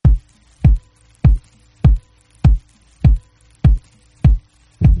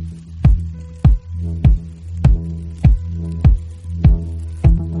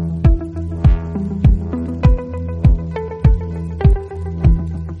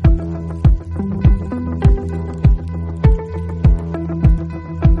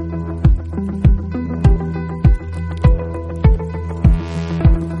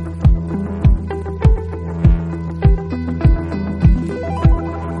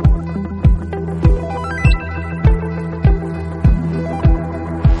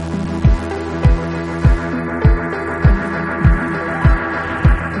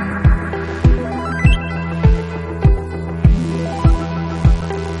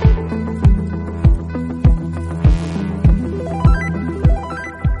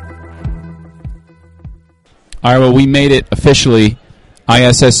All right, well, we made it officially.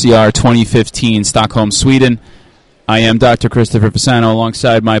 ISSCR 2015, Stockholm, Sweden. I am Dr. Christopher Fasano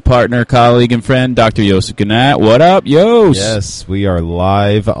alongside my partner, colleague, and friend, Dr. Josef Gannat. What up, Yos? Yes, we are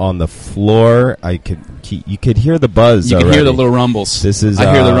live on the floor. You could hear the buzz. You already. can hear the little rumbles.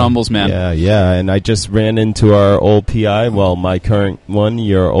 I hear the rumbles, man. Yeah, and I just ran into our old PI, well, my current one,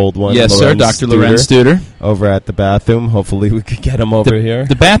 your old one. Yes, sir, Dr. Lorenz Studer. Over at the bathroom. Hopefully we could get him over here.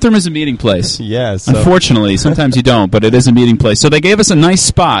 The bathroom is a meeting place. Yeah. Unfortunately, sometimes you don't, but it is a meeting place. So they gave us a nice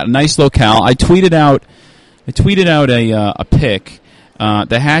spot, a nice locale. I tweeted out a pic.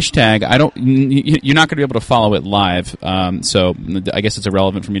 The hashtag, you're not going to be able to follow it live, so I guess it's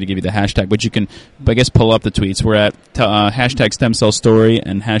irrelevant for me to give you the hashtag, but you can, I guess, pull up the tweets. We're at hashtag stem cell story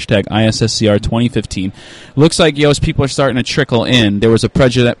and hashtag ISSCR 2015. Looks like, people are starting to trickle in. There was a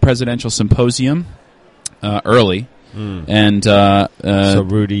presidential symposium early. And so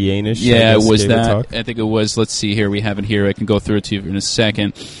Rudy Yanish, yeah, it was that. I think it was, let's see here, we have it here. I can go through it to you in a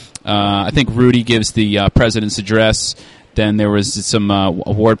second. I think Rudy gives the president's address. Then there was some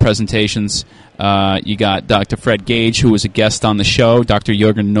award presentations. You got Dr. Fred Gage, who was a guest on the show. Dr.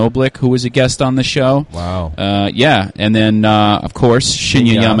 Jürgen Noblick, who was a guest on the show. Wow. Yeah. And then, of course,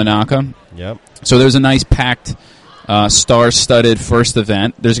 Shinya Yamanaka. Yep. So there's a nice packed, star-studded first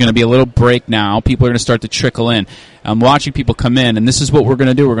event. There's going to be a little break now. People are going to start to trickle in. I'm watching people come in, and this is what we're going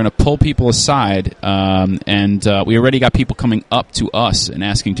to do. We're going to pull people aside, and we already got people coming up to us and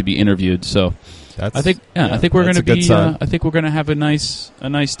asking to be interviewed. So I think we're going to be. I think we're going to have a nice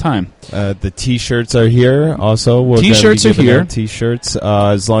time. The T-shirts are here. Also, T-shirts are here. T-shirts.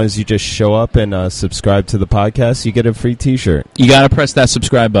 As long as you just show up and subscribe to the podcast, you get a free T-shirt. You got to press that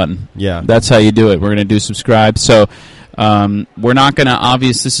subscribe button. Yeah, that's how you do it. We're going to do subscribe. So. We're not going to,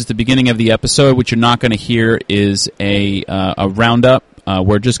 this is the beginning of the episode. What you're not going to hear is a roundup.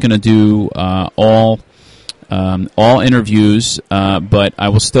 We're just going to do all interviews, but I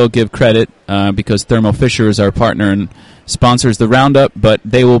will still give credit because Thermo Fisher is our partner and sponsors the roundup, but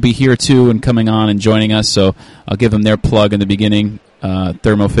they will be here too and coming on and joining us, so I'll give them their plug in the beginning.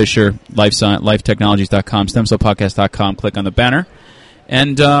 Thermo Fisher, lifetechnologies.com, stemcellpodcast.com, click on the banner.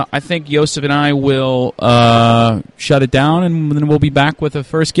 And I think Josef and I will shut it down, and then we'll be back with the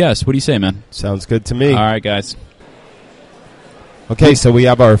first guest. What do you say, man? Sounds good to me. All right, guys. Okay, so we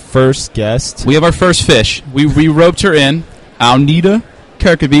have our first guest. We have our first fish. We roped her in, Aunita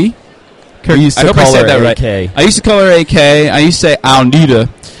Kirkeby. I hope I said that right. I used to call her AK. I used to say Aunita.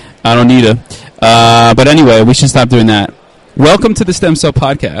 But anyway, we should stop doing that. Welcome to the Stem Cell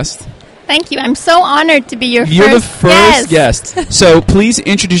Podcast. Thank you. I'm so honored to be You're the first guest. So please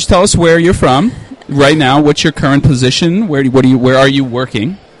tell us where you're from right now. What's your current position? Where are you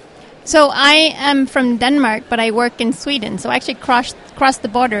working? So I am from Denmark, but I work in Sweden. So I actually cross the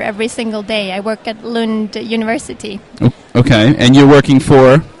border every single day. I work at Lund University. Okay. And you're working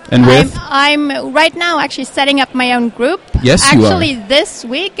for and with? I'm right now actually setting up my own group. Yes, you are. Actually, this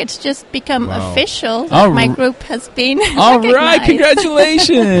week it's just become official. My group has been all recognized. Right,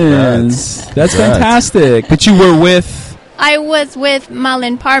 congratulations. That's fantastic. But you were with? I was with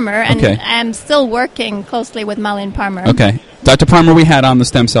Malin Parmer, and I'm still working closely with Malin Parmer. Okay. Dr. Parmer we had on the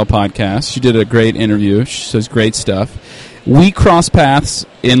Stem Cell Podcast. She did a great interview. She says great stuff. We crossed paths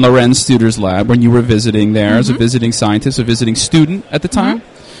in Lorenz Studer's lab when you were visiting there as a visiting scientist, a visiting student at the time.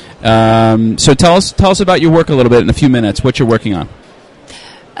 So tell us about your work a little bit in a few minutes, what you're working on.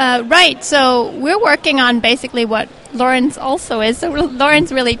 Right, so we're working on basically what Lorenz also is. So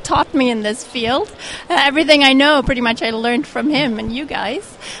Lorenz really taught me in this field. Everything I know, pretty much I learned from him and you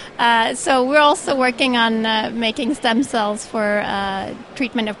guys. So we're also working on making stem cells for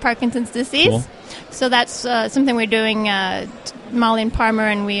treatment of Parkinson's disease. Cool. So that's something we're doing, Malin Parmer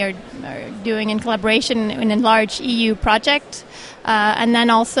and we are doing in collaboration in a large EU project. And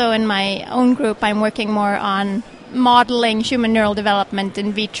then also in my own group, I'm working more on modeling human neural development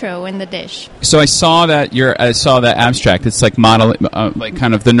in vitro in the dish. So I saw that abstract. It's like modeling, like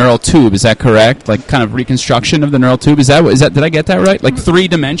kind of the neural tube. Is that correct? Like kind of reconstruction of the neural tube. Is that? Did I get that right? Like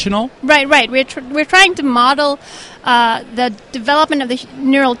 3-dimensional? Right. We're trying to model the development of the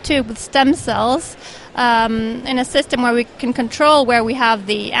neural tube with stem cells in a system where we can control where we have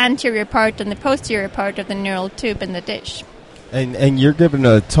the anterior part and the posterior part of the neural tube in the dish. And you're giving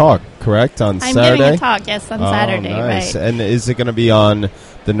a talk, correct, on Saturday? I'm giving a talk, yes, on Saturday, nice. right. And is it going to be on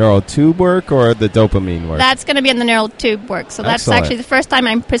the neural tube work or the dopamine work? That's going to be on the neural tube work. So Excellent. That's actually the first time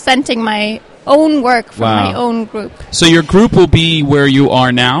I'm presenting my own work from my own group. So your group will be where you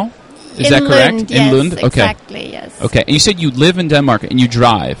are now? Is that correct? Lund, yes, in Lund? Okay. Exactly, yes. Okay. And you said you live in Denmark and you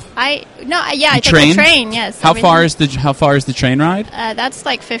drive. I You take train? a train, yes. How far is the train ride? That's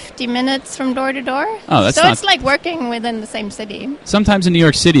like 50 minutes from door to door. Oh, that's so not... it's like working within the same city. Sometimes in New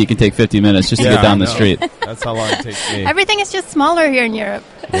York City it can take 50 minutes just to get down the street. That's how long it takes me. Everything is just smaller here in Europe.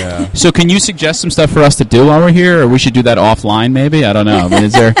 Yeah. So can you suggest some stuff for us to do while we're here, or we should do that offline maybe? I don't know. I mean,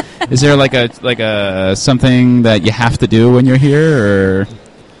 is there like a something that you have to do when you're here, or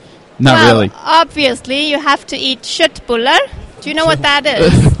not really? Obviously, you have to eat köttbullar. Do you know what that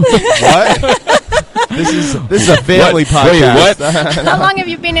is? What? This is a family podcast. Wait, what? How long have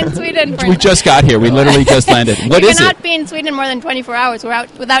you been in Sweden for? We just got here. We literally just landed. What you is cannot it? be in Sweden more than 24 hours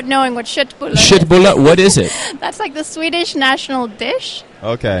without knowing what köttbullar is. Köttbullar, what is it? That's like the Swedish national dish.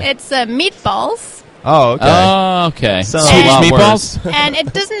 Okay. It's meatballs. Oh, okay. Oh, okay. Sounds Swedish a lot meatballs? worse. And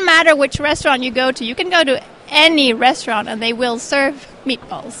it doesn't matter which restaurant you go to. You can go to any restaurant and they will serve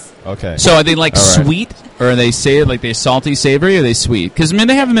meatballs. Okay. So are they like All right. sweet, or are they they're salty, savory, or are they sweet? Because I mean,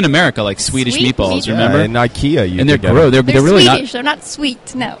 they have them in America, like Swedish Sweet meatballs. meatballs. Remember? Yeah, in IKEA, you And they're could get gross. them. They're really Swedish. not. They're not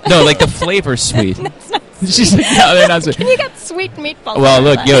sweet. No. No, like the flavor's sweet. She's like, no, they're not sweet. Can you get sweet meatballs? Well,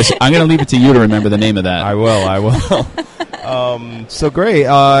 look, Yosh, I'm going to leave it to you to remember the name of that. I will. So great.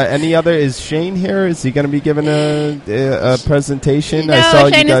 Any other? Is Shane here? Is he going to be giving a presentation? No, I saw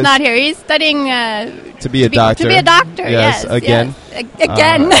Shane you guys is not here. He's studying to be a doctor. To be a doctor. Yes, again. Yes.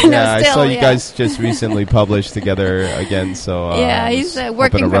 Again. No, yeah, still, I saw you guys just recently published together again. So he's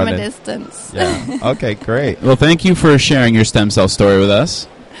working from a distance. Yeah. Okay. Great. Well, thank you for sharing your stem cell story with us.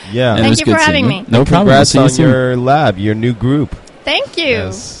 Yeah. And it Thank was you good for seeing having you. me. No problem. Congrats We'll on see you soon. your lab, your new group. Thank you.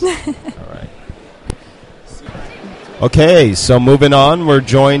 Yes. All right. Okay, so moving on, we're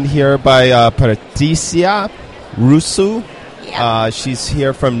joined here by Patricia Rusu. Yeah. She's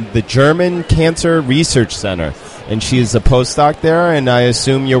here from the German Cancer Research Center, and she is a postdoc there, and I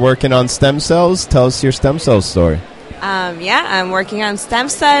assume you're working on stem cells. Tell us your stem cell story. I'm working on stem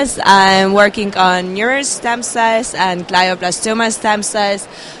cells. I'm working on neural stem cells and glioblastoma stem cells.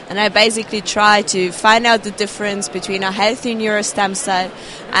 And I basically try to find out the difference between a healthy neural stem cell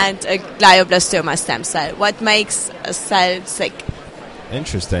and a glioblastoma stem cell. What makes a cell sick?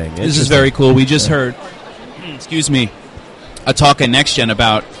 Interesting. This is very cool. We just heard, excuse me, a talk in NextGen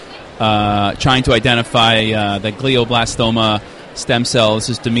about trying to identify the glioblastoma stem cells.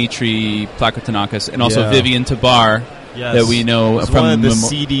 This is Dimitri Plakotonakis and also Vivian Tabar. Yes. That we know it's from one of the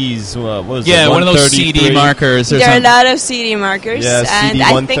CDs. What was it? one of those CD markers. There are a lot of CD markers. Yeah, and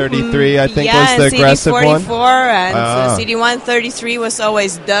CD133 I think was the aggressive one. CD44 and CD133 was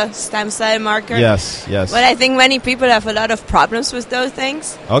always the stem cell marker. Yes. But I think many people have a lot of problems with those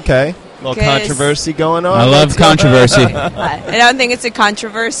things. Okay. A little controversy going on. I love controversy. I don't think it's a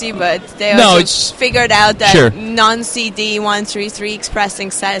controversy, but they it's figured out that non-CD133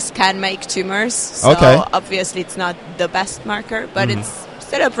 expressing cells can make tumors. So obviously it's not the best marker, but it's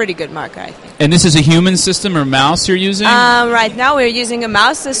still a pretty good marker, I think. And this is a human system or mouse you're using? Right now we're using a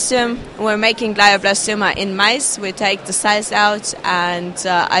mouse system. We're making glioblastoma in mice. We take the cells out, and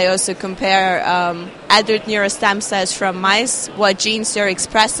I also compare adult neural stem cells from mice, what genes they're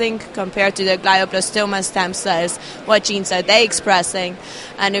expressing compared to the glioblastoma stem cells, what genes are they expressing,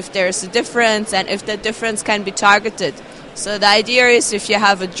 and if there's a difference, and if the difference can be targeted. So the idea is if you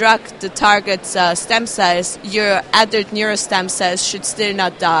have a drug that targets stem cells, your adult neural stem cells should still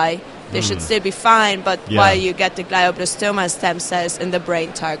not die. They should still be fine, but while you get the glioblastoma stem cells in the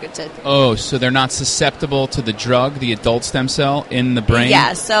brain targeted. Oh, so they're not susceptible to the drug, the adult stem cell, in the brain?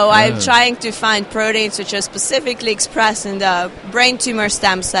 Yeah, so I'm trying to find proteins which are specifically expressed in the brain tumor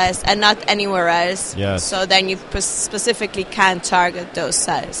stem cells and not anywhere else. Yes. So then you specifically can target those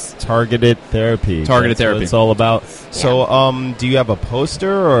cells. Targeted therapy. Targeted therapy. What it's all about. So, do you have a poster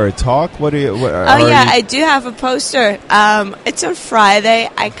or a talk? What do you? I do have a poster. It's on Friday.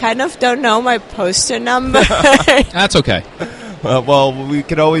 I kind of don't know my poster number. That's okay. Well, we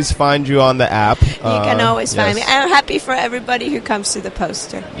could always find you on the app. You can always find me. I'm happy for everybody who comes to the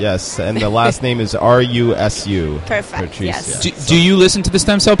poster. Yes, and the last name is RUSU. Perfect. Patricia. Yes. Do you listen to the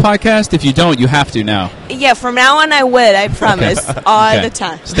Stem Cell Podcast? If you don't, you have to now. Yeah, from now on I will. I promise. All the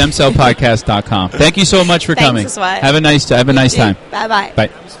time. StemCellPodcast.com. Thank you so much for coming. Thanks, Aswad. Have a nice time. Bye-bye. Bye.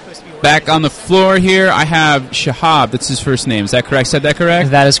 Back on the floor here, I have Shahab. That's his first name. Is that correct? Said that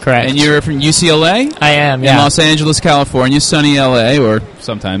correct? That is correct. And you're from UCLA? I am, In Los Angeles, California, sunny LA, or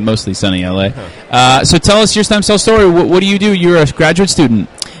sometime mostly sunny LA. So tell us your stem cell story. What do you do? You're a graduate student.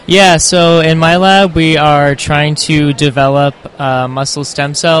 Yeah, so in my lab, we are trying to develop muscle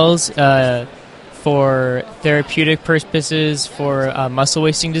stem cells for therapeutic purposes for muscle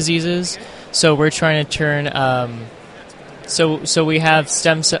wasting diseases. So we're trying to turn So we have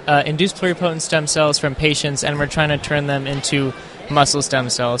induced pluripotent stem cells from patients, and we're trying to turn them into muscle stem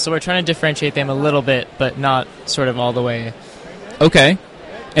cells. So we're trying to differentiate them a little bit, but not sort of all the way. Okay.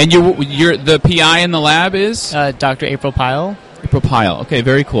 And you're the PI in the lab is? Dr. April Pyle. April Pyle. Okay,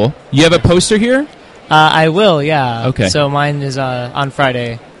 very cool. You have a poster here? I will, yeah. Okay. So mine is on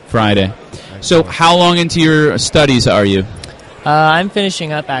Friday. Friday. So how long into your studies are you? I'm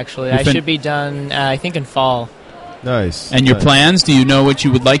finishing up, actually. I should be done, I think, in fall. Nice. And your plans? Do you know what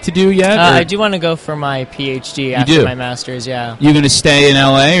you would like to do yet? I do want to go for my PhD after my master's, yeah. You going to stay in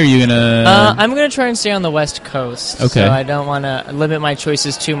LA, or are you going to... I'm going to try and stay on the West Coast. Okay. So I don't want to limit my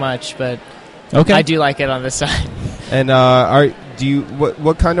choices too much, but I do like it on this side. And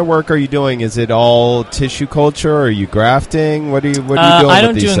what kind of work are you doing? Is it all tissue culture? Or are you grafting? What are you doing I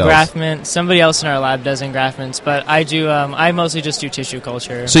don't with these do cells? engraftment. Somebody else in our lab does engraftments, but I do. I mostly just do tissue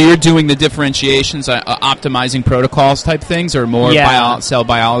culture. So you're doing the differentiations, optimizing protocols type things, or more cell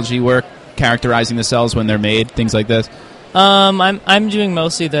biology work, characterizing the cells when they're made, things like this? I'm doing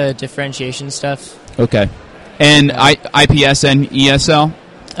mostly the differentiation stuff. Okay. And IPS and ESL?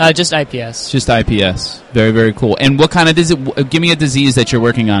 Just IPS. Just IPS. Very, very cool. And what kind of give me a disease that you're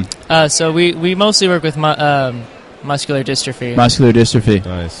working on. So we mostly work with muscular dystrophy. Muscular dystrophy.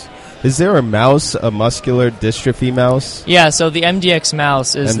 Nice. Is there a muscular dystrophy mouse? Yeah, so the MDX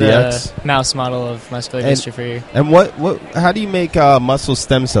mouse is MDX? the mouse model of muscular dystrophy. And how do you make muscle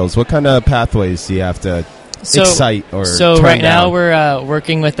stem cells? What kind of pathways do you have to excite or So turn right now down? we're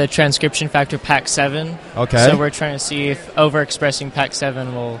working with the transcription factor PAC7. Okay. So we're trying to see if overexpressing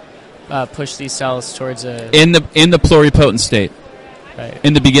PAC7 will push these cells towards a... In the pluripotent state. Right.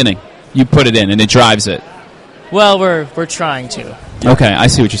 In the beginning. You put it in and it drives it. Well, we're trying to. Okay, I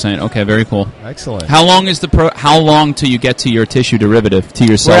see what you're saying. Okay, very cool. Excellent. How long till you get to your tissue derivative, to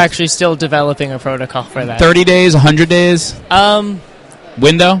your cell? We're actually still developing a protocol for that. 30 days, 100 days?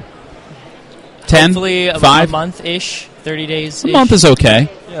 Window? 10? Hopefully 5? a month-ish, 30 days. A month is okay.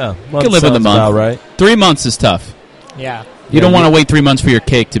 Yeah, You can live with a month. About right. 3 months is tough. Yeah. You don't want to wait 3 months for your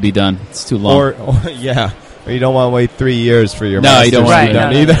cake to be done. It's too long. Or you don't want to wait 3 years for your No, you don't want to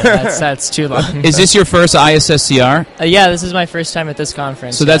master's be to be done done either. That's too long. Is this your first ISSCR? Yeah, this is my first time at this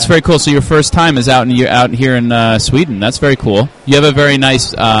conference. So that's very cool. So your first time is out here in Sweden. That's very cool. You have a very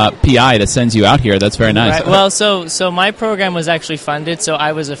nice PI that sends you out here. That's very nice. Right. Well, so my program was actually funded, so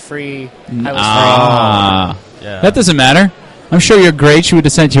I was free. Yeah. Yeah. That doesn't matter. I'm sure you're great. She would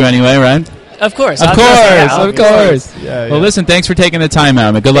have sent you anyway, right? Of course. Of course. Yeah, Well, listen, thanks for taking the time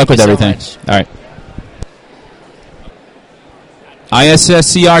out. Good luck with you so everything. much. All right.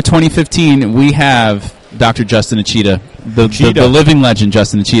 ISSCR 2015, we have Dr. Justin Achita, the living legend,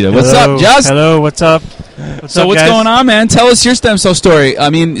 Justin Achita. What's up, Just? Hello, what's up? What's going on, man? Tell us your stem cell story. I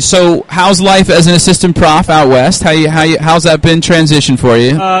mean, so how's life as an assistant prof out west? How's that been transition for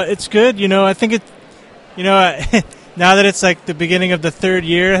you? It's good. I think now that it's like the beginning of the third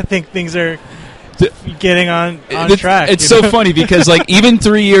year, I think things are getting on track. It's so funny because like even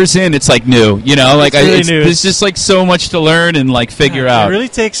 3 years in, it's like new. Like it's really new. There's just like so much to learn and like figure out. It really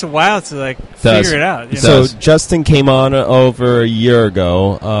takes a while to figure it out. So Justin came on over a year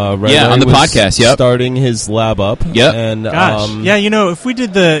ago, right? Yeah, on the podcast. Yep, starting his lab up. Yep. And if we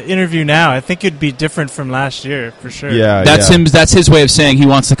did the interview now, I think it'd be different from last year for sure. Yeah, that's him. That's his way of saying he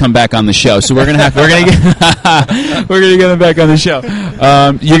wants to come back on the show. So we're gonna get him back on the show.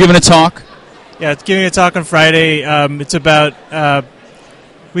 You're giving a talk. Yeah, it's giving a talk on Friday. It's about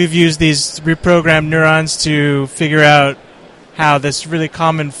we've used these reprogrammed neurons to figure out how this really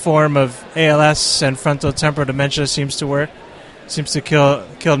common form of ALS and frontotemporal dementia seems to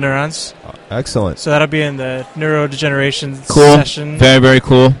kill neurons. Excellent. So that'll be in the neurodegeneration session. Very, very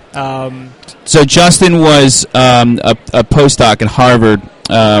cool. So Justin was a postdoc at Harvard,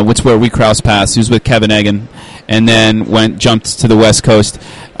 which is where we crossed paths. He was with Kevin Egan, and then jumped to the West Coast.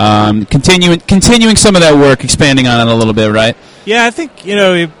 Continuing some of that work, expanding on it a little bit, right? Yeah, I think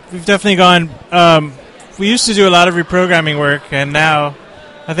we've definitely gone. We used to do a lot of reprogramming work, and now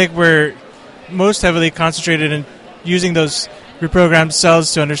I think we're most heavily concentrated in using those reprogrammed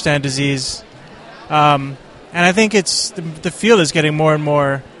cells to understand disease. And I think the field is getting more and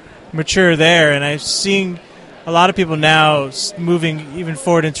more mature there, and I'm seeing a lot of people now moving even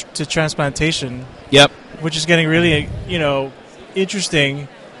forward into transplantation. Yep. Which is getting really interesting.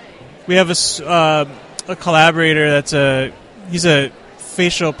 We have a collaborator he's a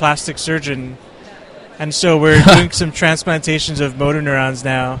facial plastic surgeon, and so we're doing some transplantations of motor neurons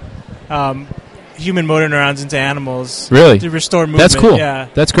now, human motor neurons into animals. Really? To restore movement. That's cool. Yeah.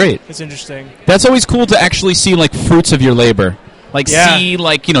 That's great. It's interesting. That's always cool to actually see like fruits of your labor. Like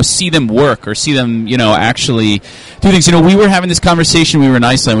see them work or see them, actually do things. We were having this conversation. We were in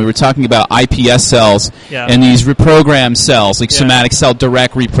Iceland. We were talking about IPS cells and these reprogrammed cells, like somatic cell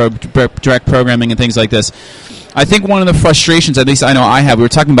direct programming and things like this. I think one of the frustrations, at least I know I have, we were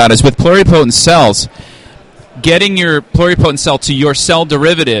talking about, is with pluripotent cells. Getting your pluripotent cell to your cell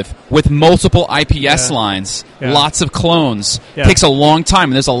derivative with multiple IPS lines, lots of clones, takes a long time,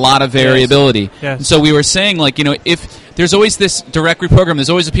 and there's a lot of variability. Yes. And so we were saying, if there's always this direct reprogram, there's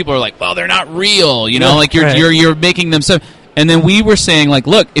always the people who are like, well, they're not real, you're making them so. And then we were saying,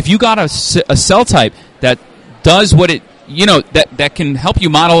 look, if you got a cell type that does what it, that can help you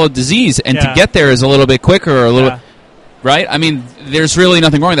model a disease, and to get there is a little bit quicker or a little. Right? I mean, there's really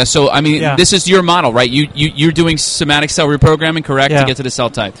nothing wrong with that. So, I mean, this is your model, right? You're doing somatic cell reprogramming, correct, to get to the cell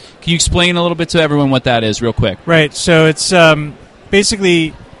type. Can you explain a little bit to everyone what that is real quick? Right. So it's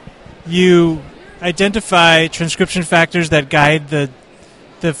basically you identify transcription factors that guide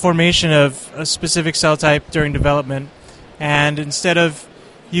the formation of a specific cell type during development. And instead of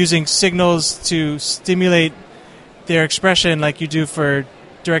using signals to stimulate their expression like you do for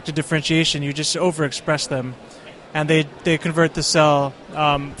directed differentiation, you just overexpress them. And they convert the cell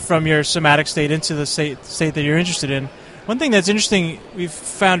from your somatic state into the state that you're interested in. One thing that's interesting we've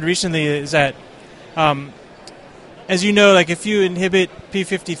found recently is that, as you know, if you inhibit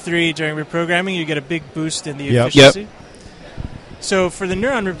p53 during reprogramming, you get a big boost in the efficiency. So for the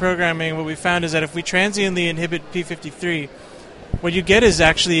neuron reprogramming, what we found is that if we transiently inhibit p53, what you get is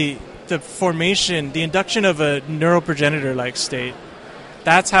actually the formation, the induction of a neural progenitor-like state.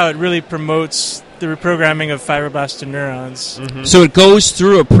 That's how it really promotes the reprogramming of fibroblasts to neurons. Mm-hmm. So it goes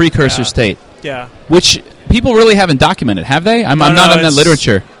through a precursor state. Yeah. Which people really haven't documented, have they? I'm not in that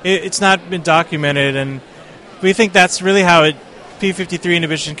literature. It's not been documented, and we think that's really how p53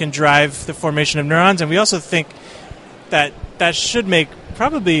 inhibition can drive the formation of neurons, and we also think that should make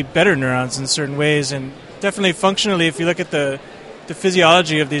probably better neurons in certain ways, and definitely functionally, if you look at the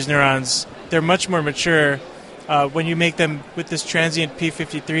physiology of these neurons, they're much more mature when you make them with this transient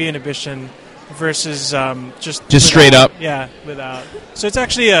p53 inhibition versus just straight up. Yeah, without. So it's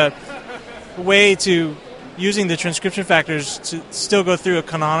actually a way to using the transcription factors to still go through a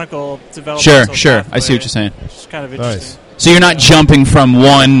canonical developmental Sure. pathway, I see what you're saying. which is kind of interesting. So you're not jumping from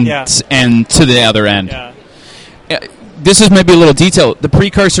one end to the other end. Yeah. This is maybe a little detail. The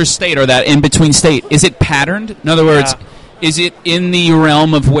precursor state, or that in-between state, is it patterned? In other words, is it in the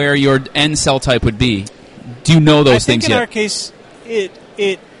realm of where your end cell type would be? Do you know those things yet? I think in our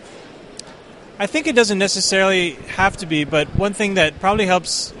case, I think it doesn't necessarily have to be, but one thing that probably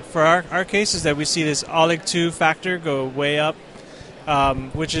helps for our case is that we see this OLIG2 factor go way up,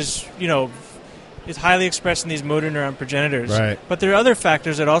 which is, is highly expressed in these motor neuron progenitors. Right. But there are other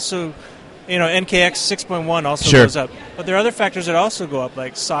factors that also, NKX 6.1 also goes up. But there are other factors that also go up,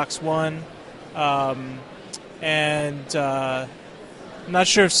 like SOX1, and I'm not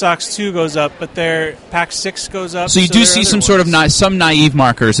sure if SOX2 goes up, but their PAX6 goes up. So you do see some sort of some naive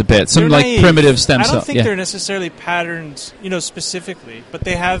markers a bit, some primitive stem cell. I don't think they're necessarily patterned, specifically, but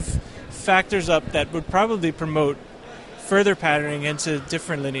they have factors up that would probably promote further patterning into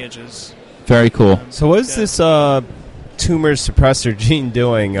different lineages. Very cool. So what is this tumor suppressor gene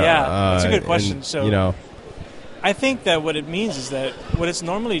doing? That's a good question. I think that what it means is that what it's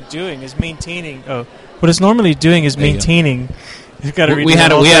normally doing is maintaining. You've got to read we had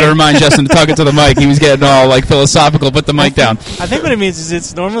to remind Justin to talk into the mic. He was getting all philosophical. Put the mic down. I think what it means is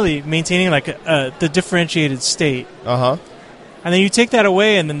it's normally maintaining the differentiated state. And then you take that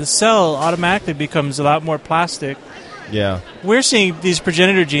away, and then the cell automatically becomes a lot more plastic. Yeah. We're seeing these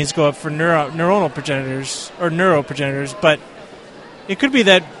progenitor genes go up for neuronal progenitors or neuroprogenitors, but it could be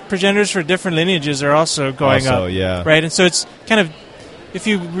that progenitors for different lineages are also going up. Yeah. Right, and so it's kind of, if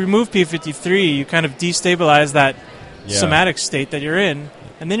you remove p53, you kind of destabilize that somatic state that you're in,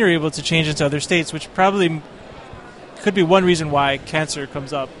 and then you're able to change into other states, which probably could be one reason why cancer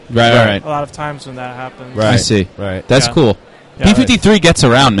comes up. Right. A lot of times when that happens. Right. I see. Right. That's cool. Yeah, p53 gets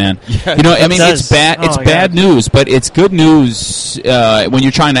around, man. Yeah, it's bad. It's bad news, but it's good news when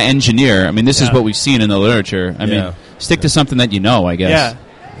you're trying to engineer. I mean, this is what we've seen in the literature. I mean, stick to something that you know, I guess. Yeah.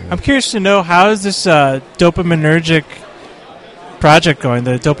 I'm curious to know, how is this dopaminergic project going,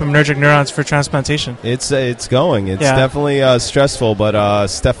 the dopaminergic neurons for transplantation? It's going. It's definitely stressful, but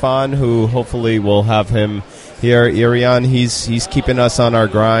Stefan, who hopefully we'll have him here, Irion, he's keeping us on our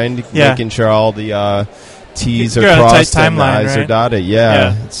grind, making sure all the T's are crossed and the I's are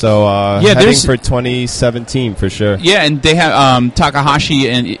dotted. So heading for 2017 for sure. Yeah, and they have Takahashi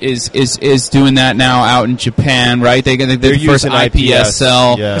is doing that now out in Japan, right? They're the first IPS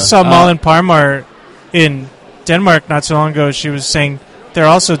cell. I saw Malin Parmar in Denmark not so long ago, she was saying they're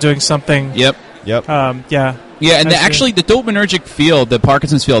also doing something. Yep. Yeah, and actually the dopaminergic field, the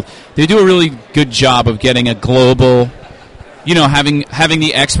Parkinson's field, they do a really good job of getting a global, having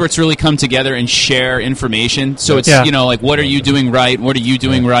the experts really come together and share information. So it's, like, what are you doing right? What are you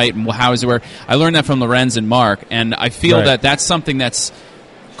doing right? And how is it work? I learned that from Lorenz and Mark, and I feel that that's something that's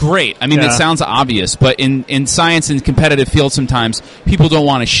great. I mean, it sounds obvious, but in science and competitive fields sometimes people don't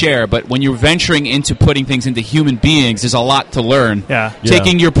want to share, but when you're venturing into putting things into human beings, there's a lot to learn.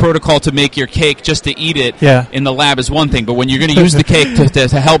 Taking your protocol to make your cake just to eat it in the lab is one thing, but when you're going to use the cake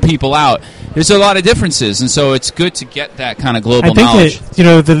to help people out, there's a lot of differences, and so it's good to get that kind of global knowledge. I think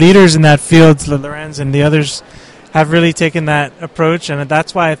that, the leaders in that field, Lorenz and the others, have really taken that approach, and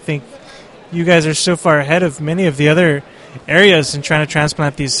that's why I think you guys are so far ahead of many of the other areas in trying to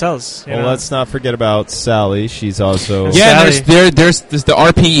transplant these cells. Well, let's not forget about Sally. She's also... there's the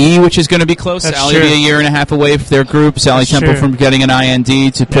RPE, which is going to be close. That's Sally true. will be a year and a half away from their group. Sally Temple from getting an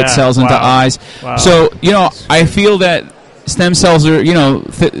IND to put cells into eyes. Wow. So, I feel that stem cells are,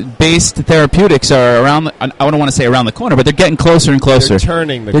 based therapeutics are around, I don't want to say around the corner, but they're getting closer and closer. They're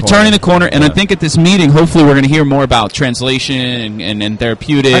turning the corner. And I think at this meeting, hopefully we're going to hear more about translation and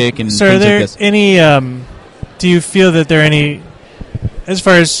therapeutic and so things are there like this. any... do you feel that there are any, as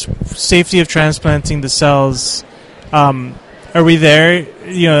far as safety of transplanting the cells, are we there?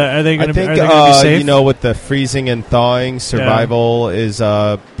 Are they going to be safe? With the freezing and thawing, survival is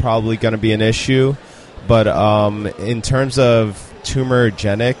probably going to be an issue. But in terms of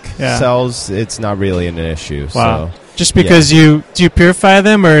tumorigenic cells, it's not really an issue. Wow. So, just because do you purify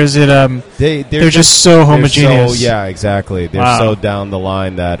them, or is it they're just so homogeneous? Exactly. They're so down the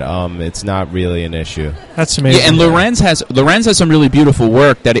line that it's not really an issue. That's amazing. Yeah, and Lorenz has some really beautiful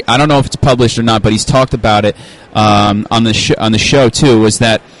work that I don't know if it's published or not, but he's talked about it on the show too. Was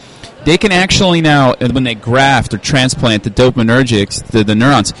that they can actually now, when they graft or transplant the dopaminergics, the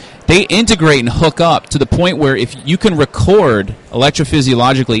neurons, they integrate and hook up to the point where if you can record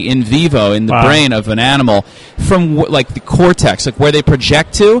electrophysiologically in vivo in the brain of an animal from the cortex, like where they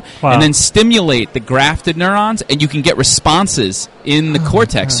project to, and then stimulate the grafted neurons, and you can get responses in the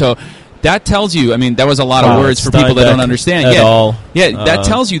cortex. So that tells you, that was a lot of words for people that don't understand. That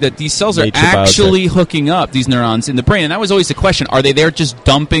tells you that these cells are actually hooking up, these neurons in the brain. And that was always the question. Are they there just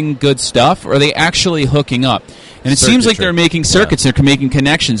dumping good stuff, or are they actually hooking up? And it seems like they're making circuits, they're making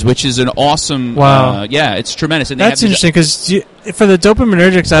connections, which is an awesome... it's tremendous. And that's interesting, because for the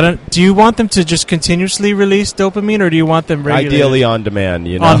dopaminergics, do you want them to just continuously release dopamine, or do you want them regulated? Ideally on demand,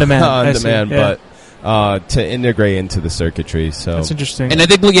 On demand. On demand, but... to integrate into the circuitry. So that's interesting. And I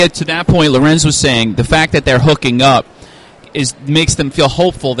think to that point, Lorenz was saying the fact that they're hooking up makes them feel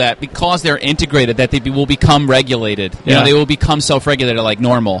hopeful that because they're integrated, that they will become regulated. They will become self-regulated like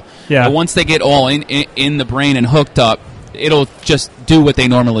normal. But once they get all in the brain and hooked up, it'll just do what they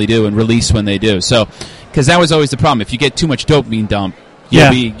normally do and release when they do. So, because that was always the problem. If you get too much dopamine dump,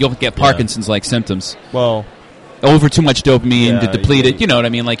 you'll get Parkinson's-like symptoms. Well. Over too much dopamine to deplete it, you know what I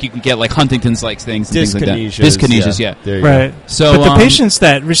mean? Like you can get like Huntington's-like things and things like that. Dyskinesias, right. So, but the patients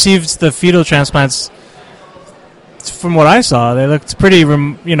that received the fetal transplants, from what I saw, they looked pretty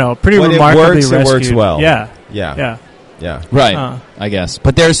remarkably rescued. It works well. Yeah. Right. I guess.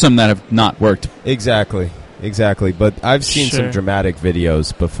 But there's some that have not worked. Exactly. But I've seen some dramatic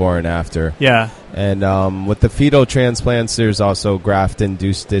videos before and after. Yeah. And with the fetal transplants, there's also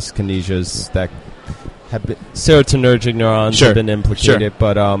graft-induced dyskinesias that have been, serotonergic neurons have been implicated,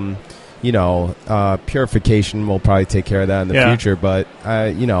 but purification will probably take care of that in the future. But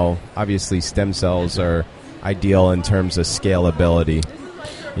obviously stem cells are ideal in terms of scalability.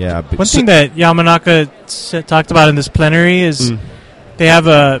 One thing that Yamanaka talked about in this plenary is they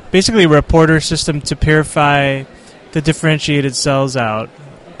have basically a reporter system to purify the differentiated cells out.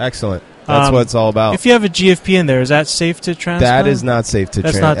 Excellent. That's what it's all about. If you have a GFP in there, is that safe to transplant? That is not safe to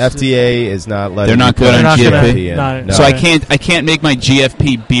transplant. FDA is not letting. They're not good on GFP. No. So I can't make my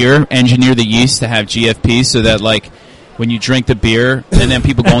GFP beer engineer the yeast to have GFP, so that when you drink the beer and then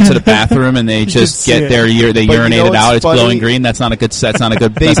people go into the bathroom and they just get they urinate it out. It's glowing green. That's not a good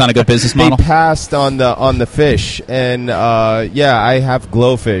business model. They passed on the fish, and I have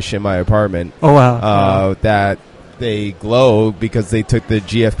glowfish in my apartment. Oh wow! That. They glow because they took the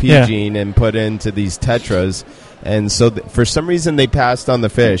GFP gene and put into these tetras, and so for some reason they passed on the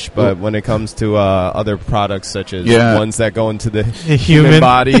fish. But when it comes to other products such as ones that go into the human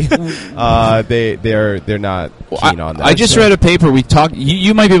body, they're not keen on that. I just read a paper. We talked.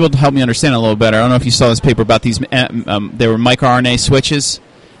 You might be able to help me understand a little better. I don't know if you saw this paper about these. They were microRNA switches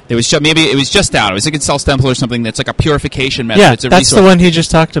It was maybe it was just out. It was like a cell stem cell or something that's like a purification method. Yeah, it's a that's resource. the one he just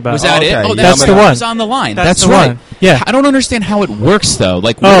talked about. Was that it? Okay. Oh, That's the one. It was on the line. That's the right. one. Yeah. I don't understand how it works though.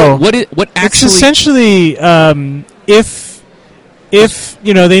 Like, what actually? It's essentially if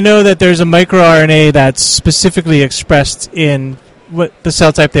they know that there's a microRNA that's specifically expressed in what the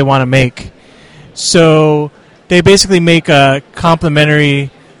cell type they want to make, so they basically make a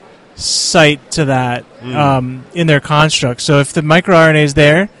complementary site to that in their construct. So if the microRNA is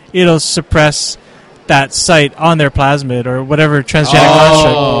there, it'll suppress that site on their plasmid or whatever transgenic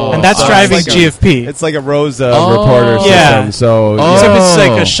construct, and that's driving GFP. It's like a Rosa reporter system. So except it's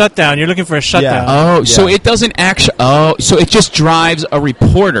like a shutdown. You're looking for a shutdown. So it doesn't actually. So it just drives a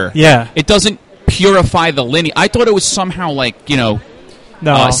reporter. Yeah. It doesn't purify the lineage. I thought it was somehow like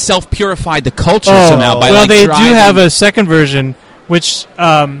self-purified the culture somehow. By they do have a second version, which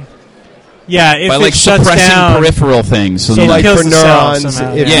if by it shuts suppressing down peripheral things. So like kills for the cell neurons,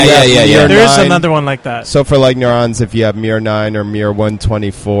 somehow. if Yeah. you have There is miR9 another one like that. So for like neurons, if you have miR9 or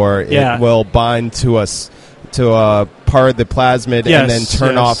miR124, it will bind to a part of the plasmid and then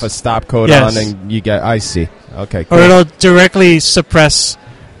turn off a stop codon, and you get. I see. Okay. Cool. Or it'll directly suppress,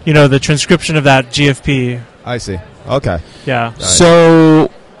 the transcription of that GFP. I see. Okay. Yeah. So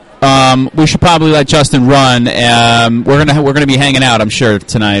we should probably let Justin run. We're gonna be hanging out, I'm sure,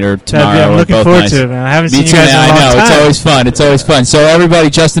 tonight or tomorrow. I'm looking both forward nights. to it, man. I haven't seen Me you guys too, in a long I know. time. It's always fun. So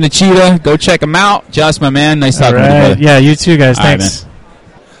everybody, Justin Achita, go check him out. Just my man, nice talking to you, brother. Yeah, you too, guys. All right, Thanks. man.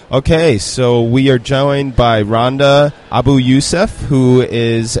 Okay, so we are joined by Rhonda Abu Youssef, who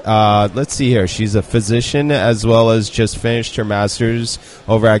is, let's see here, she's a physician as well as just finished her master's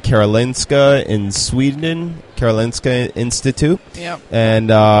over at Karolinska in Sweden, Karolinska Institute. Yep. And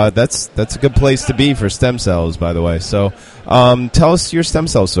that's a good place to be for stem cells, by the way. So tell us your stem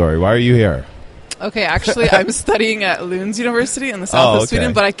cell story. Why are you here? Okay, actually, I'm studying at Lund University in the south of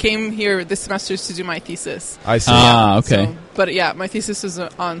Sweden, but I came here this semester to do my thesis. I see. Okay. So, but yeah, my thesis is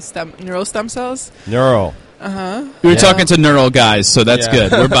on neural stem cells. Neural. We were talking to neural guys, so that's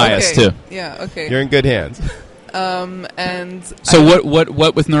good. We're biased too. Yeah. Okay. You're in good hands. And so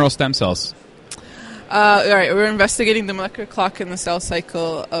what with neural stem cells? All right, we're investigating the molecular clock in the cell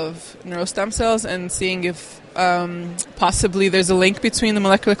cycle of neural stem cells and seeing if possibly there's a link between the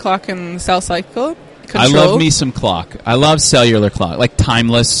molecular clock and the cell cycle. I love me some clock. I love cellular clock, like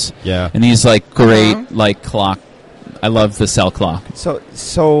timeless. Yeah. And these like great like clock. I love the cell clock.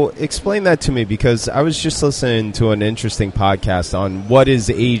 So explain that to me, because I was just listening to an interesting podcast on what is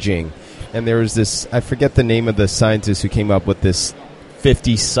aging, and there was this, I forget the name of the scientist who came up with this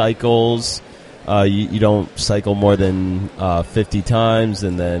 50 cycles. You don't cycle more than 50 times,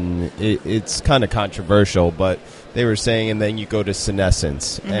 and then it's kind of controversial, but they were saying, and then you go to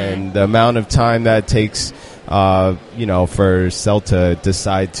senescence, and the amount of time that takes, for a cell to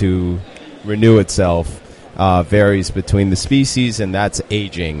decide to renew itself varies between the species, and that's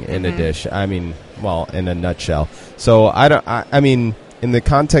aging in a dish. I mean, well, in a nutshell. So I mean, in the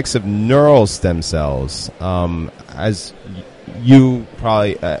context of neural stem cells, as you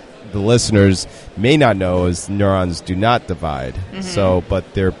probably. The listeners may not know is neurons do not divide,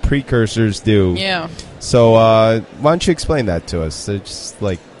 but their precursors do. Yeah. So why don't you explain that to us? So just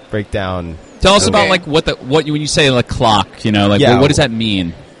like break down. Tell us about like what when you say like clock, what does that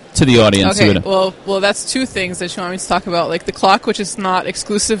mean to the audience? Okay. Well, that's two things that you want me to talk about, like the clock, which is not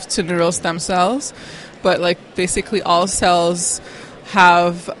exclusive to neural stem cells, but like basically all cells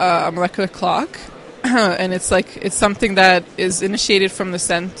have a molecular clock. And it's something that is initiated from the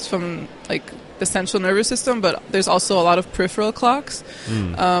central nervous system, but there's also a lot of peripheral clocks,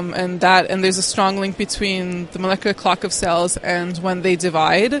 and there's a strong link between the molecular clock of cells and when they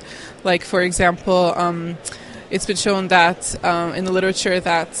divide. Like for example, it's been shown that in the literature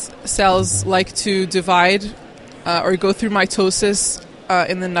that cells like to divide or go through mitosis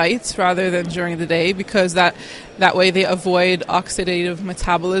in the night rather than during the day, because that way they avoid oxidative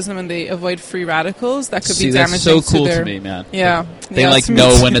metabolism and they avoid free radicals that could be damaging. That's so cool to to me, man. Yeah, they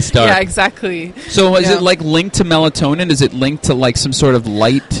know when to start. Yeah, exactly. So is it like linked to melatonin? Is it linked to like some sort of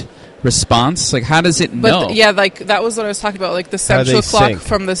light response? Like how does it know? Like that was what I was talking about, like the central clock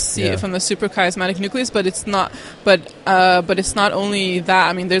from the from the suprachiasmatic nucleus, but it's not. But it's not only that.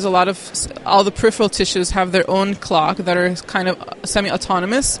 I mean, there's a lot of all the peripheral tissues have their own clock that are kind of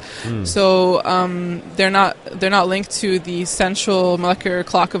semi-autonomous. So they're not linked to the central molecular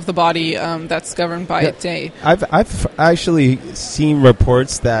clock of the body that's governed by day. I've actually seen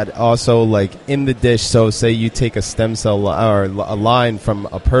reports that also like in the dish. So say you take a stem cell or a line from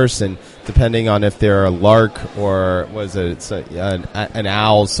a person. Depending on if they're a lark or an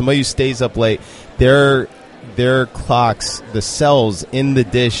owl, somebody who stays up late, their their clocks, the cells in the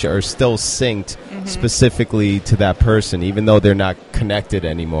dish are still synced specifically to that person, even though they're not connected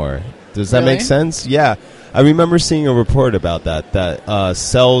anymore. Does that make sense? Yeah. I remember seeing a report about that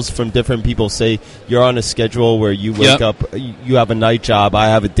cells from different people say you're on a schedule where you wake up, you have a night job, I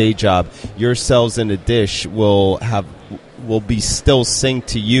have a day job. Your cells in a dish will be still synced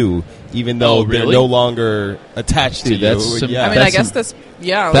to you, even though they're no longer attached to you. I guess that's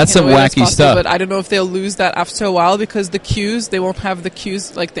some wacky stuff. But I don't know if they'll lose that after a while, because the cues, they won't have the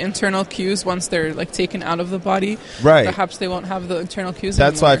cues, like the internal cues, once they're like taken out of the body. Right. Perhaps they won't have the internal cues.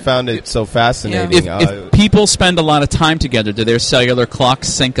 That's anymore. why I found it so fascinating. If people spend a lot of time together, do their cellular clocks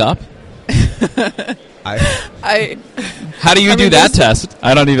sync up? How do you do that test?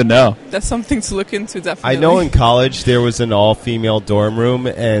 I don't even know. That's something to look into, definitely. I know in college there was an all-female dorm room,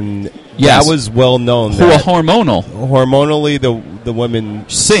 and that was well known. Hormonally, the women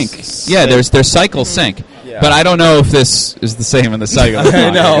sync. Yeah, their cycles sync. Yeah. But I don't know if this is the same in the cellular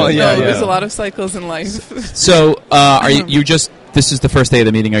clock. There's a lot of cycles in life. So, are you just? This is the first day of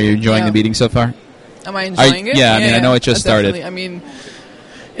the meeting. Are you enjoying the meeting so far? Am I enjoying it? Yeah, I mean, I know it just started. I mean,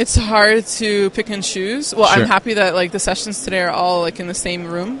 it's hard to pick and choose. Well, I'm happy that like the sessions today are all like in the same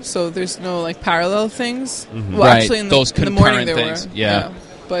room, so there's no like parallel things. Mm-hmm. Well, actually, in the morning there things. were. Yeah.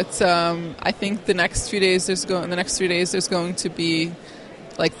 But I think the next few days there's going to be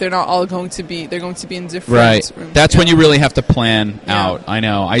like they're not all going to be. They're going to be in different rooms. That's when you really have to plan out. I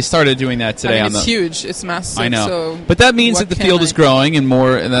know. I started doing that today. It's huge. It's massive. I know. So but that means that the field is growing and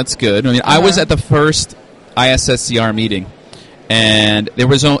more, and that's good. I mean, I was at the first ISSCR meeting. And there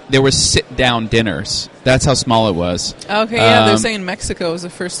was sit-down dinners. That's how small it was. Okay, they're saying Mexico was the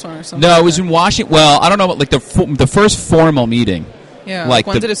first one or something. No, it was in Washington. Well, I don't know, but like the first formal meeting. Yeah, like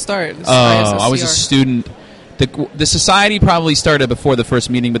when did it start? I was a student. The society probably started before the first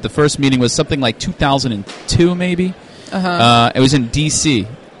meeting, but the first meeting was something like 2002, maybe. It was in D.C.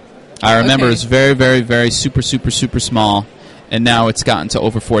 I remember it was very, very, very super, super, super small. And now it's gotten to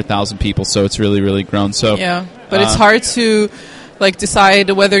over 4,000 people, so it's really, really grown. So but it's hard to like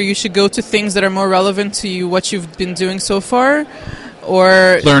decide whether you should go to things that are more relevant to you, what you've been doing so far,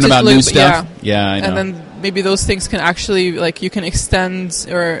 or learn about new stuff. Yeah, I know. And then maybe those things can actually like you can extend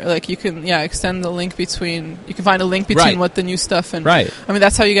or like you can extend the link between. You can find a link between what the new stuff and. Right. I mean,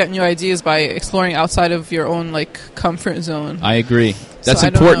 that's how you get new ideas, by exploring outside of your own like comfort zone. I agree. That's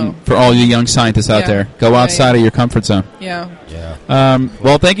important for all you young scientists out there. Go outside of your comfort zone. Yeah.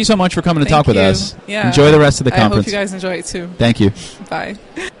 Well, thank you so much for coming to talk with us. Yeah. Enjoy the rest of the conference. I hope you guys enjoy it too. Thank you. Bye.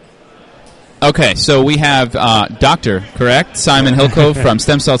 Okay, so we have Dr. Correct? Simon Hilko from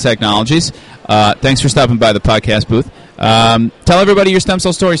Stem Cell Technologies. Thanks for stopping by the podcast booth. Tell everybody your stem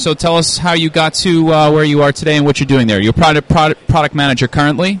cell story. So tell us how you got to where you are today and what you're doing there. You're product manager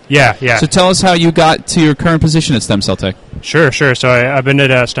currently? Yeah. So tell us how you got to your current position at Stem Cell Tech. Sure. So I've been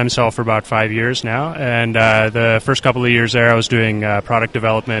at Stem Cell for about 5 years now, and the first couple of years there I was doing product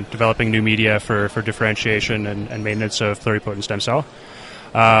development, developing new media for differentiation and maintenance of pluripotent stem cell.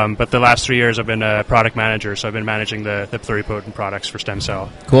 But the last 3 years I've been a product manager, so I've been managing the pluripotent products for Stem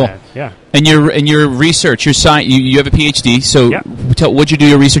Cell. Cool. And your research, you have a PhD, so what'd you do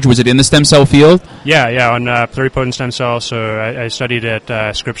your research? Was it in the stem cell field? Yeah, on pluripotent stem cells. So I studied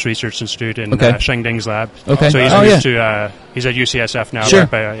at Scripps Research Institute in Shengding's lab. Okay. So he's at UCSF now. Sure.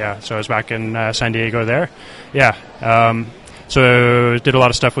 So I was back in San Diego there. Yeah. So did a lot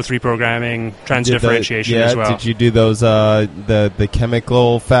of stuff with reprogramming, transdifferentiation as well. Did you do those the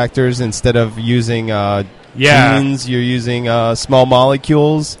chemical factors instead of using genes? You're using small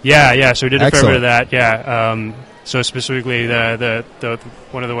molecules. Yeah. So we did a fair bit of that. Yeah. So specifically, the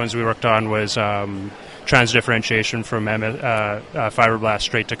one of the ones we worked on was transdifferentiation from fibroblasts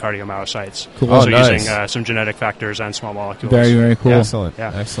straight to cardiomyocytes. Cool. So using some genetic factors and small molecules. Very, very cool. Excellent.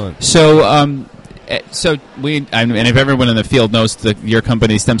 Yeah. Excellent. So and if everyone in the field knows your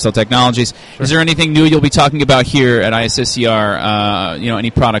company, Stem Cell Technologies, is there anything new you'll be talking about here at ISSCR? Any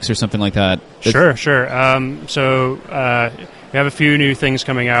products or something like that? Sure. So we have a few new things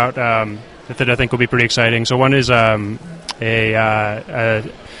coming out that I think will be pretty exciting. So one is a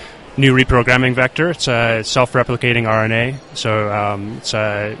new reprogramming vector. It's a self-replicating RNA. So it's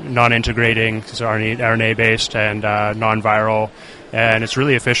non-integrating, so RNA-based and non-viral. And it's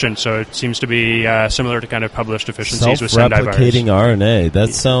really efficient, so it seems to be similar to kind of published efficiencies with Sendai virus. Self-replicating RNA. That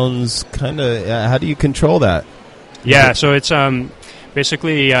sounds kind of... how do you control that? Yeah, so it's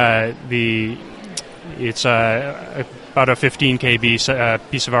basically it's about a 15 kb piece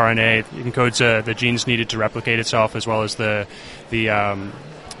of RNA. It encodes the genes needed to replicate itself, as well as the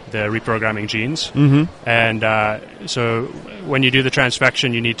reprogramming genes. Mm-hmm. And so when you do the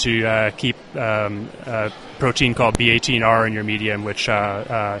transfection, you need to keep protein called B18R in your medium, which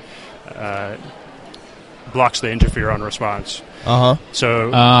blocks the interferon response. So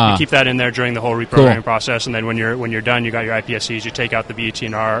you keep that in there during the whole reprogramming process, and then when you're done, you got your iPSCs. You take out the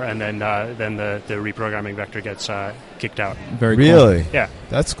B18R, and then the reprogramming vector gets kicked out. Very really? Cool. Yeah,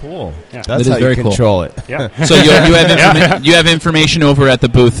 that's cool. Yeah. That's how you control it. Yeah. So you have information over at the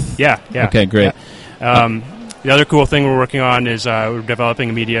booth. Yeah. Okay, great. Yeah. The other cool thing we're working on is we're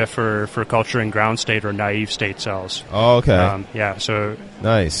developing a media for culturing ground state or naive state cells. Oh, okay. So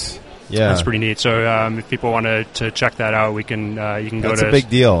nice. Yeah, that's pretty neat. So if people want to check that out, you can go to. That's a big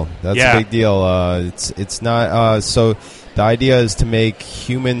deal. That's a big deal. It's not. So the idea is to make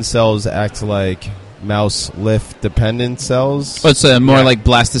human cells act like mouse lift dependent cells. Well, it's more like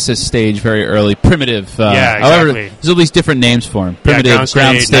blastocyst stage, very early, primitive. Exactly. However, there's at least different names for them. Primitive,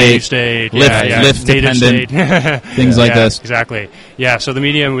 ground state, naive state, lift dependent, things like this. Exactly. Yeah. So the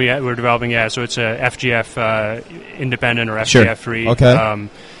medium we're developing, so it's a FGF independent or FGF free. Okay.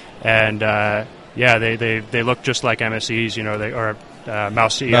 They look just like MSCs,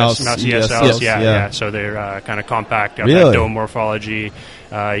 mouse ESLs. Yeah. So they're kind of compact, got that dome morphology.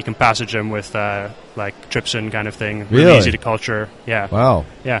 You can passage them with like trypsin kind of thing. Really easy to culture. Yeah. Wow.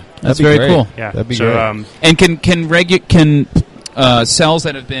 Yeah. That's very cool. Yeah. That'd be great. And can cells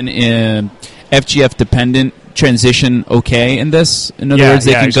that have been in FGF dependent transition okay in this? In other words,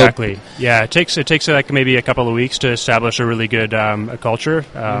 they can exactly. Yeah, it takes like maybe a couple of weeks to establish a really good culture,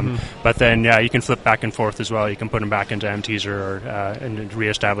 but then you can flip back and forth as well. You can put them back into mTeaser and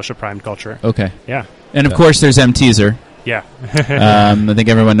reestablish a primed culture. Okay. Yeah. And of course, there's mTeaser. Yeah. I think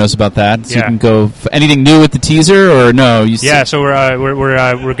everyone knows about that. So you can go anything new with the teaser or no? So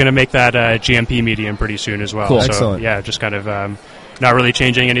we're going to make that GMP medium pretty soon as well. Cool. So, excellent. Yeah, just kind of. Not really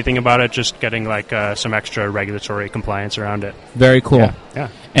changing anything about it, just getting like some extra regulatory compliance around it. Very cool. Yeah.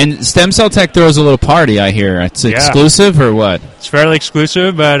 And Stem Cell Tech throws a little party, I hear. It's exclusive or what? It's fairly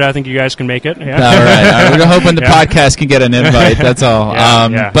exclusive, but I think you guys can make it. Yeah. All right. We're hoping the podcast can get an invite. That's all.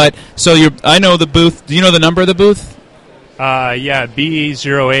 But so I know the booth. Do you know the number of the booth?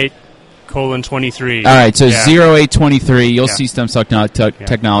 B08:23. All right, so 0823. You'll see Stem Cell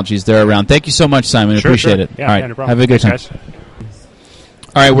Technologies. They're around. Thank you so much, Simon. Appreciate it. Yeah, all right, no problem. have a good time. Guys.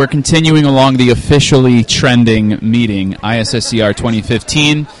 All right, we're continuing along the officially trending meeting. ISSCR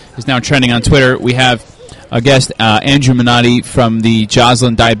 2015 is now trending on Twitter. We have a guest, Andrew Minotti from the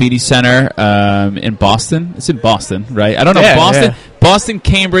Joslin Diabetes Center in Boston. It's in Boston, right? I don't know. Boston, Boston,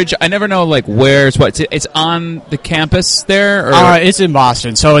 Cambridge. I never know where's what. It's on the campus there. Or? It's in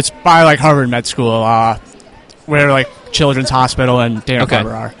Boston, so it's by Harvard Med School, where Children's Hospital and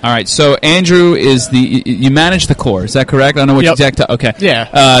Dana-Farber are. All right. So Andrew is you manage the core. Is that correct? I don't know what exact. Okay.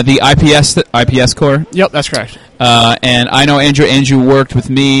 Yeah. The IPS core. Yep, that's correct. And I know Andrew. Andrew worked with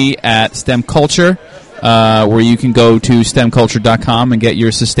me at STEM Culture, where you can go to stemculture.com and get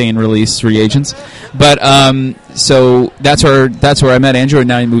your sustained release reagents. But so that's where I met Andrew, and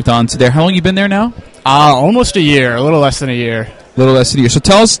now he moved on to there. How long you been there now? Almost a year. A little less than a year. So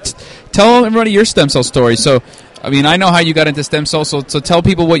tell everybody your stem cell story. So. I mean, I know how you got into stem cells, so tell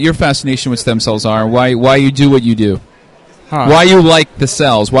people what your fascination with stem cells are, why you do what you do, why you like the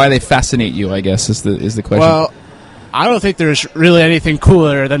cells, why they fascinate you, I guess, is the question. Well, I don't think there's really anything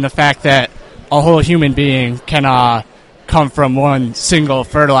cooler than the fact that a whole human being can come from one single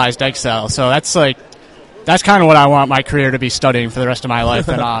fertilized egg cell. So that's kind of what I want my career to be studying for the rest of my life.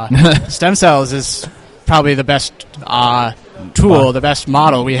 And stem cells is probably the best tool, the best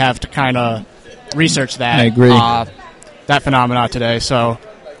model we have to kind of research that. I agree. That phenomena today. So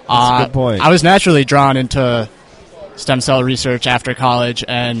that's a good point. I was naturally drawn into stem cell research after college,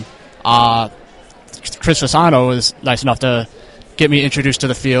 and Chris Fasano was nice enough to get me introduced to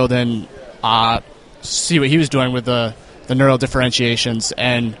the field and see what he was doing with the neural differentiations.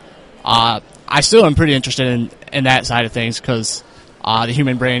 And I still am pretty interested in that side of things because the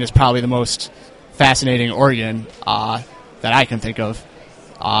human brain is probably the most fascinating organ that I can think of.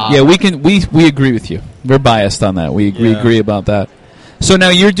 We agree with you. We're biased on that. We agree about that. So now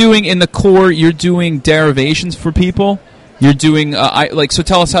you're doing in the core. You're doing derivations for people. You're doing so.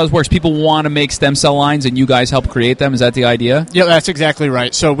 Tell us how it works. People want to make stem cell lines, and you guys help create them. Is that the idea? Yeah, that's exactly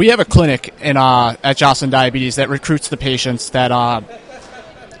right. So we have a clinic at Joslin Diabetes that recruits the patients that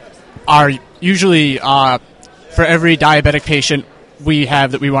are usually for every diabetic patient we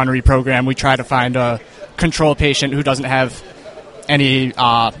have that we want to reprogram. We try to find a control patient who doesn't have any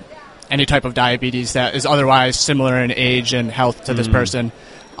type of diabetes that is otherwise similar in age and health to this person.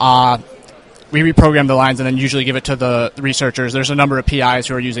 We reprogram the lines and then usually give it to the researchers. There's a number of PIs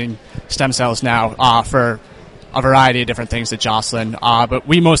who are using stem cells now for a variety of different things at Joslin. But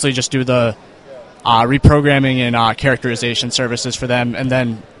we mostly just do the reprogramming and characterization services for them, and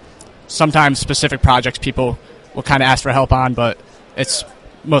then sometimes specific projects people will kind of ask for help on, but it's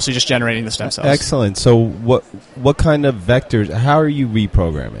mostly just generating the stem cells. Excellent. So what kind of vectors, how are you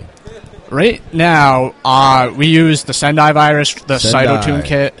reprogramming? Right now, we use the Sendai virus, the Cytotune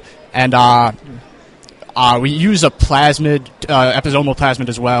kit, and we use a plasmid, episomal plasmid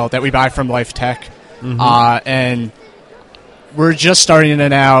as well, that we buy from Life Tech. And we're just starting to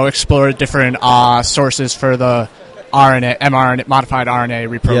now explore different sources for the mRNA, modified RNA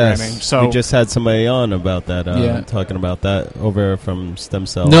reprogramming. Yes, so we just had somebody on about that, talking about that over from stem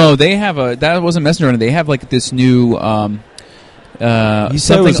cell. No, they have that wasn't messenger RNA. They have like this new you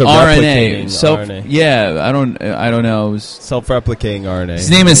said it was a RNA. RNA. Yeah, I don't know. Self-replicating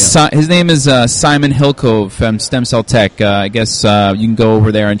RNA. His name is Simon Hilkov from Stem Cell Tech. I guess you can go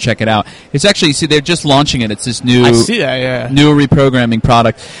over there and check it out. It's actually they're just launching it. It's this new new reprogramming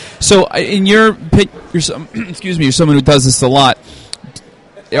product. So in you're someone who does this a lot.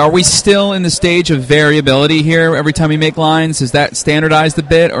 Are we still in the stage of variability here every time we make lines? Is that standardized a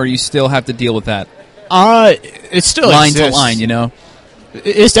bit, or you still have to deal with that? It still line exists. to line, you know.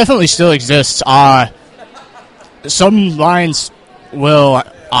 It definitely still exists. Some lines will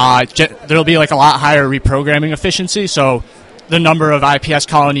there'll be like a lot higher reprogramming efficiency, so the number of IPS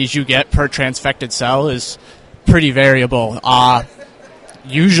colonies you get per transfected cell is pretty variable.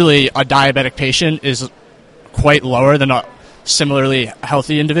 Usually, a diabetic patient is quite lower than a similarly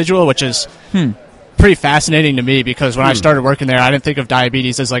healthy individual, which is pretty fascinating to me, because when I started working there, I didn't think of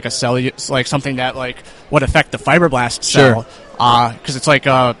diabetes as like a cell, like something that like would affect the fibroblast cell, because it's like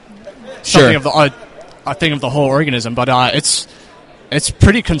something of a thing of the whole organism. But it's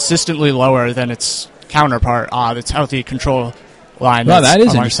pretty consistently lower than its counterpart, its healthy control line. Wow, that is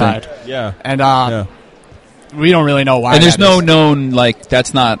on interesting. our side. Yeah, and we don't really know why. And there's no known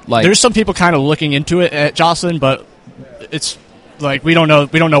that's not like. There's some people kind of looking into it at Jocelyn, but it's like we don't know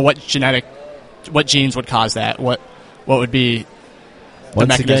what genes would cause that, what would be the Once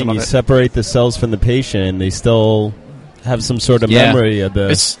mechanism again, you of it. separate the cells from the patient, and they still have some sort of memory of the...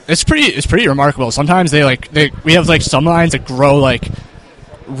 It's pretty remarkable. Sometimes we have like some lines that grow like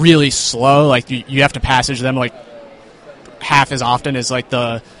really slow, like you have to passage them like half as often as like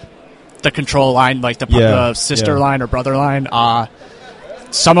the control line, like the sister line or brother line.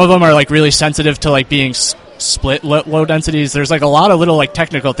 Some of them are like really sensitive to like being split low densities. There's like a lot of little like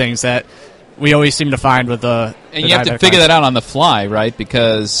technical things that we always seem to find with the and you have to figure that out on the fly, right?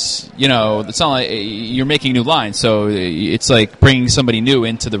 Because it's not like you're making new lines, so it's like bringing somebody new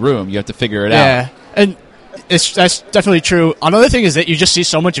into the room. You have to figure it out. Yeah, and that's definitely true. Another thing is that you just see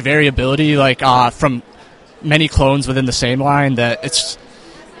so much variability, like from many clones within the same line, that it's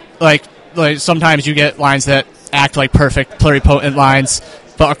like sometimes you get lines that act like perfect pluripotent lines,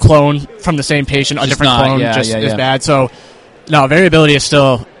 but a clone from the same patient, a different clone, is bad. So no, variability is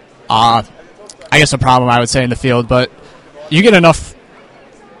still I guess a problem, I would say, in the field, but you tend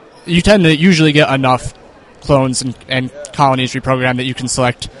to usually get enough clones and colonies reprogrammed that you can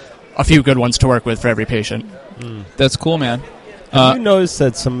select a few good ones to work with for every patient. That's cool, man. Have you noticed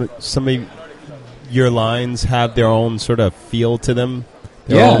that some of your lines have their own sort of feel to them?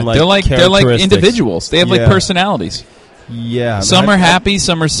 Their own, they're like individuals. They have like personalities. Yeah. Some are happy,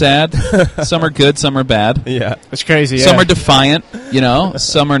 some are sad, some are good, some are bad. Yeah. It's crazy, Some are defiant,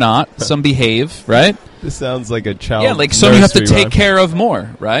 some are not. Some behave, right? This sounds like a child. Yeah, like some you have to take care of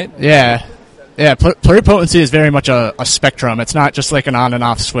more, right? Yeah. Yeah, pluripotency is very much a spectrum. It's not just like an on and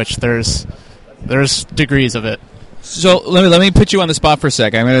off switch. There's degrees of it. So let me put you on the spot for a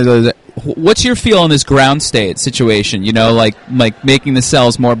second. What's your feel on this ground state situation? Like making the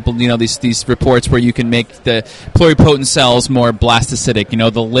cells more. These reports where you can make the pluripotent cells more blastocytic.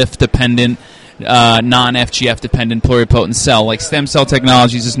 The lift dependent, non-FGF dependent pluripotent cell. Like Stem Cell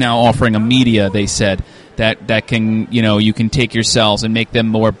Technologies is now offering a media. They said that can you can take your cells and make them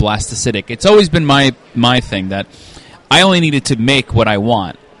more blastocytic. It's always been my thing that I only needed to make what I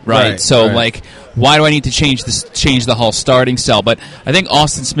want. Right. So why do I need to change the whole starting cell? But I think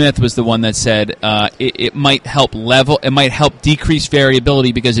Austin Smith was the one that said it might help decrease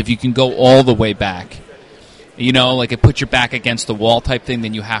variability, because if you can go all the way back, like it puts your back against the wall type thing,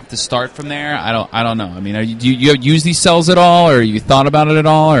 then you have to start from there. I don't know. I mean, do you use these cells at all, or you thought about it at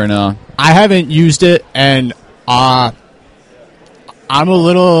all, or no? I haven't used it, and I'd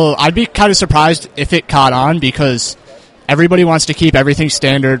be kind of surprised if it caught on, because everybody wants to keep everything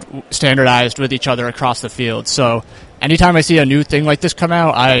standardized with each other across the field. So anytime I see a new thing like this come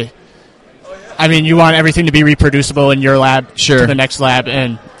out, I mean, you want everything to be reproducible in your lab to the next lab,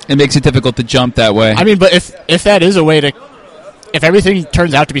 and it makes it difficult to jump that way. I mean, but if that is a way to if everything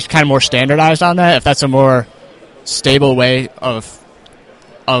turns out to be kind of more standardized on that, if that's a more stable way of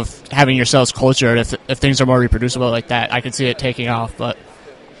having your cells cultured, if things are more reproducible like that, I could see it taking off. But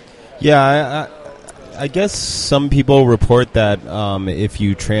yeah, I guess some people report that if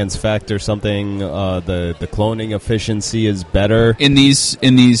you transfect or something, the cloning efficiency is better in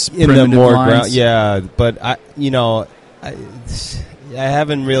the more lines. But I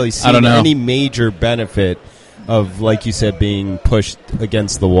haven't really seen any major benefit of, like you said, being pushed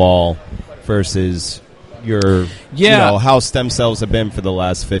against the wall versus how stem cells have been for the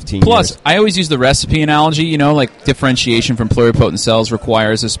last 15 years. Plus, I always use the recipe analogy, like differentiation from pluripotent cells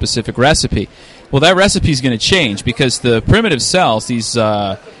requires a specific recipe. Well, that recipe is going to change because the primitive cells, these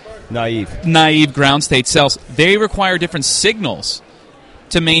naive ground state cells, they require different signals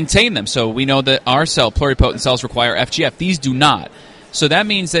to maintain them. So we know that our pluripotent cells require FGF. These do not. So that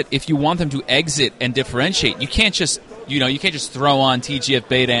means that if you want them to exit and differentiate, you can't just throw on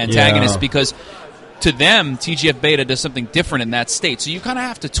TGF-beta antagonists because to them, TGF-beta does something different in that state. So you kind of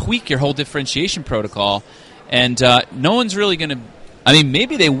have to tweak your whole differentiation protocol, and no one's really going to... I mean,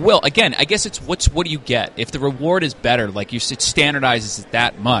 maybe they will. Again, I guess it's what do you get? If the reward is better, like it standardizes it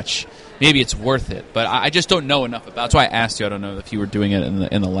that much, maybe it's worth it. But I just don't know enough about it. That's why I asked you. I don't know if you were doing it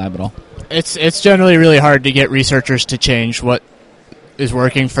in the lab at all. It's generally really hard to get researchers to change what is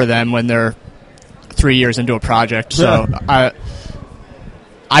working for them when they're 3 years into a project. So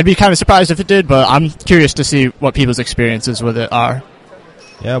I'd be kind of surprised if it did, but I'm curious to see what people's experiences with it are.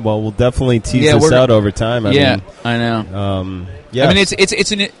 Yeah, well, we'll definitely tease this out over time. I know. I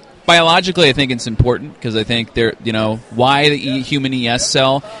mean, biologically, I think it's important because I think why the human ES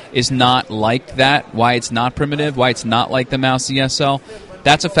cell is not like that, why it's not primitive, why it's not like the mouse ES cell.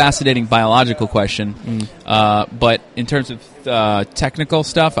 That's a fascinating biological question. But in terms of technical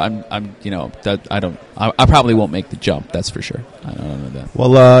stuff, I probably won't make the jump. That's for sure. I don't know that.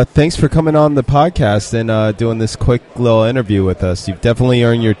 Well, thanks for coming on the podcast and doing this quick little interview with us. You've definitely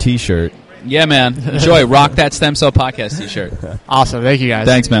earned your T-shirt. Yeah, man. Enjoy. Rock that Stem Cell Podcast T-shirt. Awesome. Thank you, guys.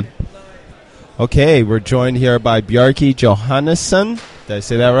 Thanks, man. Okay, we're joined here by Bjarki Johannesson. Did I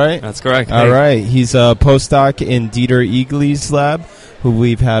say that right? That's correct. All right. He's a postdoc in Dieter Egely's lab, who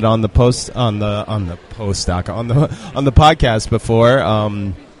we've had on the podcast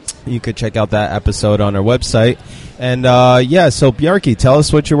before. You could check out that episode on our website. And so Bjarki, tell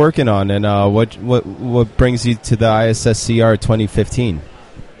us what you're working on and what brings you to the ISSCR 2015.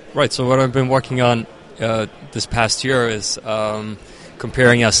 Right. So what I've been working on this past year is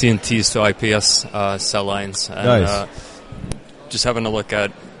comparing SCNTs to IPS cell lines, and just having a look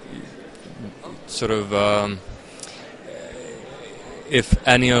at sort of if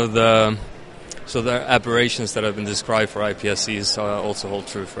any of the aberrations that have been described for iPSCs also hold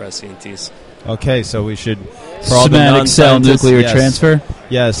true for SCNTs. Okay, so we should... Somatic cell nuclear transfer?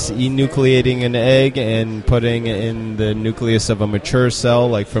 Yes, enucleating an egg and putting in the nucleus of a mature cell,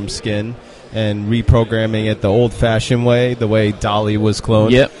 like from skin, and reprogramming it the old-fashioned way, the way Dolly was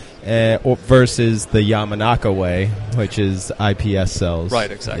cloned. Yep. Versus the Yamanaka way, which is IPS cells.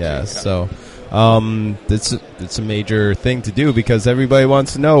 Right, exactly. Yeah. So... it's a major thing to do because everybody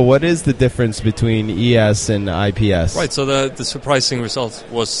wants to know what is the difference between ES and IPS. Right, so the surprising result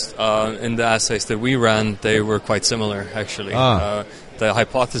was in the assays that we ran, they were quite similar, actually. The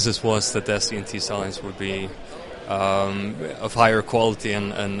hypothesis was that the SCNT cell lines would be of higher quality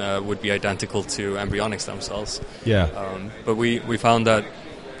and would be identical to embryonic stem cells. Yeah. But we found that,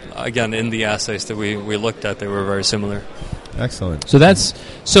 again, in the assays that we looked at, they were very similar. Excellent.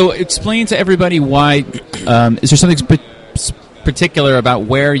 So explain to everybody why. Is there something particular about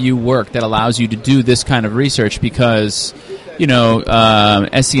where you work that allows you to do this kind of research? Because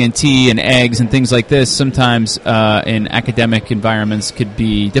SCNT and eggs and things like this sometimes in academic environments could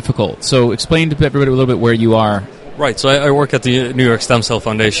be difficult. So explain to everybody a little bit where you are. Right. So I work at the New York Stem Cell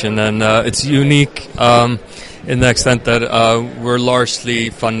Foundation, and it's unique in the extent that we're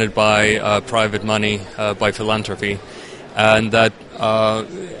largely funded by private money, by philanthropy. And that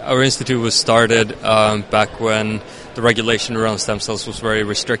our institute was started back when the regulation around stem cells was very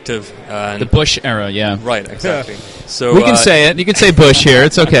restrictive. And the Bush era, yeah. Right, exactly. So we can say it. You can say Bush here.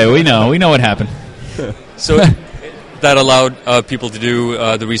 It's okay. We know what happened. So that allowed people to do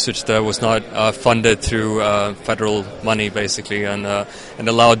the research that was not funded through federal money, basically, and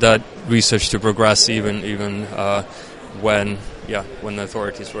allowed that research to progress even when the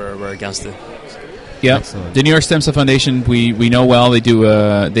authorities were against it. Yeah, the New York Stem Cell Foundation we know well. They do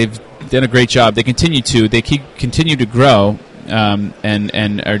they've done a great job. They continue to grow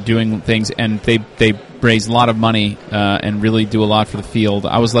and are doing things, and they raise a lot of money and really do a lot for the field.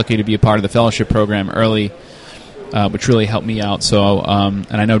 I was lucky to be a part of the fellowship program early which really helped me out. So, and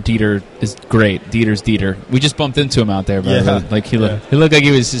I know Dieter is great. Dieter's Dieter. We just bumped into him out there, but like he looked like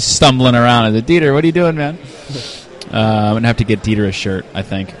he was just stumbling around. I said, Dieter, what are you doing, man? I'm gonna have to get Dieter a shirt, I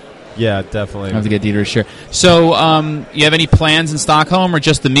think. Yeah, definitely. I have to get Dieter a shirt. So, you have any plans in Stockholm, or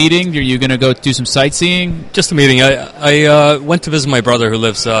just the meeting? Are you going to go do some sightseeing? Just the meeting. I went to visit my brother who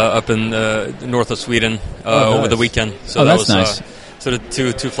lives up in north of Sweden over the weekend. So that's nice. Sort of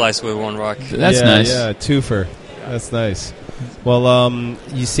two flies with one rock. That's nice. Yeah, twofer. That's nice. Well,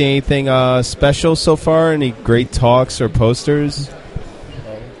 you see anything special so far? Any great talks or posters?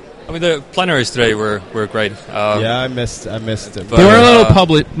 I mean, the plenaries today were great. I missed it. But they were a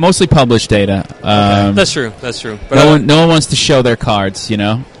little mostly published data. That's true. But no one wants to show their cards, you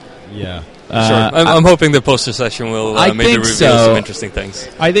know? Yeah. Sure. I'm hoping the poster session will maybe reveal some interesting things.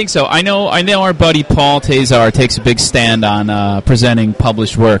 I think so. I know our buddy Paul Tazar takes a big stand on presenting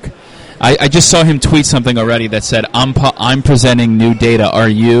published work. I just saw him tweet something already that said, I'm presenting new data. Are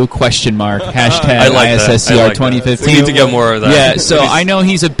you? ? Hashtag ISSCR 2015. We need to get more of that. Yeah, so I know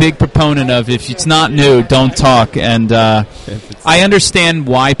he's a big proponent of if it's not new, don't talk. And I understand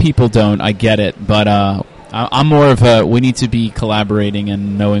why people don't. I get it. But I'm more of a, we need to be collaborating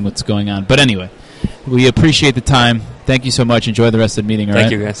and knowing what's going on. But anyway, we appreciate the time. Thank you so much. Enjoy the rest of the meeting. All right?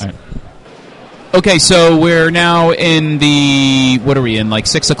 Thank you, guys. All right. Okay, so we're now in the, what are we in, like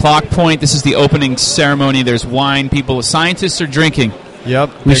 6 o'clock point? This is the opening ceremony. There's wine. Scientists are drinking.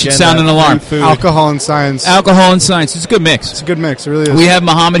 Yep. We should sound an alarm. Alcohol and science. Alcohol and science. It's a good mix. It's a good mix. It really is. We have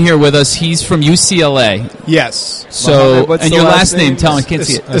Mohammed here with us. He's from UCLA. Yes. So, and your last name? Tell him. I can't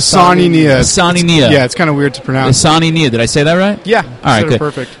see it. Asani Nia. Asani Nia. Yeah, it's kind of weird to pronounce. Asani Nia. Did I say that right? Yeah. All right, good.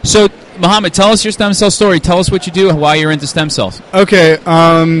 Perfect. So, Mohammed, tell us your stem cell story. Tell us what you do, why you're into stem cells. Okay,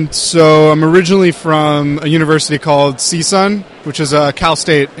 so I'm originally from a university called CSUN, which is Cal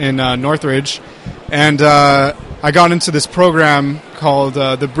State in Northridge, and I got into this program called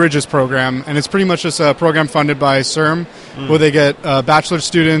the Bridges program, and it's pretty much just a program funded by CERM, where they get bachelor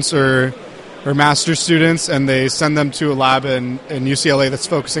students or master students, and they send them to a lab in UCLA that's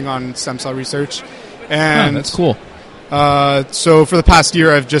focusing on stem cell research. And that's cool. So for the past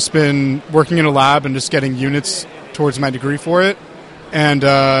year, I've just been working in a lab and just getting units towards my degree for it. And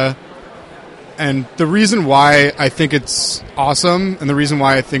the reason why I think it's awesome and the reason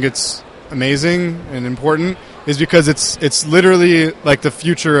why I think it's amazing and important is because it's literally like the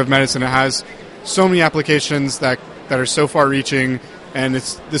future of medicine. It has so many applications that are so far-reaching, and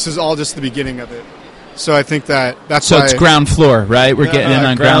this is all just the beginning of it. So I think that's so why it's ground floor, right? We're getting in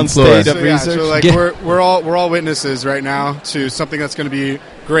on ground floor. So like we're all witnesses right now to something that's going to be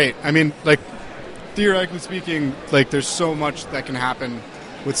great. I mean, like theoretically speaking, like there's so much that can happen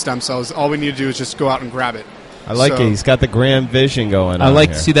with stem cells. All we need to do is just go out and grab it. I like it. He's got the grand vision going on. I like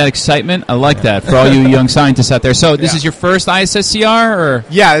to see that excitement. I like that for all you young scientists out there. So this is your first ISSCR, or?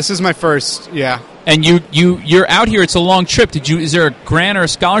 Yeah, this is my first. Yeah. And you're out here. It's a long trip. Is there a grant or a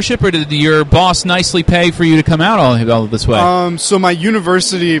scholarship, or did your boss nicely pay for you to come out all this way? So my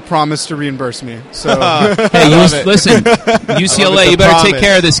university promised to reimburse me. So hey, listen, UCLA, you better take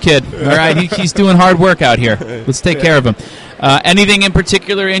care of this kid. All right, he's doing hard work out here. Let's take care of him. Anything in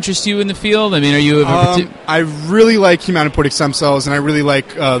particular interest you in the field? I mean, are you? I really like hematopoietic stem cells, and I really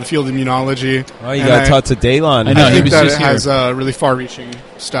like the field of immunology. Oh, you got to talk to Daylon. I know. I think that it has really far-reaching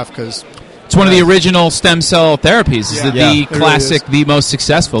stuff because. It's one of the original stem cell therapies. It's the classic, really the most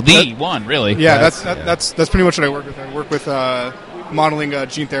successful, one really. Yeah, that's pretty much what I work with. I work with modeling a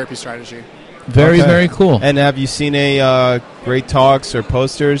gene therapy strategy. Very cool. And have you seen any great talks or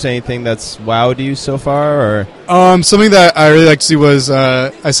posters? Anything that's wowed you so far? Or something that I really like to see was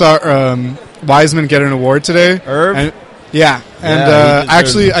I saw Wiseman get an award today. Irv?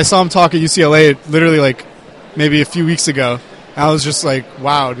 Actually I saw him talk at UCLA literally like maybe a few weeks ago. I was just like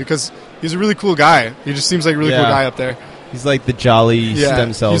wowed because he's a really cool guy. He just seems like a really cool guy up there. He's like the jolly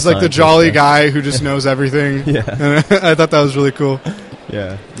stem cell. He's like the jolly guy who just knows everything. And I thought that was really cool.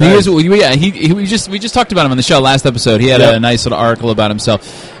 Yeah. Nice. We just talked about him on the show last episode. He had a nice little article about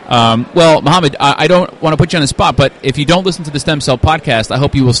himself. Well, Mohammed, I don't want to put you on the spot, but if you don't listen to the Stem Cell Podcast, I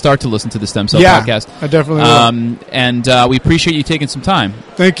hope you will start to listen to the Stem Cell Podcast. I definitely will. And we appreciate you taking some time.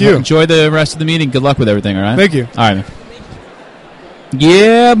 Thank you. Enjoy the rest of the meeting. Good luck with everything, all right? Thank you. All right, man.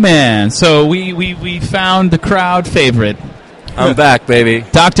 Yeah, man. So we found the crowd favorite. I'm back, baby.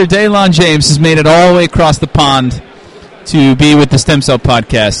 Dr. Daylon James has made it all the way across the pond to be with the Stem Cell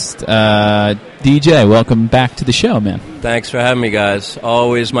Podcast. DJ, welcome back to the show, man. Thanks for having me, guys.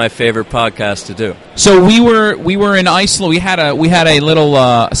 Always my favorite podcast to do. So we were in Iceland. We had a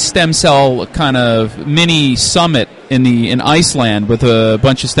little stem cell kind of mini summit in Iceland with a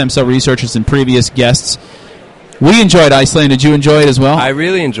bunch of stem cell researchers and previous guests. We enjoyed Iceland. Did you enjoy it as well? I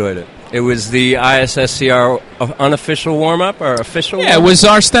really enjoyed it. It was the ISSCR unofficial warm-up or official warm-up? Yeah, it was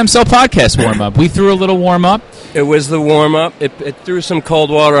our stem cell podcast warm-up. We threw a little warm-up. It was the warm-up. It threw some cold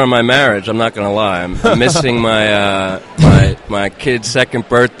water on my marriage, I'm not going to lie. I'm missing my kid's second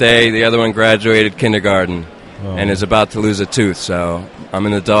birthday. The other one graduated kindergarten and is about to lose a tooth, so I'm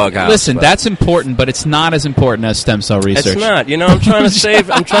in the doghouse. Listen, that's important, but it's not as important as stem cell research. It's not. I'm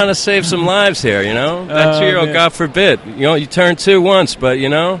trying to save some lives here, That 2-year-old, God forbid. You turn 2 once, but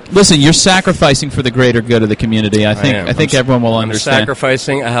Listen, you're sacrificing for the greater good of the community. I think everyone will understand. I'm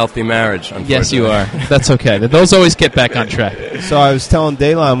sacrificing a healthy marriage, unfortunately. Yes, you are. That's okay. Those always get back on track. So I was telling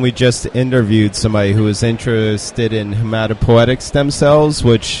Daylon we just interviewed somebody who was interested in hematopoietic stem cells,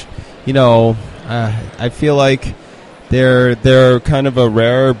 which, I feel like they're kind of a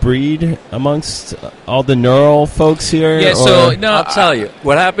rare breed amongst all the neural folks here. Yeah, I'll tell you.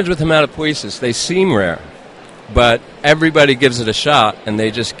 What happens with hematopoiesis, they seem rare, but everybody gives it a shot, and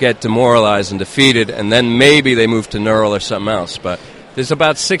they just get demoralized and defeated, and then maybe they move to neural or something else. But there's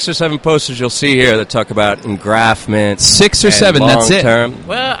about 6 or 7 posters you'll see here that talk about engraftment. 6 or 7, that's it?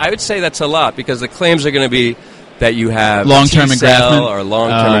 Well, I would say that's a lot, because the claims are going to be that you have long-term T-cell or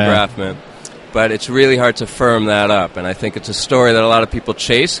long-term engraftment. But it's really hard to firm that up, and I think it's a story that a lot of people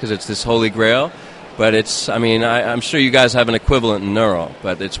chase because it's this holy grail. But I'm sure you guys have an equivalent in neural,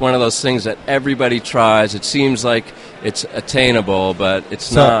 but it's one of those things that everybody tries. It seems like it's attainable, but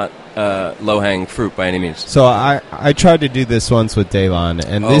it's not low-hanging fruit by any means. So I tried to do this once with Daylon,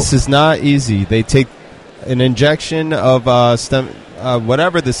 and this is not easy. They take an injection of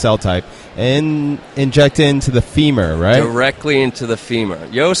whatever the cell type, and inject it into the femur, right? Directly into the femur.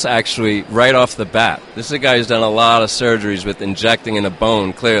 Jos actually, right off the bat, this is a guy who's done a lot of surgeries with injecting in a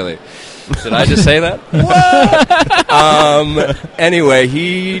bone, clearly. Did I just say that? Anyway,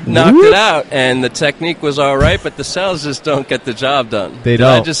 he knocked it out, and the technique was all right, but the cells just don't get the job done. Did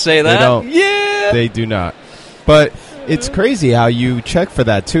I just say that? They don't. Yeah! They do not. But it's crazy how you check for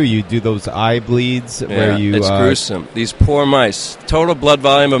that, too. You do those eye bleeds where you... it's gruesome. These poor mice. Total blood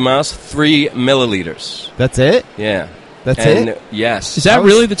volume of mouse, 3 milliliters. That's it? Yeah. That's it? Yes. Is that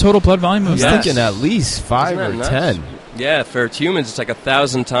really the total blood volume? I was thinking at least 5 or 10. Yeah, for humans, it's like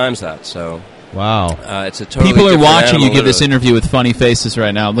 1,000 times that, so... Wow. It's a totally People are different watching animal, you give this interview with funny faces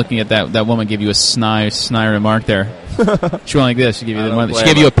right now. Looking at that woman give you a snide remark there. She went like this. She gave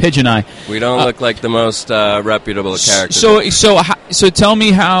you a pigeon eye. We don't look like the most reputable characters. So tell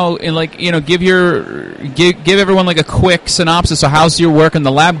me how, give everyone like a quick synopsis. So how's your work in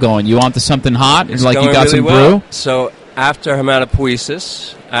the lab going? You onto something hot? It's like going you got really some well. brew? So after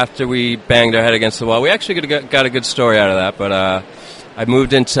hematopoiesis, after we banged our head against the wall, we actually got a good story out of that, but I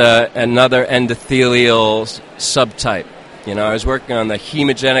moved into another endothelial subtype. I was working on the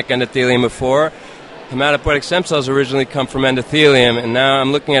hemogenic endothelium before. Hematopoietic stem cells originally come from endothelium, and now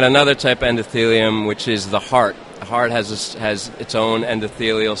I'm looking at another type of endothelium, which is the heart. The heart has its own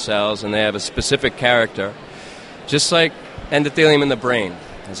endothelial cells, and they have a specific character. Just like endothelium in the brain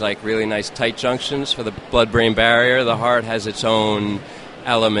has like really nice tight junctions for the blood-brain barrier, the heart has its own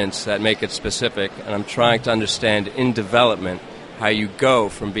elements that make it specific, and I'm trying to understand in development how you go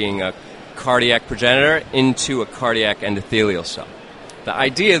from being a cardiac progenitor into a cardiac endothelial cell. The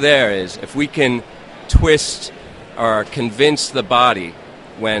idea there is if we can twist or convince the body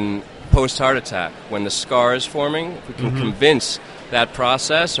when post-heart attack, when the scar is forming, if we can convince that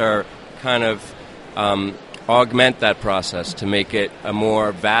process or kind of augment that process to make it a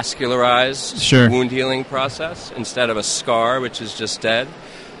more vascularized wound healing process instead of a scar, which is just dead,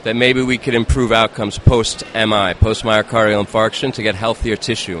 that maybe we could improve outcomes post-MI, post-myocardial infarction, to get healthier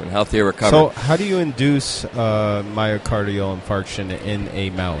tissue and healthier recovery. So how do you induce myocardial infarction in a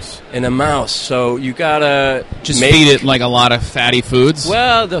mouse? In a mouse, so you gotta feed it like a lot of fatty foods?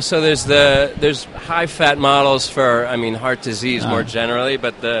 Well, so there's high-fat models for, heart disease more generally,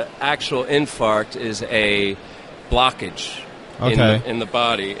 but the actual infarct is a blockage in the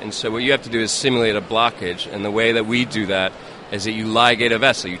body. And so what you have to do is simulate a blockage, and the way that we do that is that you ligate a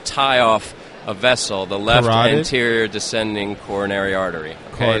vessel. You tie off a vessel, the left anterior descending coronary artery.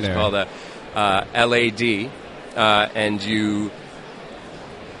 Okay, it's called a LAD, and you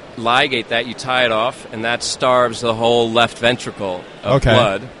ligate that, you tie it off, and that starves the whole left ventricle of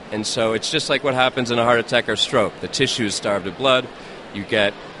blood. And so it's just like what happens in a heart attack or stroke. The tissue is starved of blood. You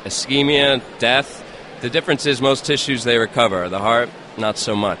get ischemia, death. The difference is most tissues, they recover. The heart, not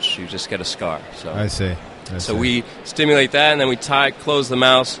so much. You just get a scar. So I see. So we stimulate that, and then we close the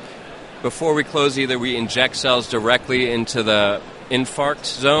mouse. Before we close, either we inject cells directly into the infarct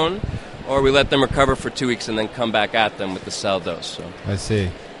zone, or we let them recover for 2 weeks and then come back at them with the cell dose. So. I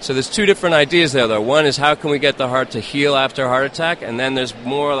see. So there's two different ideas there, though. One is how can we get the heart to heal after a heart attack, and then there's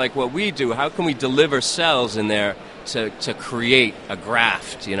more like what we do. How can we deliver cells in there to create a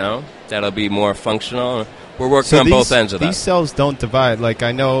graft, that'll be more functional? We're working on both ends of that. These cells don't divide. Like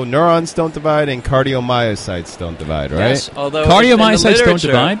I know neurons don't divide and cardiomyocytes don't divide, right? Yes, although cardiomyocytes don't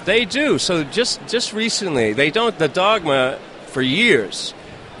divide? They do. So just recently, they don't. The dogma for years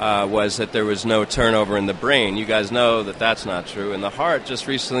was that there was no turnover in the brain. You guys know that that's not true. And the heart just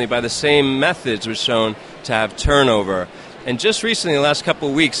recently, by the same methods, was shown to have turnover. And just recently, the last couple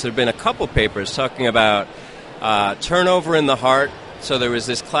of weeks, there have been a couple papers talking about turnover in the heart. So there was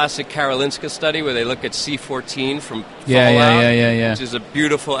this classic Karolinska study where they look at C14 from fallout, yeah. which is a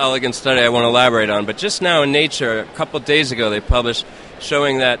beautiful, elegant study I want to elaborate on. But just now in Nature, a couple of days ago, they published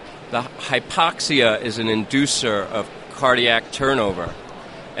showing that the hypoxia is an inducer of cardiac turnover.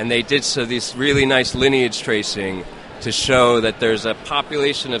 And they did this really nice lineage tracing to show that there's a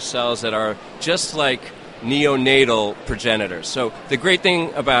population of cells that are just like neonatal progenitors. So the great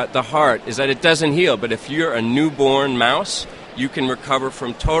thing about the heart is that it doesn't heal, but if you're a newborn mouse, you can recover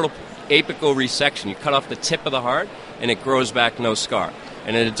from total apical resection. You cut off the tip of the heart, and it grows back no scar.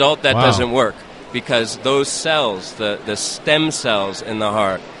 In an adult, that doesn't work because those cells, the stem cells in the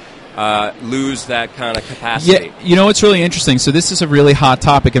heart, lose that kind of capacity. Yeah, it's really interesting. So this is a really hot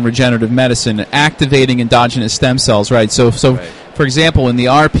topic in regenerative medicine, activating endogenous stem cells, right? So right. For example, in the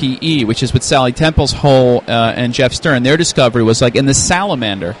RPE, which is with Sally Temple's Hole and Jeff Stern, their discovery was like in the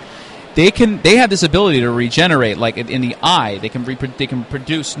salamander, they have this ability to regenerate, like in the eye, they can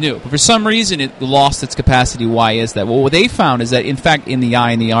produce new. But for some reason, it lost its capacity. Why is that? Well, what they found is that, in fact, in the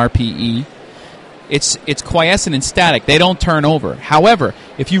eye, in the RPE, it's quiescent and static. They don't turn over. However,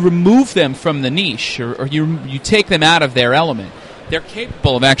 if you remove them from the niche or you take them out of their element, they're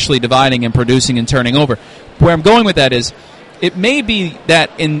capable of actually dividing and producing and turning over. Where I'm going with that is, it may be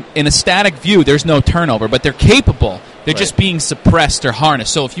that in a static view, there's no turnover, but they're capable. They're just being suppressed or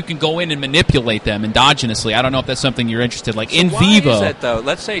harnessed. So if you can go in and manipulate them endogenously, I don't know if that's something you're interested in, like in vivo. Why is that, though?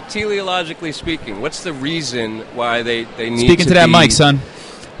 Let's say, teleologically speaking, what's the reason why they need Speaking to that mic, son.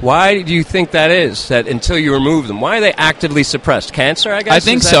 Why do you think that is, that until you remove them? Why are they actively suppressed? Cancer, I guess? I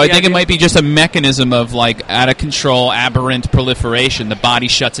think so. I think it might be just a mechanism of, like, out-of-control, aberrant proliferation. The body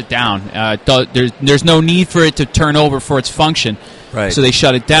shuts it down. There's no need for it to turn over for its function, so they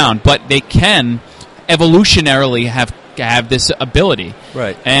shut it down. But they can evolutionarily have this ability.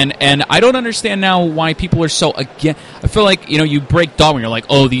 Right. And I don't understand now why people are so against. I feel like, you break dogma, you're like,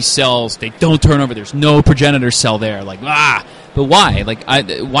 oh, these cells, they don't turn over. There's no progenitor cell there. Like, But why?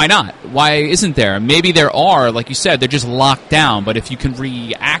 Why not? Why isn't there? Maybe there are, like you said, they're just locked down. But if you can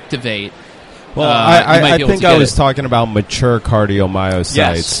reactivate, well, I think I was talking about mature cardiomyocytes.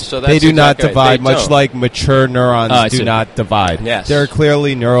 Yes, so that's they do not exactly divide, right. much like mature neurons do not divide. Yes. There are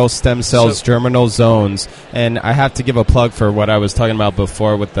clearly neural stem cells, germinal zones, and I have to give a plug for what I was talking about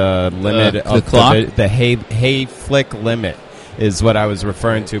before with the limit of the Hay-Flick limit is what I was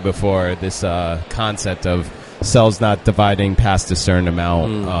referring to before, this concept of cells not dividing past a certain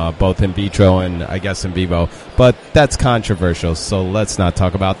amount, both in vitro and I guess in vivo. But that's controversial, so let's not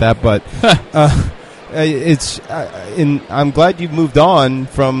talk about that. But I'm glad you've moved on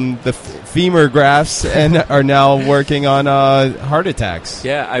from the femur grafts and are now working on heart attacks.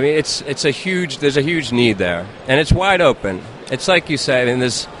 Yeah, I mean there's a huge need there, and it's wide open. It's like you say, I mean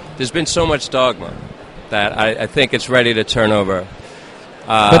there's been so much dogma that I think it's ready to turn over.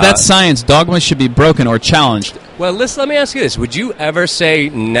 But that's science. Dogma should be broken or challenged. Well, let me ask you this. Would you ever say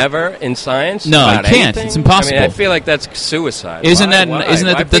never in science? No, I can't. Anything? It's impossible. I mean, I feel like that's suicide. Isn't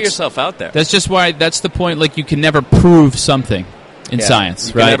Why put yourself out there? That's just why, that's the point. Like, you can never prove something in science,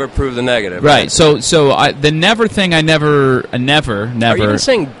 you can never prove the negative. Right. So the never thing, I never. Are you even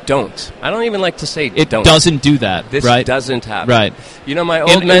saying don't? I don't even like to say it don't. It doesn't do that. This doesn't happen. Right. My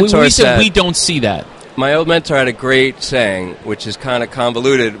old mentor said we don't see that. My old mentor had a great saying, which is kind of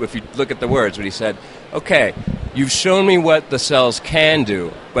convoluted if you look at the words, but he said, okay, you've shown me what the cells can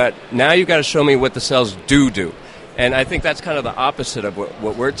do, but now you've got to show me what the cells do. And I think that's kind of the opposite of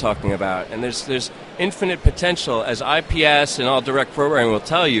what we're talking about. And there's infinite potential, as IPS and all direct programming will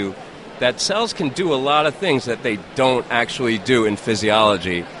tell you, that cells can do a lot of things that they don't actually do in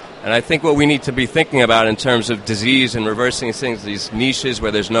physiology. And I think what we need to be thinking about in terms of disease and reversing these things, these niches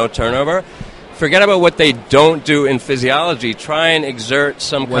where there's no turnover, forget about what they don't do in physiology. Try and exert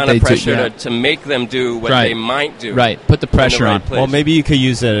some kind of pressure to make them do what they might do. Right. Put the pressure on. Well, maybe you could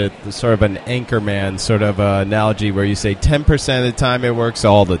use it as sort of an anchorman sort of analogy where you say 10% of the time it works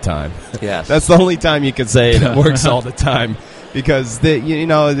all the time. Yes. That's the only time you could say it works all the time. because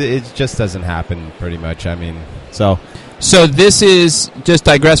it just doesn't happen pretty much. I mean, so this is, just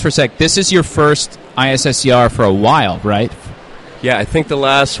digress for a sec, this is your first ISSCR for a while, right? Yeah, I think the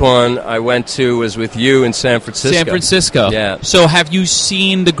last one I went to was with you in San Francisco. San Francisco. Yeah. So have you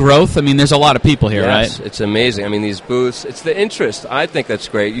seen the growth? I mean, there's a lot of people here, yes, right? It's amazing. I mean, these booths, it's the interest. I think that's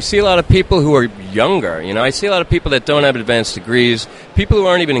great. You see a lot of people who are younger. I see a lot of people that don't have advanced degrees, people who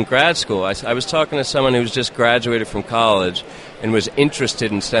aren't even in grad school. I was talking to someone who's just graduated from college and was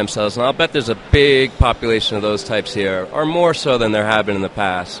interested in stem cells, and I'll bet there's a big population of those types here, or more so than there have been in the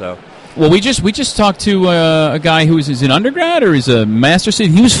past, so... Well, we just talked to a guy who is an undergrad or is a master's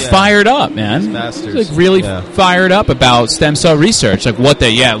student. He was fired up, man. He's masters. He was really fired up about stem cell research. Like what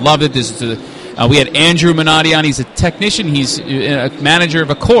love it. This is we had Andrew Minotti on. He's a technician. He's a manager of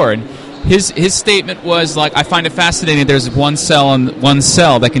a core, and his statement was like, I find it fascinating. There's one cell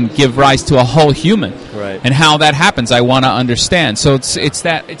that can give rise to a whole human, right? And how that happens, I want to understand. So it's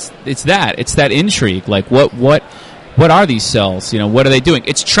that intrigue. Like what are these cells? What are they doing?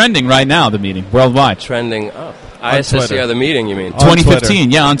 It's trending right now, the meeting, worldwide. Trending up. ISSCR, the meeting, you mean?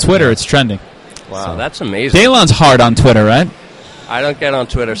 2015, on Twitter, it's trending. Wow, that's amazing. Daylon's hard on Twitter, right? I don't get on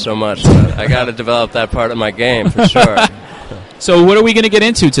Twitter so much, but I got to develop that part of my game, for sure. So what are we going to get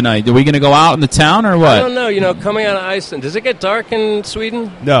into tonight? Are we going to go out in the town or what? I don't know. Coming out of Iceland, does it get dark in Sweden?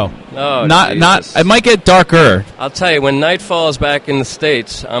 No. Oh, not. It might get darker. I'll tell you, when night falls back in the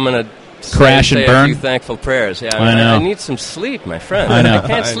States, I'm going to crash and burn. A few thankful prayers. Yeah, I know. I need some sleep, my friend. I know. I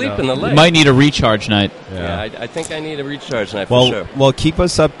can't sleep in the lake. You might need a recharge night. Yeah, I think I need a recharge night for sure. Well, keep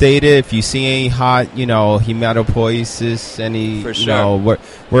us updated if you see any hot, hematopoiesis. Any, for sure.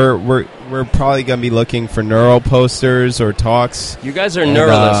 We're probably going to be looking for neuro posters or talks. You guys are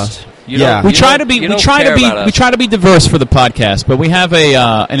neuralists. We try to be diverse for the podcast, but we have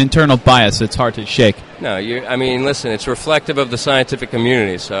an internal bias that's hard to shake. No, listen, it's reflective of the scientific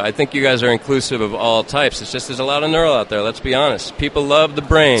community, so I think you guys are inclusive of all types. It's just there's a lot of neural out there, let's be honest. People love the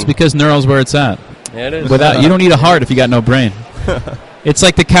brain. It's because neural's where it's at. Yeah, it is. You don't need a heart if you got no brain. It's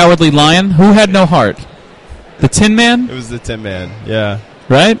like the Cowardly Lion. Who had no heart? The Tin Man? It was the Tin Man, yeah.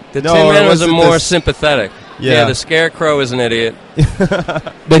 Right? The Tin Man was more sympathetic. Yeah, the Scarecrow is an idiot.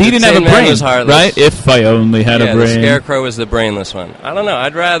 But he didn't have a brain, was heartless. right? If I only had a brain. The Scarecrow was the brainless one. I don't know.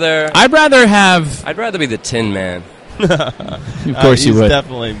 I'd rather be the Tin Man. Of course you would.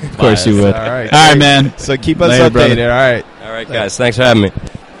 Definitely. Of course you would. All right, man. So keep us Later, updated. brother. All right, guys. Thanks for having me.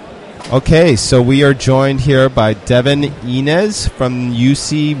 Okay, so we are joined here by Devin Inez from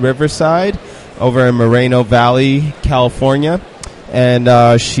UC Riverside over in Moreno Valley, California.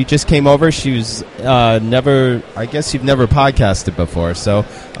 And she just came over. She was I guess you've never podcasted before. So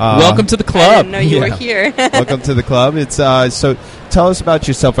welcome to the club. I didn't know you were here. Welcome to the club. It's so tell us about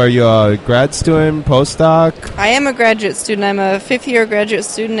yourself. Are you a grad student, postdoc? I am a graduate student. I'm a fifth-year graduate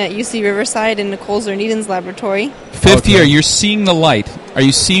student at UC Riverside in Nicole Zerneden's laboratory. Fifth year, you're seeing the light. Are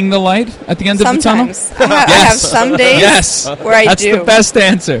you seeing the light at the end of the tunnel? Sometimes. I have some days where I That's do. the best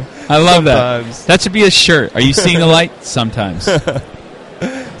answer. I love that. That should be a shirt. Are you seeing the light? Sometimes.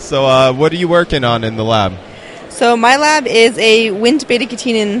 So what are you working on in the lab? So my lab is a Wnt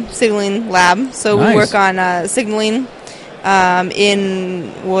beta-catenin signaling lab. So Nice. we work on signaling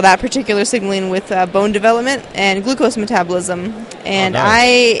that particular signaling with bone development and glucose metabolism. And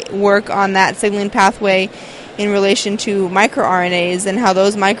I work on that signaling pathway in relation to microRNAs and how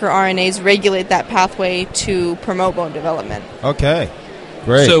those microRNAs regulate that pathway to promote bone development. Okay,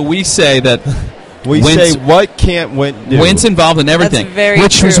 great. So we say that say what can't Wnt do? Wnt's involved in everything, That's very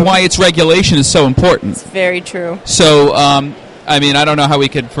which true. is why its regulation is so important. It's very true. So, I don't know how we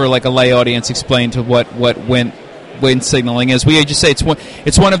could, for like a lay audience, explain to what Wnt signaling is. We just say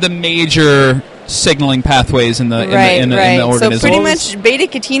it's one of the major signaling pathways in the organism. So pretty much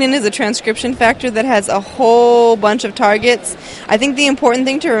beta-catenin is a transcription factor that has a whole bunch of targets. I think the important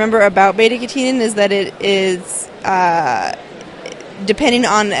thing to remember about beta-catenin is that it is depending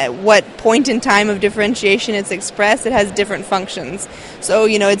on at what point in time of differentiation it's expressed, it has different functions. So,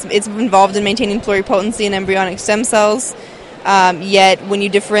 it's involved in maintaining pluripotency in embryonic stem cells. Yet when you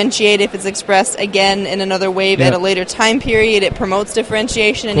differentiate, if it's expressed again in another wave at a later time period, it promotes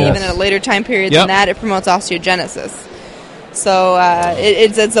differentiation, and even at a later time period than that, it promotes osteogenesis. So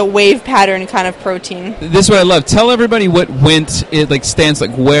it's a wave pattern kind of protein. This is what I love. Tell everybody what Wnt stands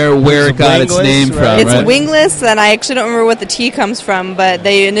like, where it got its name from. It's wingless, and I actually don't remember what the T comes from, but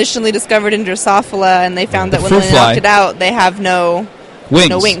they initially discovered in Drosophila, and they found that when they knocked it out, they have no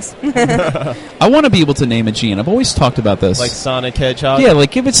wings. I want to be able to name a gene. I've always talked about this. Like Sonic Hedgehog? Yeah,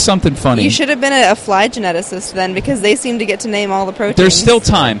 give it something funny. You should have been a fly geneticist then, because they seem to get to name all the proteins. There's still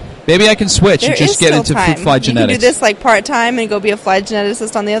time. Maybe I can switch and just get into time. flight genetics. You can do this like part-time and go be a flight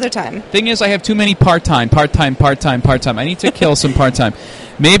geneticist on the other time. Thing is, I have too many part-time. I need to kill some part-time.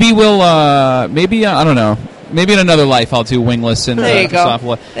 Maybe we'll, I don't know. Maybe in another life I'll do wingless and there you go.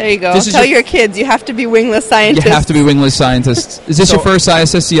 softball. There you go. Tell your kids you have to be wingless scientists. You have to be wingless scientists. Is this your first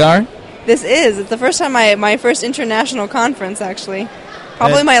ISSCR? This is. It's the first time my first international conference, actually.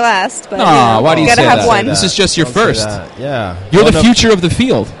 Probably my last, but why do you gotta say have that? one. This is just your first. Yeah, you're the future of the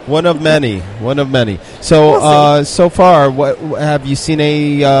field. One of many. So, so far, what have you seen?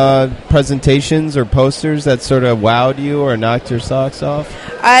 Any presentations or posters that sort of wowed you or knocked your socks off?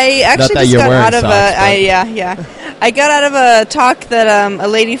 I actually just got out of I got out of a talk that a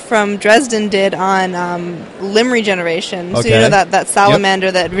lady from Dresden did on limb regeneration. Okay. So you know that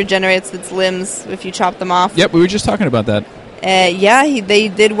salamander that regenerates its limbs if you chop them off. Yep, we were just talking about that. They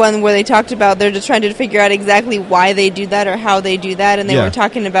did one where they talked about they're just trying to figure out exactly why they do that or how they do that, and they were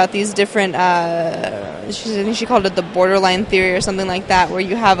talking about these different. I think she called it the borderline theory or something like that, where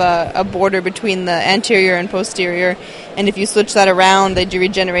you have a border between the anterior and posterior, and if you switch that around, they do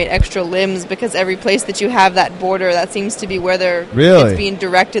regenerate extra limbs because every place that you have that border, that seems to be where it's being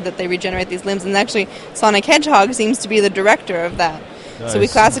directed that they regenerate these limbs. And actually, Sonic Hedgehog seems to be the director of that. Nice. So we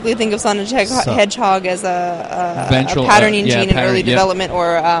classically think of Sonic Hedgehog as a patterning gene in early development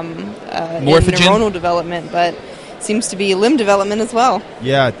or in neuronal development, but seems to be limb development as well.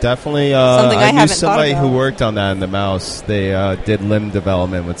 Yeah, definitely. Something I haven't somebody thought about. who worked on that in the mouse. They did limb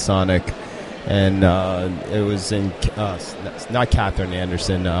development with Sonic, and it was in not Catherine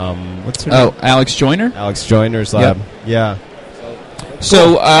Anderson. What's her name? Alex Joyner? Alex Joyner's lab. Yep. Yeah.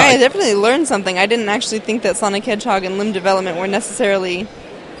 So I definitely learned something. I didn't actually think that Sonic Hedgehog and limb development were necessarily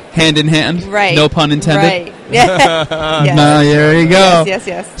hand in hand. Right. No pun intended. Right. Yeah. There you go.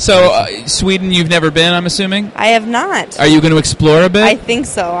 Yes. So Sweden, you've never been, I'm assuming? I have not. Are you going to explore a bit? I think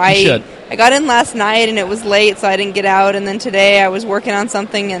so. You should. I got in last night and it was late, so I didn't get out. And then today I was working on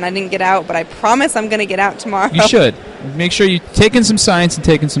something and I didn't get out, but I promise I'm going to get out tomorrow. You should. Make sure you take in some science and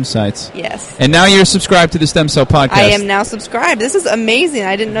take in some sights. Yes. And now you're subscribed to the Stem Cell Podcast. I am now subscribed. This is amazing.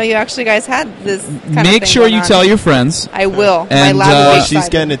 I didn't know you actually guys had this kind of thing. Make sure you tell your friends. I will. And, my lab will be she's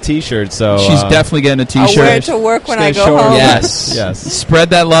getting a T-shirt, so she's definitely getting a T-shirt. I'll wear it to work when I go home. Yes. Spread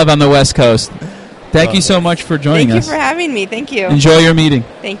that love on the West Coast. Thank you so much for joining us. Thank you for having me. Thank you. Enjoy your meeting.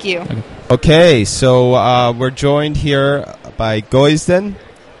 Thank you. Okay, so we're joined here by Goizden.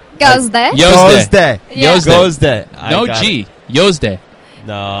 Gozde. No G. Yozde.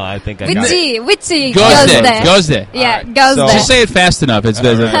 No, I think I with got G. it. With G. Gozde. Yeah, Gozde. So, just say it fast enough. It's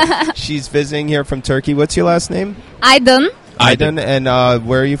right. She's visiting here from Turkey. What's your last name? Aydın. And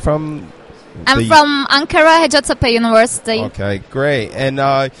where are you from? I'm from Ankara Hacettepe University. Okay, great. And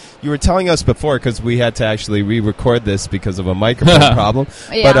you were telling us before, because we had to actually re-record this because of a microphone problem,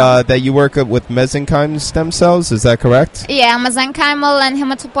 but that you work with mesenchymal stem cells, is that correct? Yeah, mesenchymal and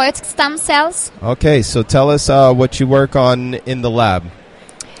hematopoietic stem cells. Okay, so tell us what you work on in the lab.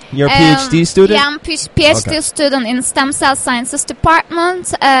 You're a PhD student? Yeah, I'm PhD student in Stem Cell Sciences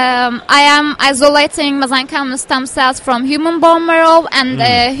Department. I am isolating mesenchymal stem cells from human bone marrow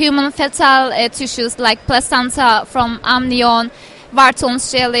and human fetal tissues like placenta from amnion, Wharton's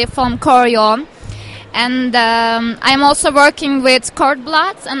jelly from chorion. And I'm also working with cord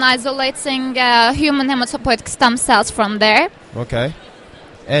blood and isolating human hematopoietic stem cells from there. Okay.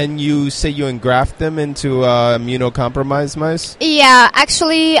 And you say you engraft them into immunocompromised mice? Yeah,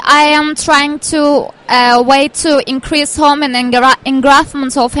 actually, I am trying to way to increase home and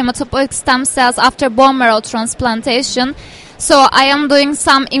engraftment of hematopoietic stem cells after bone marrow transplantation. So I am doing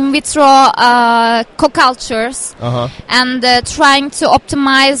some in vitro co-cultures and trying to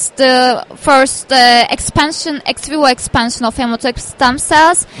optimize the first expansion, ex vivo expansion of hematopoietic stem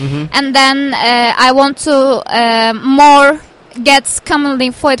cells, and then I want to more gets common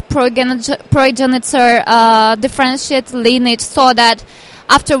lymphoid progenitor differentiate lineage so that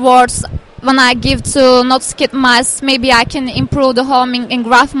afterwards when I give to not skid mice, maybe I can improve the homing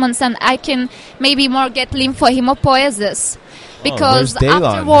engraftments and I can maybe more get lymphohemopoiesis. Because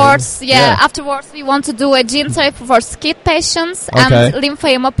afterwards, afterwards we want to do a gene therapy for skid patients, and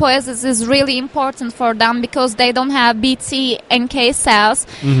lymphohemopoiesis is really important for them because they don't have BT NK cells,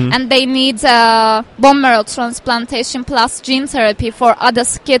 and they need bone marrow transplantation plus gene therapy for other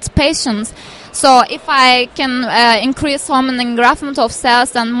skid patients. So if I can increase hormone engraftment of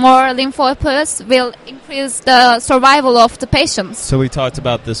cells, then more lymphopoiesis will increase the survival of the patients. So we talked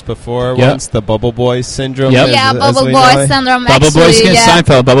about this before once, the bubble boy syndrome. Yeah, bubble boy syndrome. Bubble boy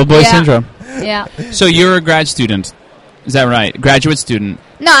Seinfeld, bubble boy syndrome. Yeah. So you're a grad student. Is that right? Graduate student.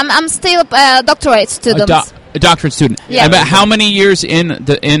 No, I'm still a doctorate student. A doctorate student. Yeah. About how many years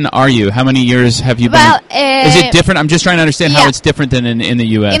in are you? How many years have you been? Well, is it different? I'm just trying to understand how it's different than in the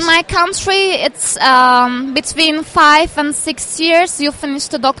U.S. In my country, it's between 5 and 6 years you finish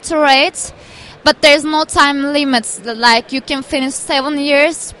the doctorate, but there's no time limits. Like you can finish 7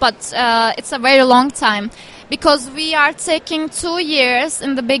 years, but it's a very long time because we are taking 2 years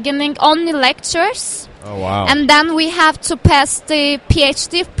in the beginning only lectures. Oh, wow. And then we have to pass the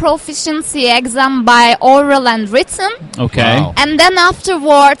PhD proficiency exam by oral and written. Okay. Wow. And then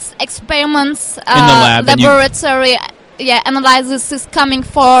afterwards, experiments, in the lab, laboratory analysis is coming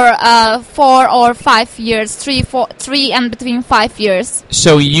for 4 or 5 years, 3 and between 5 years.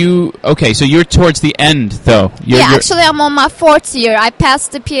 So you're towards the end, though. Actually, I'm on my 4th year. I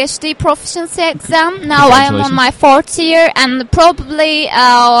passed the PhD proficiency exam. Now I am on my 4th year, and probably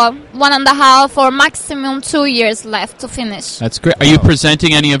 1.5 or maximum 2 years left to finish. That's great. Are you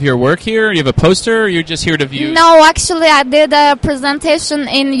presenting any of your work here? Do you have a poster, or you're just here to view? No, actually, I did a presentation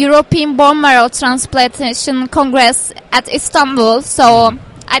in European Bone Marrow Transplantation Congress at Istanbul, so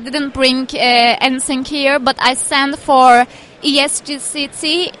I didn't bring anything here, but I sent for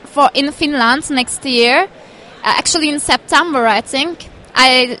ISSCR in Finland next year. Actually, in September, I think.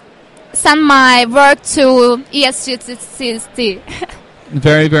 I sent my work to ISSCR.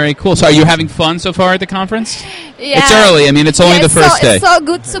 Very, very cool. So are you having fun so far at the conference? Yeah. It's early. I mean, it's only the first day. It's so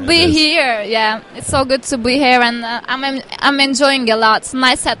good to be here. Yeah, it's so good to be here, and I'm enjoying a lot. It's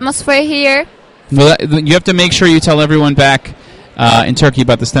nice atmosphere here. Well, you have to make sure you tell everyone back in Turkey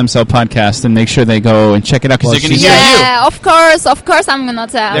about the Stem Cell Podcast and make sure they go and check it out because they're going to hear you. Yeah, of course, I'm going to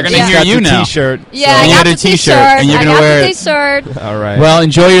tell. They're going to hear you now. T-shirt. Yeah, I got the T-shirt. And you're going to wear it. T-shirt. All right. Well,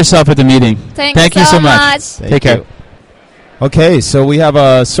 enjoy yourself at the meeting. Thank you so much. Take care. Okay, so we have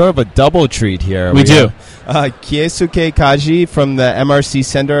a sort of a double treat here. We do. Kiesuke Kaji from the MRC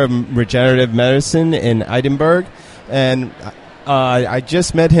Center of Regenerative Medicine in Edinburgh, and I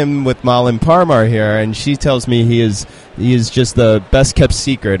just met him with Malin Parmar here, and she tells me he is just the best kept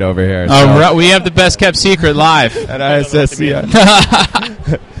secret over here. So. We have the best kept secret live at ISSCR.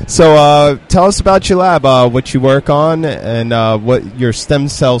 So tell us about your lab, what you work on, and what your stem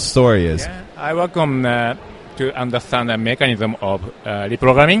cell story is. Yeah, I work on to understand the mechanism of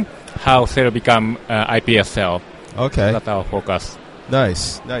reprogramming, how cell become iPS cell. Okay. That's our focus.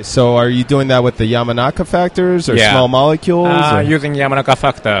 Nice. So are you doing that with the Yamanaka factors or small molecules? Using Yamanaka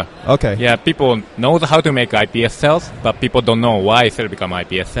factor. Okay. Yeah, people know how to make iPS cells, but people don't know why cell become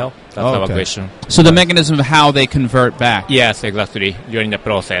iPS cell. That's our question. So the mechanism of how they convert back. Yes, exactly, during the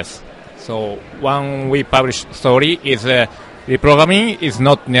process. So one we published story is reprogramming is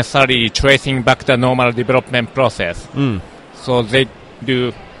not necessarily tracing back the normal development process. So they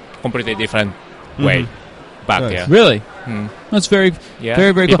do completely different way back there. Really? That's very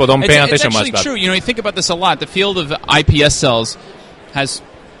very people cool. Don't pay attention it's actually much. True. You think about this a lot. The field of iPS cells has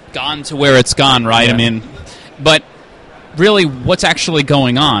gone to where it's gone, right? Yeah. I mean, but really, what's actually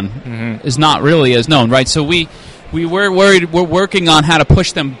going on is not really as known, right? So we were worried. We're working on how to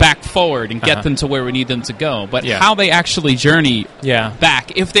push them back forward and get them to where we need them to go. But how they actually journey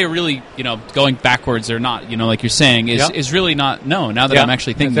back, if they're really going backwards or not, like you're saying, is really not known. Now that I'm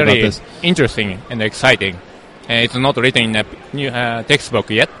actually thinking about this, interesting and exciting. It's not written in a new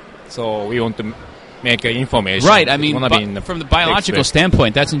textbook yet, so we want to make information. Right. I mean, from the biological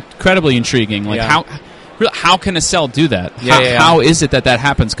standpoint, that's incredibly intriguing. Like how can a cell do that? How is it that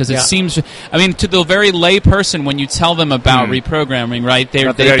happens? Because it seems, I mean, to the very lay person, when you tell them about reprogramming, right,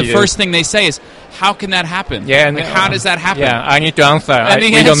 the first thing they say is, how can that happen? Yeah, like, how does that happen? Yeah, I need to answer. And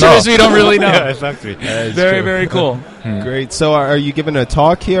the answer is we don't really know. Yeah, exactly. Very, very cool. Great. So are you giving a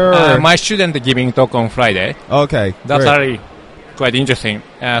talk here? My student giving talk on Friday. Okay. That's really quite interesting.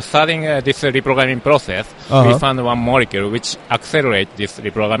 Starting this reprogramming process, we found one molecule which accelerates this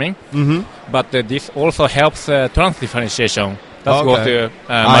reprogramming. But this also helps transdifferentiation. That's what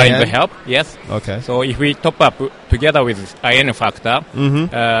Marine help. Yes. Okay. So if we top up together with IN factor,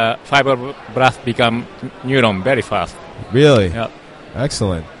 fibroblast become neuron very fast. Really? Yeah.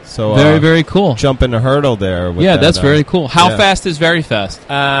 Excellent. So very, very cool. Jumping a hurdle there. With that's very cool. How fast is very fast?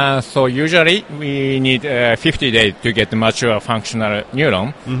 So usually we need 50 days to get the mature functional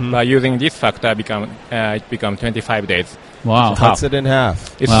neuron. But using this factor, it become 25 days. Wow. Cuts it in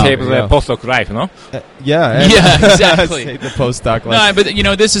half. It saves the postdoc life, no? Yeah, exactly. Save the postdoc life. No,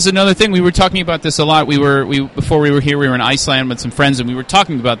 but this is another thing. We were talking about this a lot. Before we were here, we were in Iceland with some friends, and we were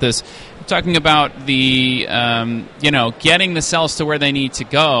talking about this. Talking about the getting the cells to where they need to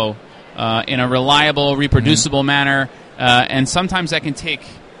go in a reliable, reproducible manner, and sometimes that can take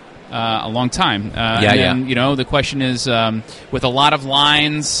a long time. The question is, with a lot of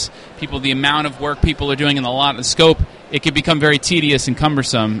lines, the amount of work people are doing and the scope, it can become very tedious and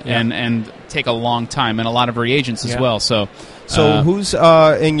cumbersome and take a long time and a lot of reagents as well. So who's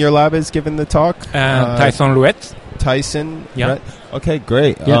in your lab is giving the talk? Tyson Rouet. Tyson? Yeah. Right? Okay,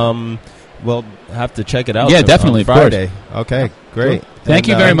 great. Yeah. We'll have to check it out. Yeah, definitely. On Friday. Okay, great. Thank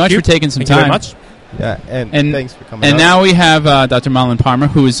you very much for taking some time. Thank you very much. Yeah, and thanks for coming. And up. now we have Dr. Malin Palmer,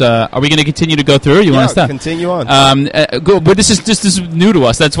 who's. Are we going to continue to go through? Or you want to stop? Continue on. But this is new to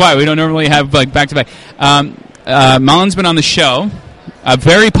us. That's why we don't normally have back to back. Malin's been on the show. A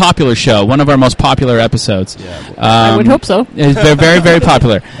very popular show, one of our most popular episodes. Yeah, I would hope so. They're very, very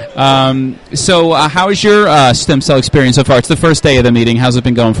popular. So how is your stem cell experience so far? It's the first day of the meeting. How's it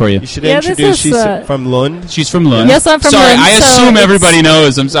been going for you? You should introduce. She's from Lund. She's from Lund. Yes, I'm from Lund. Sorry, I assume everybody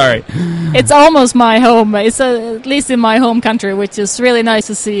knows. I'm sorry. It's almost my home. It's at least in my home country, which is really nice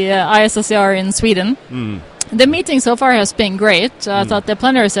to see ISSCR in Sweden. The meeting so far has been great. I thought the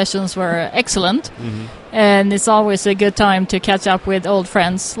plenary sessions were excellent. And it's always a good time to catch up with old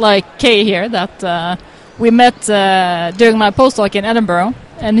friends like Kay here that we met during my postdoc in Edinburgh,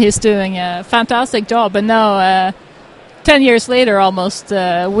 and he's doing a fantastic job. And now, 10 years later almost,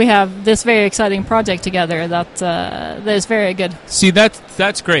 we have this very exciting project together that is very good. See,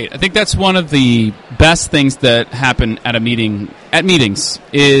 that's great. I think that's one of the best things that happen at meetings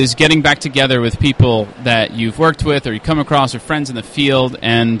is getting back together with people that you've worked with or you come across or friends in the field,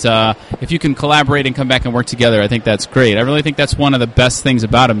 and if you can collaborate and come back and work together, I think that's great. I really think that's one of the best things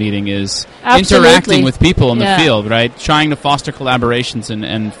about a meeting is interacting with people in the field, right? Trying to foster collaborations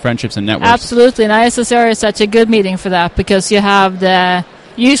and friendships and networks. Absolutely, and ISSCR is such a good meeting for that because you have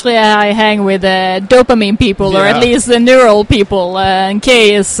usually I hang with dopamine people, or at least the neural people, and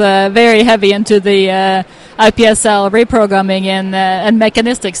Kay is very heavy into the iPSL reprogramming and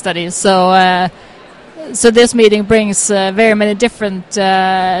mechanistic studies. So this meeting brings very many different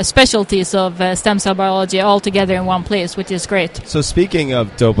specialties of stem cell biology all together in one place, which is great. So speaking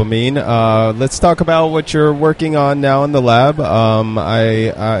of dopamine, let's talk about what you're working on now in the lab.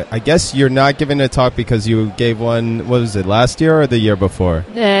 I guess you're not giving a talk because you gave one, what was it, last year or the year before?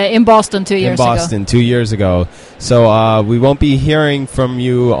 In Boston 2 years ago. In Boston 2 years ago. So we won't be hearing from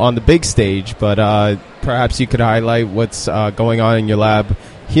you on the big stage, but perhaps you could highlight what's going on in your lab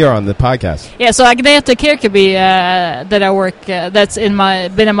here on the podcast. Yeah, so Agneta Kirkeby, that I work, that's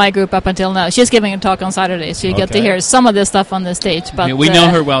been in my group up until now. She's giving a talk on Saturday, so you get to hear some of this stuff on the stage. But we know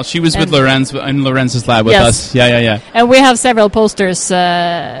her well. She was with Lorenz in Lorenz's lab with us. Yeah. And we have several posters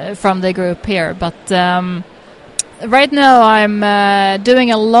from the group here. But right now I'm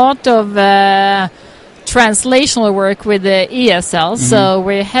doing a lot of translational work with the ESL, so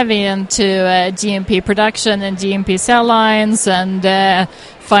we're heavy into GMP production and GMP cell lines and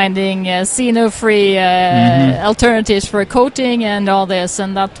finding xeno-free alternatives for coating and all this,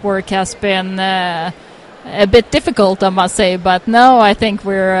 and that work has been a bit difficult, I must say, but no, I think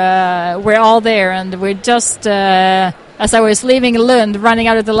we're all there, and we're just as I was leaving Lund, running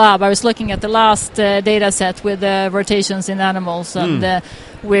out of the lab, I was looking at the last data set with rotations in animals, and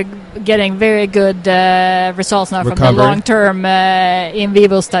we're getting very good results now from the long-term in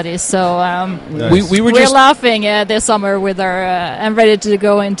vivo studies. So nice. we're laughing this summer with our and ready to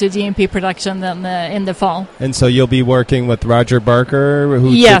go into GMP production then in the fall. And so you'll be working with Roger Barker,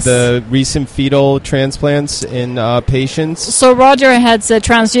 who did the recent fetal transplants in patients. So Roger heads a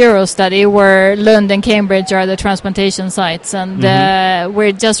Trans-Euro study where Lund and Cambridge are the transplantation sites, and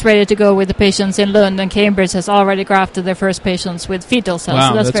we're just ready to go with the patients in Lund, and Cambridge has already grafted their first patients with fetal cells.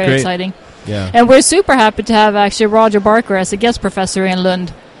 Wow. So that's very great. exciting. Yeah. And we're super happy to have actually Roger Barker as a guest professor in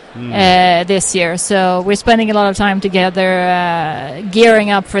Lund this year. So we're spending a lot of time together gearing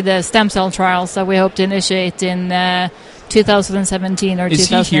up for the stem cell trials that we hope to initiate in 2017 or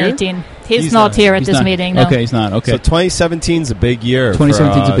 2018. He's not here at this meeting. No. Okay, he's not. Okay. So 2017 is a big year for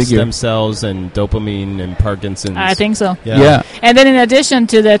stem cells and dopamine and Parkinson's. I think so. Yeah. And then in addition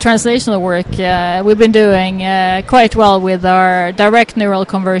to the translational work, we've been doing quite well with our direct neural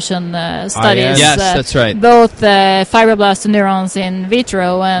conversion studies. Yes, that's right. Both fibroblasts to neurons in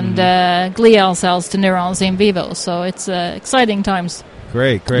vitro and glial cells to neurons in vivo. So it's exciting times.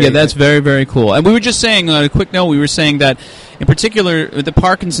 Great. Yeah, that's very, very cool. And we were just saying, on a quick note, we were saying that, in particular, with the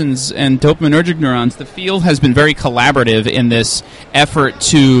Parkinson's and dopaminergic neurons, the field has been very collaborative in this effort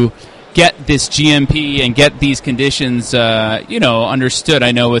to get this GMP and get these conditions, understood.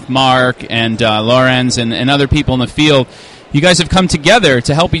 I know with Mark and Lorenz and other people in the field, you guys have come together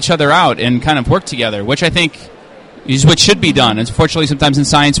to help each other out and kind of work together, which I think is what should be done. Unfortunately, sometimes in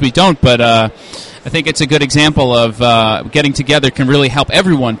science we don't, but I think it's a good example of getting together can really help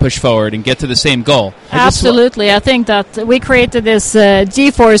everyone push forward and get to the same goal. Absolutely. I think that we created this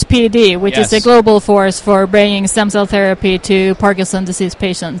G-Force PD, which is a global force for bringing stem cell therapy to Parkinson's disease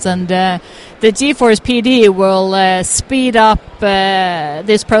patients. And the G-Force PD will speed up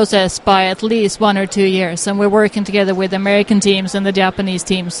this process by at least 1 or 2 years. And we're working together with American teams and the Japanese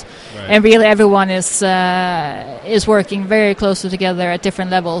teams. Right. And really everyone is working very closely together at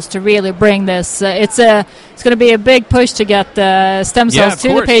different levels to really bring this. It's going to be a big push to get stem cells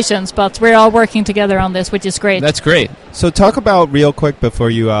to the patients, but we're all working together on this, which is great. That's great. So talk about real quick before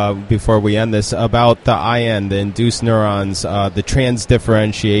we end this about the IN, the induced neurons, the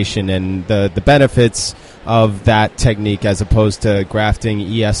transdifferentiation, and the benefits of that technique as opposed to grafting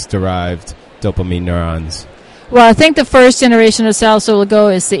ES-derived dopamine neurons. Well, I think the first generation of cells that will go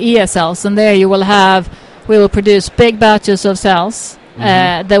is the ES cells, and there we will produce big batches of cells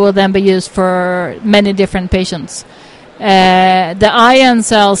that will then be used for many different patients. The IN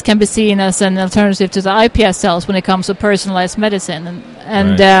cells can be seen as an alternative to the iPS cells when it comes to personalized medicine,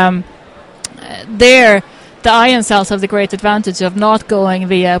 and there the IN cells have the great advantage of not going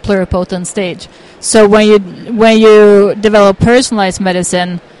via pluripotent stage. So when you develop personalized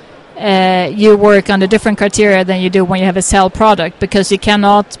medicine, you work under different criteria than you do when you have a cell product, because you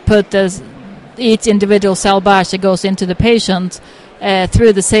cannot put each individual cell batch that goes into the patient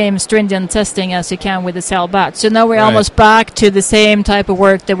through the same stringent testing as you can with the cell batch. So now we're almost back to the same type of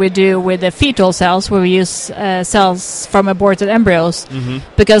work that we do with the fetal cells, where we use cells from aborted embryos.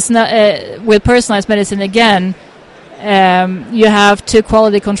 Because with personalized medicine, again, you have to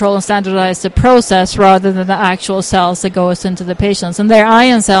quality control and standardize the process rather than the actual cells that goes into the patients. And their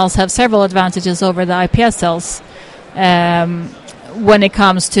IN cells have several advantages over the iPS cells when it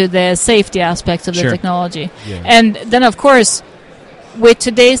comes to the safety aspects of the technology. Yeah. And then, of course, with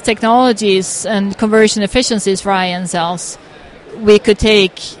today's technologies and conversion efficiencies for IN cells, we could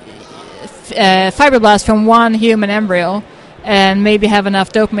take fibroblasts from one human embryo and maybe have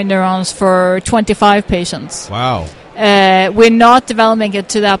enough dopamine neurons for 25 patients. Wow. We're not developing it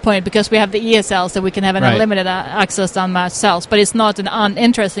to that point because we have the ES cells that we can have an unlimited access to unmatched cells, but it's not an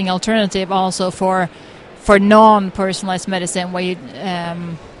uninteresting alternative also for non-personalized medicine where you...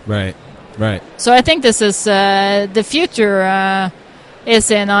 Right. So I think this is the future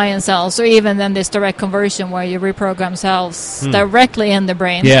is in IN cells, or even then this direct conversion where you reprogram cells directly in the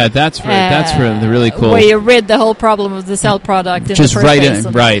brain. Yeah, that's really cool. Where you rid the whole problem of the cell product in just the first place.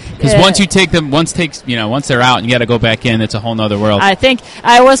 Right. Because once you take them, once they're out and you got to go back in, it's a whole nother world. I think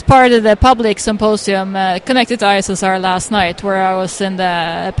I was part of the public symposium connected to ISSCR last night, where I was in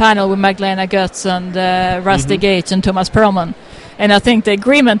the panel with Magdalena Götz and Rusty Gage and Thomas Perlman. And I think the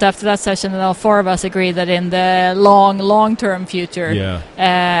agreement after that session, and all four of us agreed that in the long-term future,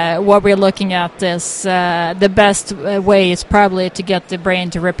 what we're looking at is the best way is probably to get the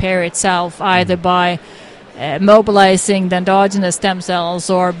brain to repair itself, either by mobilizing the endogenous stem cells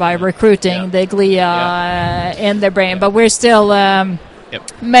or by recruiting the glia in the brain. But we're still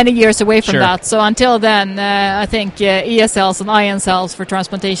many years away from that. So until then, I think ES cells and IN cells for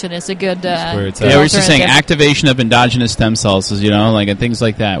transplantation is a good we're just saying activation of endogenous stem cells, and things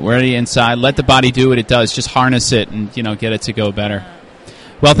like that. We're already inside. Let the body do what it does. Just harness it and, get it to go better.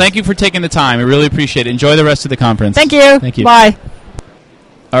 Well, thank you for taking the time. I really appreciate it. Enjoy the rest of the conference. Thank you. Thank you. Bye.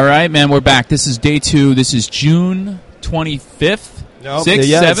 All right, man, we're back. This is day 2. This is June 25th. Nope. 6th,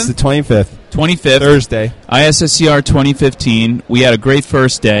 7th? It's the 25th. 25th. Thursday. ISSCR 2015. We had a great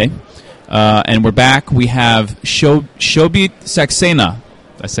first day, and we're back. We have Shobit Saxena.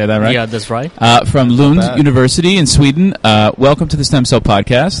 Did I say that right? Yeah, that's right. From Lund University in Sweden. Welcome to the Stem Cell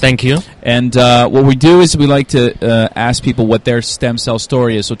Podcast. Thank you. And what we do is we like to ask people what their stem cell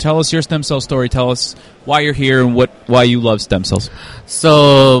story is. So tell us your stem cell story. Tell us why you're here and why you love stem cells.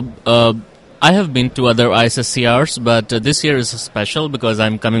 So... I have been to other ISSCRs, but this year is special because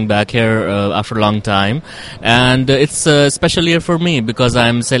I'm coming back here after a long time. And it's a special year for me because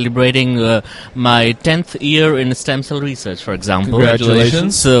I'm celebrating my 10th year in stem cell research, for example.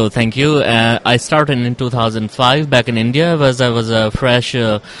 Congratulations. So, thank you. I started in 2005 back in India. I was a fresh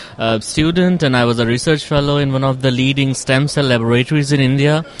student, and I was a research fellow in one of the leading stem cell laboratories in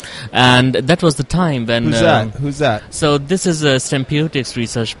India. And that was the time when... Who's that? So, this is Stempeutics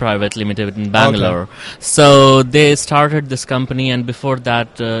Research Private Limited in in Bangalore. Okay. So they started this company, and before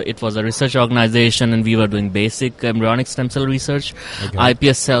that, it was a research organization, and we were doing basic embryonic stem cell research. Okay.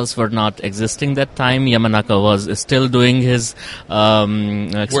 iPS cells were not existing that time. Yamanaka was still doing his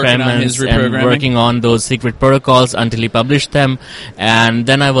experiments and working on those secret protocols until he published them. And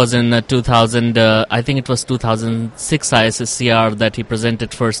then I was in 2000, I think it was 2006 ISSCR that he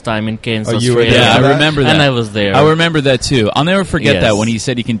presented first time in Cairns, Australia. Yeah, I remember that. And I was there. I remember that too. I'll never forget Yes. that when he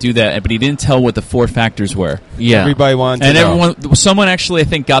said he can do that, but he didn't tell what the 4 factors were. Yeah. Everybody wanted and to know. someone actually, I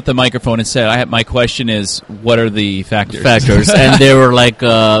think, got the microphone and said, my question is, what are the factors? And there were like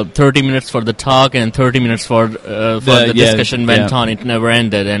 30 minutes for the talk and 30 minutes for the discussion went on. It never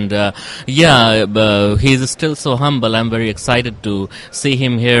ended. And he's still so humble. I'm very excited to see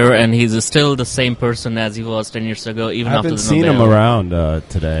him here, and he's still the same person as he was 10 years ago, even after the I haven't seen him around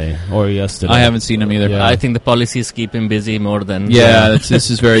today or yesterday. I haven't seen him either. Yeah. I think the policies keep him busy more than... This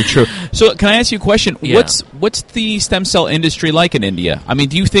is very true. So can I ask you a question? Yeah. What's the stem cell industry like in India? I mean,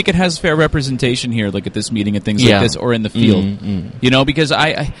 do you think it has fair representation here, like at this meeting and things like this, or in the field? You know, because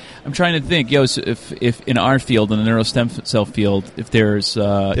I'm trying to think, so if in our field, in the neuro stem cell field, if there's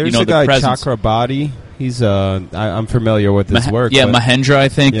a the guy, presence. Chakrabarti. He's I'm familiar with his work. Yeah, Mahendra, I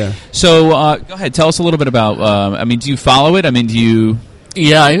think. Yeah. So go ahead, tell us a little bit about. Do you follow it? Do you?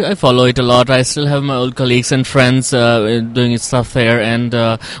 Yeah, I follow it a lot. I still have my old colleagues and friends doing stuff there. And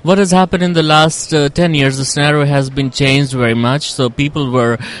what has happened in the last 10 years, the scenario has been changed very much. So people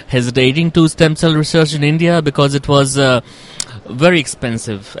were hesitating to stem cell research in India because it was very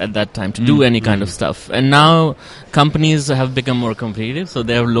expensive at that time to do any kind of stuff. And now companies have become more competitive, so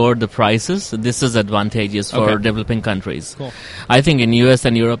they have lowered the prices. This is advantageous for developing countries. Cool. I think in US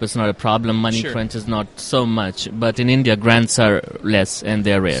and Europe it's not a problem. Money crunch is not so much. But in India, grants are less and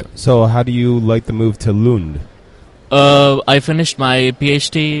they're rare. So how do you like the move to Lund? I finished my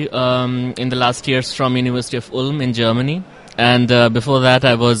PhD in the last years from University of Ulm in Germany. And before that,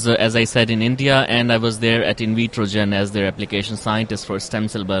 I was, as I said, in India, and I was there at Invitrogen as their application scientist for stem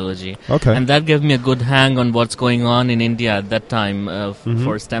cell biology. Okay. And that gave me a good hang on what's going on in India at that time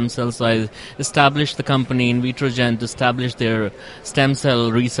for stem cells. So I established the company Invitrogen to establish their stem cell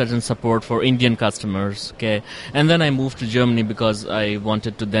research and support for Indian customers. Okay. And then I moved to Germany because I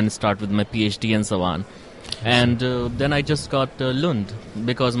wanted to then start with my PhD and so on. And then I just got Lund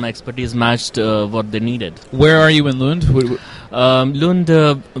because my expertise matched what they needed. Where are you in Lund? Lund,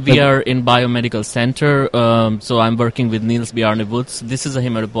 we are in Biomedical Center, so I'm working with Niels Bjarne Woods. This is a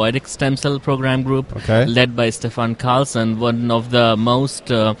hematopoietic stem cell program group led by Stefan Carlsen, one of the most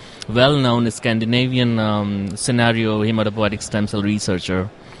well-known Scandinavian scenario hematopoietic stem cell researcher.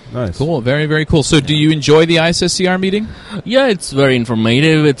 Nice. Cool. Very, very cool. So do you enjoy the ISSCR meeting? Yeah, it's very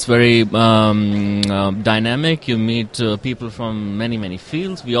informative. It's very dynamic. You meet people from many, many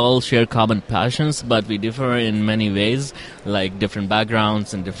fields. We all share common passions, but we differ in many ways, like different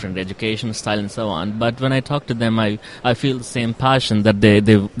backgrounds and different education style and so on. But when I talk to them, I feel the same passion that they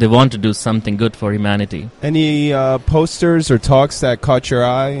want to do something good for humanity. Any posters or talks that caught your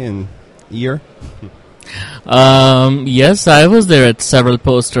eye and ear? Yes, I was there at several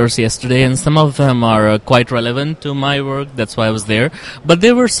posters yesterday, and some of them are quite relevant to my work. That's why I was there. But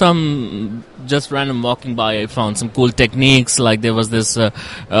there were some just random walking by. I found some cool techniques. Like there was this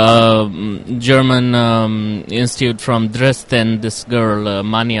German institute from Dresden. This girl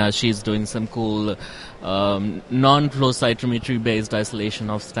Mania, she's doing some cool non-flow cytometry based isolation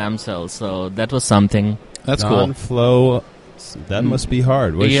of stem cells. So that was something. That's cool. Non-flow. That must be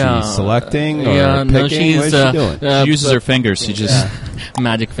hard. Was she selecting or picking? No, she's, what is she doing? She uses her fingers. She just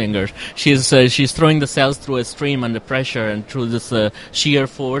magic fingers. She's throwing the cells through a stream under pressure, and through this shear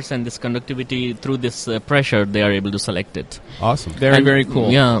force and this conductivity through this pressure, they are able to select it. Awesome. Very, very cool.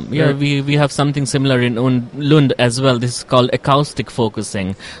 We have something similar in Lund as well. This is called acoustic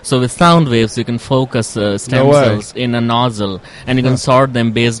focusing. So with sound waves, you can focus stem cells in a nozzle, and you can sort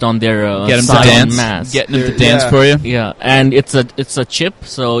them based on their size and mass. Get them to dance for you. Yeah, and it's a chip,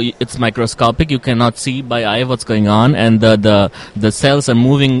 so it's microscopic. You cannot see by eye what's going on, and the cells are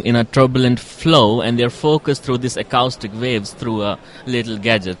moving in a turbulent flow, and they're focused through these acoustic waves through a little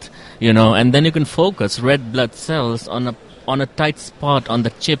gadget, and then you can focus red blood cells on a tight spot on the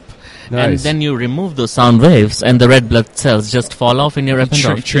chip. Nice. And then you remove those sound waves, and the red blood cells just fall off in your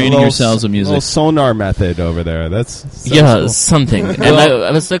ependorf. Training yourselves with music. Little sonar method over there. That's cool. Something. And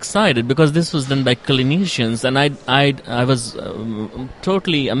I was so excited because this was done by clinicians, and I was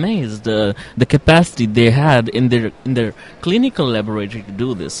totally amazed the capacity they had in their clinical laboratory to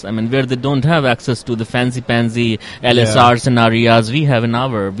do this. I mean, where they don't have access to the fancy pansy LSRs and ARIAs we have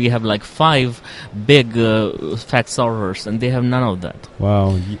we have like 5 big fax sorters, and they have none of that.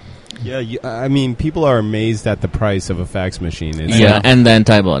 Wow. Yeah, I mean, people are amazed at the price of a fax machine. And the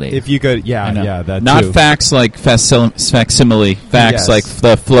antibody. If you could, that not too. fax like facsimile, fax Yes. like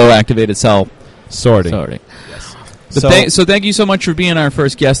the flow-activated cell sorting. Yes. So thank you so much for being our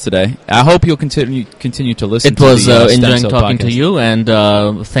first guest today. I hope you'll continue to listen. It was to the, enjoying Stem Cell talking podcast. to you,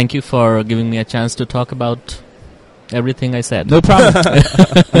 and thank you for giving me a chance to talk about everything I said. No problem.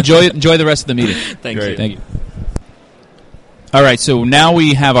 enjoy the rest of the meeting. Thank you. Thank you. All right, so now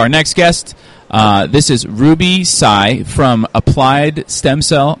we have our next guest. This is Ruby Tsai from Applied Stem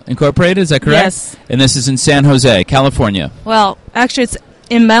Cell Incorporated. Is that correct? Yes. And this is in San Jose, California. Well, actually, it's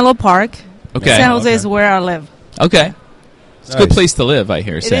in Menlo Park. Okay. San Jose is where I live. Okay. It's a good place to live, I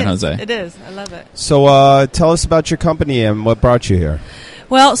hear, San Jose. It is. I love it. So tell us about your company and what brought you here.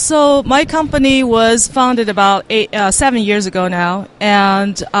 Well, so my company was founded about 7 years ago now,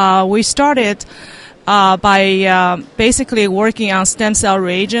 and we started by basically working on stem cell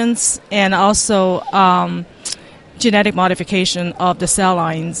reagents and also genetic modification of the cell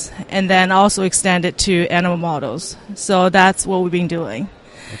lines, and then also extended to animal models. So that's what we've been doing.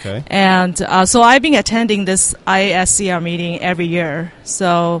 Okay. And so I've been attending this ISSCR meeting every year.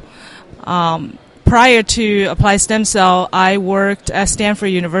 So prior to Applied Stem Cell, I worked at Stanford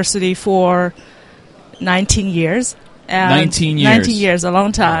University for 19 years. 19 years. 19 years, a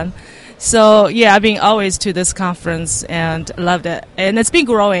long time. So, yeah, I've been always to this conference and loved it. And it's been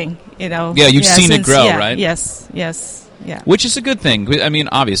growing, you know. Yeah, you've seen it grow, right? Yes, yeah. Which is a good thing. I mean,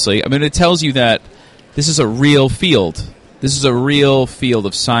 obviously. I mean, it tells you that this is a real field. This is a real field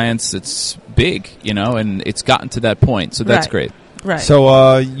of science that's big, you know, and it's gotten to that point. So that's great. Right.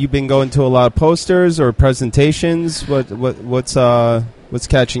 So you've been going to a lot of posters or presentations. What's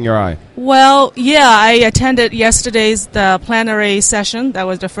catching your eye? Well, yeah, I attended yesterday's the plenary session. That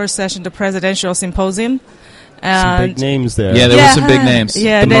was the first session, the presidential symposium. Some big names there. Yeah, there were some big names.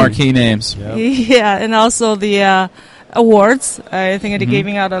 Yeah, the marquee names. Yep. Yeah, and also the awards. I think they're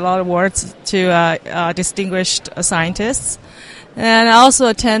giving out a lot of awards to distinguished scientists. And I also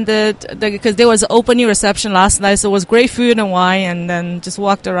attended, because there was an opening reception last night, so it was great food and wine, and then just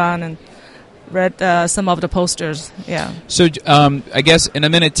walked around and read some of the posters. Yeah. So I guess in a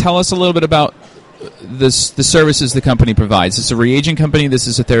minute, tell us a little bit about the services the company provides. This is a reagent company. This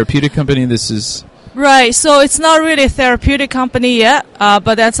is a therapeutic company. This is... Right. So it's not really a therapeutic company yet,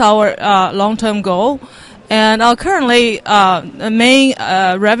 but that's our long-term goal. And currently, the main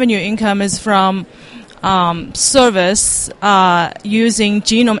revenue income is from service using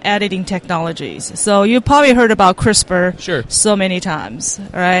genome editing technologies. So you probably heard about CRISPR so many times,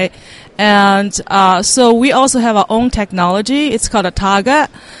 right? And so we also have our own technology. It's called a TAGA.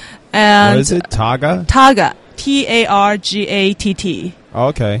 And what is it? TAGA? TAGA. TARGATT. Oh,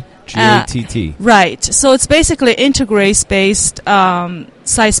 okay. GATT. Right. So it's basically integrase-based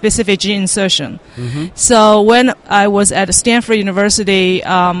site-specific gene insertion. Mm-hmm. So when I was at Stanford University,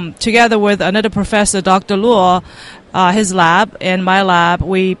 together with another professor, Dr. Luo, his lab and my lab,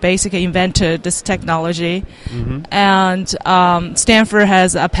 we basically invented this technology. Mm-hmm. And Stanford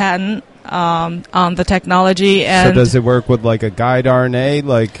has a patent on the technology. And so does it work with like a guide RNA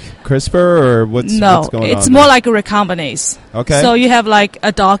like CRISPR, or what's going on? It's more like a recombinase. Okay. So you have like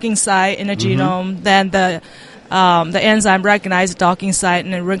a docking site in a genome, then the enzyme recognizes the docking site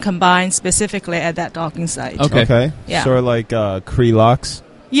and then recombines specifically at that docking site. Okay. Yeah. Sort of like Crelox.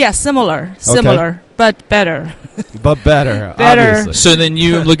 Yeah, similar, but better. But better. Obviously. So then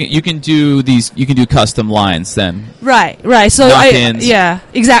you can do custom lines then. Right. So knock-ins.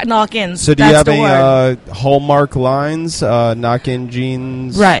 exact knock-ins. So do you have any hallmark lines, knock-in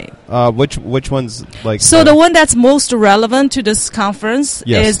genes? Right. Which ones like? So the one that's most relevant to this conference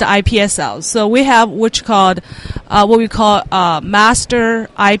is the iPS cells. So we have what we call master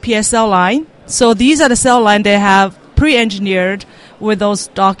iPS cell line. So these are the cell line they have pre-engineered with those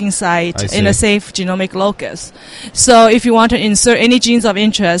docking sites in a safe genomic locus. So if you want to insert any genes of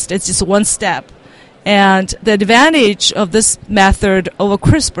interest, it's just one step. And the advantage of this method over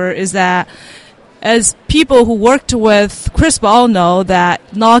CRISPR is that as people who worked with CRISPR all know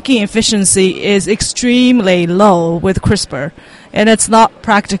that knocking efficiency is extremely low with CRISPR. And it's not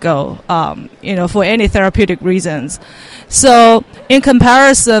practical, for any therapeutic reasons. So in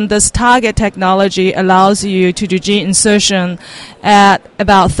comparison, this target technology allows you to do gene insertion at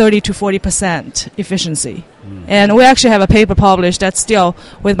about 30 to 40% efficiency. And we actually have a paper published that's still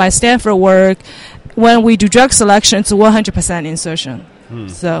with my Stanford work. When we do drug selection, it's 100% insertion.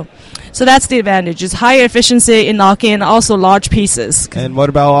 So that's the advantage. It's higher efficiency in knocking and also large pieces. And what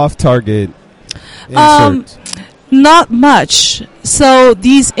about off-target insert? Not much. So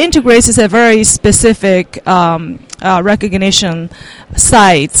these integrases have very specific recognition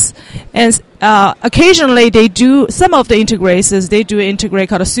sites. And occasionally they do, some of the integrases, they do integrate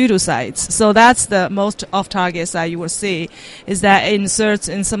called pseudosites. So that's the most off-target site you will see, is that it inserts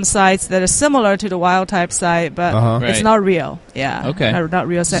in some sites that are similar to the wild-type site, but it's not real. Yeah. Okay. Not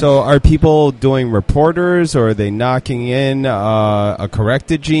real site. So are people doing reporters, or are they knocking in a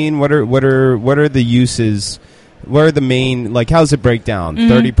corrected gene? What are the uses? What are the main, like, how does it break down?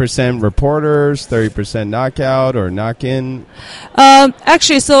 30% reporters, 30% knockout or knock-in?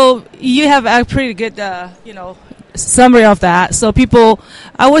 Actually, so you have a pretty good, summary of that. So people,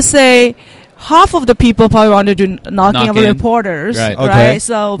 I would say, half of the people probably want to do knocking of reporters, right? Okay.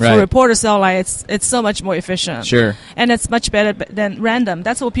 So for reporter cell line, it's so much more efficient. Sure. And it's much better than random.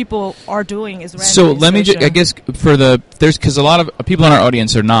 That's what people are doing is random. So let me I guess because a lot of people in our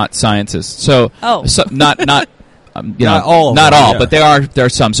audience are not scientists. So, not all, but there are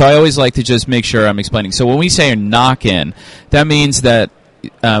some. So I always like to just make sure I'm explaining. So when we say knock-in, that means that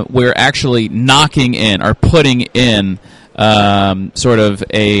we're actually knocking in or putting in sort of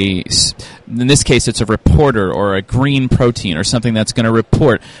in this case it's a reporter or a green protein or something that's going to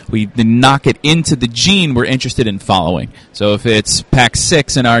report. We then knock it into the gene we're interested in following. So if it's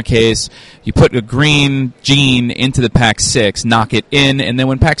PAX6 in our case, you put a green gene into the PAX6, knock it in, and then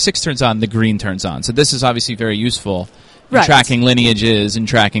when PAX6 turns on, the green turns on. So this is obviously very useful in tracking lineages and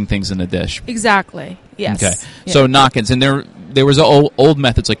tracking things in the dish. Exactly. Yes. Okay. Yeah. So knock-ins, and there was old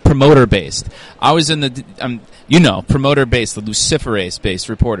methods like promoter-based. I was in the promoter-based, the luciferase-based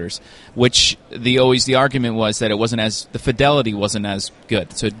reporters, which the argument was that the fidelity wasn't as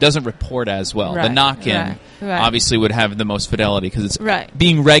good, so it doesn't report as well. Right, the knock-in obviously would have the most fidelity because it's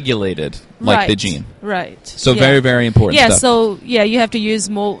being regulated like the gene. Right. So very, very important stuff. So you have to use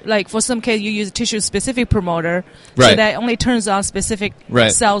more, like for some case you use a tissue-specific promoter, so that only turns on specific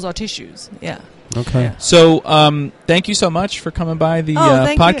cells or tissues. Yeah. Okay. Yeah. So thank you so much for coming by the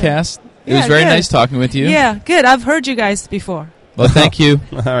podcast. It was very nice talking with you. Yeah, good. I've heard you guys before. Well, thank you.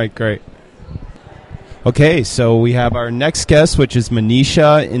 All right, great. Okay, so we have our next guest, which is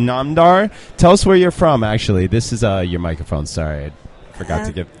Manisha Inamdar. Tell us where you're from, actually. This is your microphone. Sorry, I forgot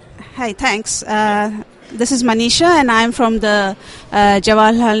to give... Hi, thanks. This is Manisha, and I'm from the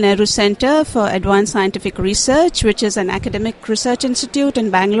Jawaharlal Nehru Center for Advanced Scientific Research, which is an academic research institute in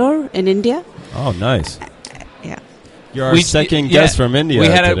Bangalore, in India. Oh, nice. Yeah. You're our second guest from India. We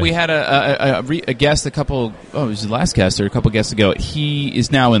had a guest it was the last guest or a couple guests ago. He is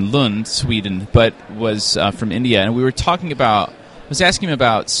now in Lund, Sweden, but was from India, and we were talking about. I was asking him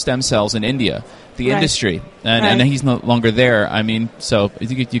about stem cells in India, the industry, and he's no longer there. I mean, so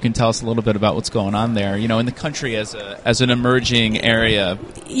you can tell us a little bit about what's going on there, in the country as an emerging area.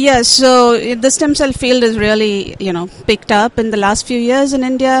 Yes, so the stem cell field is really, picked up in the last few years in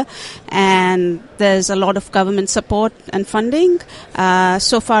India, and there's a lot of government support and funding.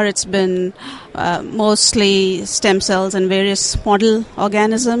 So far it's been mostly stem cells and various model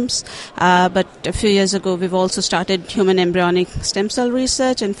organisms, but a few years ago we've also started human embryonic stem cell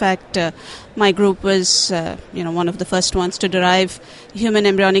research. In fact, my group was, one of the first ones to derive human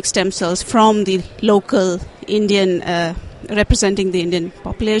embryonic stem cells from the local Indian representing the Indian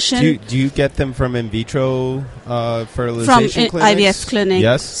population. Do you get them from in vitro fertilization from clinics? IVF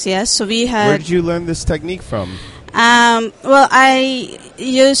clinics. Yes. So we had. Where did you learn this technique from? Well, I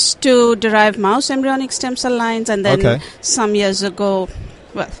used to derive mouse embryonic stem cell lines, and then some years ago,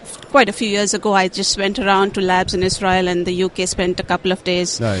 quite a few years ago, I just went around to labs in Israel and the UK, spent a couple of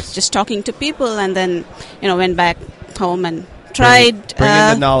days just talking to people, and then went back home and tried bringing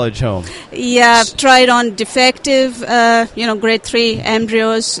the knowledge home. Yeah, tried on defective grade 3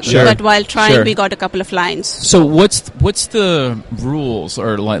 embryos, but while trying we got a couple of lines. So what's the rules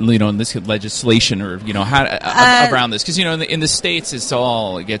or in this legislation or how around this, because in the States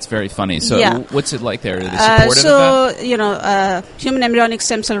it gets very funny. So what's it like there? Are they supportive of that? Human embryonic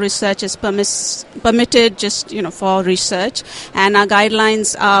stem cell research is permitted just for research, and our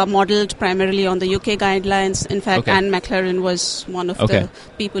guidelines are modeled primarily on the UK guidelines. In fact, Anne McLaren was one of the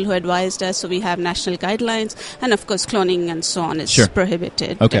people who advised us. So we have national guidelines, and of course cloning and so on is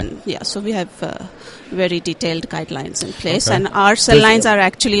prohibited. And, so we have very detailed guidelines in place, and our cell lines are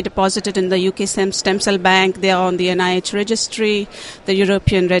actually deposited in the UK stem cell bank. They are on the NIH registry, the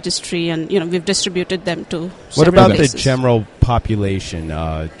European registry, and we've distributed them to What about places. the general population,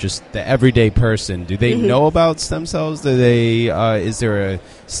 just the everyday person? Do they know about stem cells? Do they is there a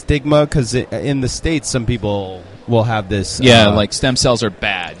stigma? Because in the States some people will have this like stem cells are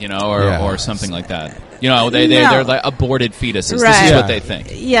bad, or something like that. They're like aborted fetuses. This is what they think.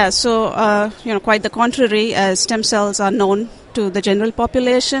 Yeah, so quite the contrary. Stem cells are known to the general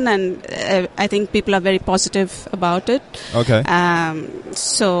population, and I think people are very positive about it. Okay.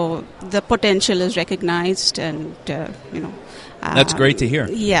 So the potential is recognized, and that's great to hear.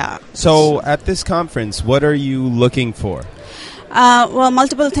 Yeah. So at this conference, what are you looking for? Well,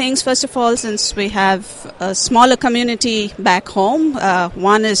 multiple things. First of all, since we have a smaller community back home,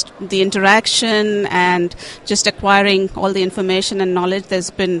 one is the interaction and just acquiring all the information and knowledge.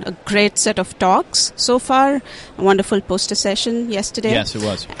 There's been a great set of talks so far. A wonderful poster session yesterday. Yes, it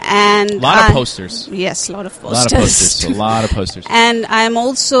was. And a lot of posters. Yes, a lot of posters. A lot of posters. A lot of posters. And I'm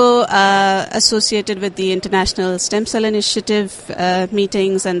also associated with the International Stem Cell Initiative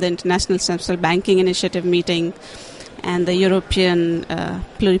meetings and the International Stem Cell Banking Initiative meeting, and the European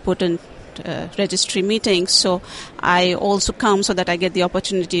Pluripotent Registry meeting. So I also come so that I get the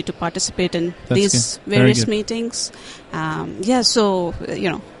opportunity to participate in these various meetings. So,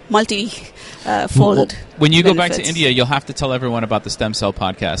 multi-fold when you benefits. go back to India, you'll have to tell everyone about the Stem Cell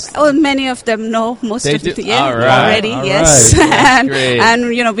podcast. Oh, many of them know most they of do? them Already. yes. Right. Great.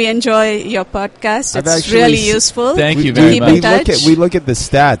 and we enjoy your podcast. It's really useful. Thank you very much. We look at the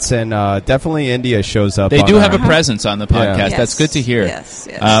stats, and definitely India shows up. They do have a presence on the podcast. Yes. That's good to hear. Yes.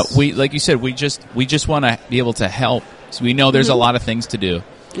 We, like you said, we just want to be able to help. So we know there's a lot of things to do.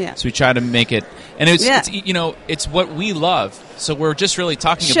 Yeah. So we try to make it, and it's what we love. So we're just really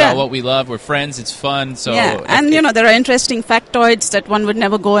talking about what we love. We're friends. It's fun. So and there are interesting factoids that one would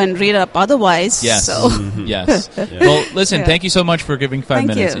never go and read up otherwise. Yes. So. Yes. Well, listen. Thank you so much for giving 5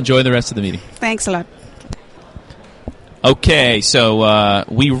 minutes. You. Enjoy the rest of the meeting. Thanks a lot. Okay, so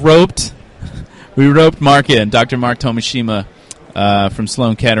we roped Mark in, Dr. Mark Tomashima from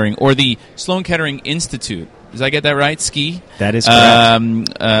Sloan Kettering, or the Sloan Kettering Institute. Did I get that right? Ski? That is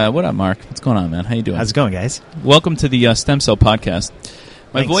correct. What up, Mark? What's going on, man? How you doing? How's it going, guys? Welcome to the Stem Cell Podcast.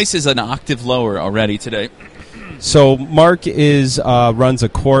 My Thanks. voice is an octave lower already today. So Mark runs a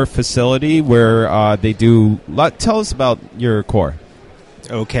core facility where they do... Tell us about your core.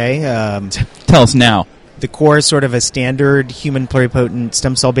 Okay. Tell us now. The core is sort of a standard human pluripotent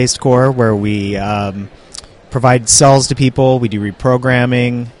stem cell-based core where we provide cells to people, we do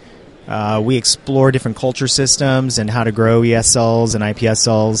reprogramming, we explore different culture systems and how to grow ES cells and iPS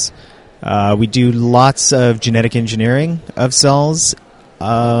cells. We do lots of genetic engineering of cells,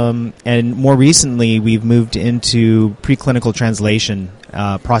 and more recently we've moved into preclinical translation,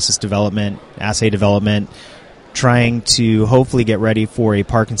 process development, assay development, trying to hopefully get ready for a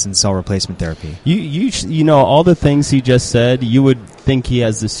Parkinson's cell replacement therapy. You know, all the things he just said, you would think he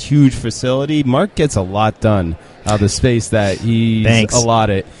has this huge facility. Mark gets a lot done out of the space that he's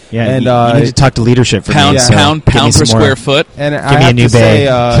allotted. Yeah, and you need to talk to leadership for pound per square foot. And give I me have a new to say,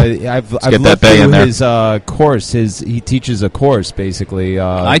 bay. I've looked through his course. He teaches a course basically.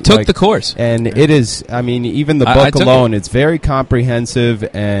 I took the course, and it is. I mean, even the book alone, it's very comprehensive,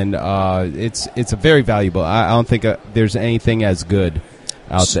 and it's a very valuable. I don't think there's anything as good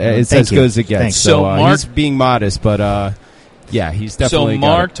out there. It's as good as it gets. So Mark, he's being modest, but he's definitely. So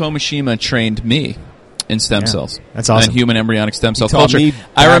Mark Tomashima trained me in stem cells. That's awesome. And human embryonic stem cell He taught culture. me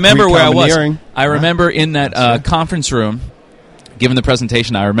I remember where I was. recombinating. I remember in that conference room, given the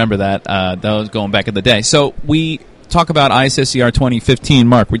presentation, I remember that. That was going back in the day. So we talk about ISSCR 2015,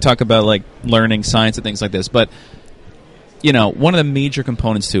 Mark. We talk about like learning science and things like this. But, you know, one of the major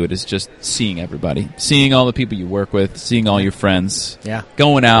components to it is just seeing everybody. Seeing all the people you work with, seeing all your friends. Yeah.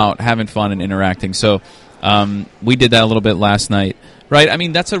 Going out, having fun and interacting. So we did that a little bit last night. Right, I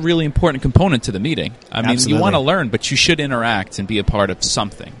mean, that's a really important component to the meeting. I mean, you want to learn, but you should interact and be a part of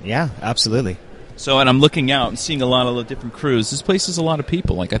something. Yeah, absolutely. So, and I'm looking out and seeing a lot of the different crews. This place is a lot of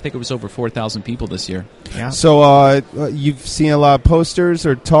people. Like, I think it was over 4,000 people this year. Yeah. So, you've seen a lot of posters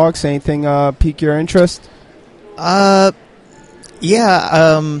or talks. Anything pique your interest? I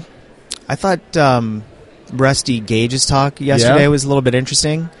thought Rusty Gage's talk yesterday was a little bit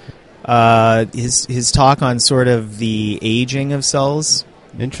interesting. His talk on sort of the aging of cells.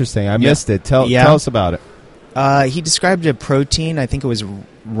 Interesting. I missed it. Tell us about it. He described a protein, I think it was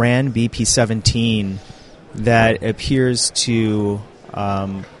RAN BP17, that appears to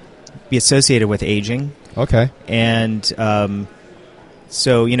be associated with aging. Okay. And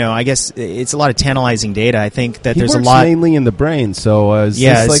so, you know, I guess it's a lot of tantalizing data. I think that there's a works lot mainly in the brain. So it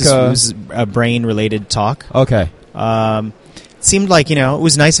was a brain-related talk. Okay. Seemed like, you know, it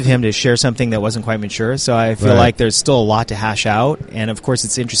was nice of him to share something that wasn't quite mature, so I feel like there's still a lot to hash out. And, of course,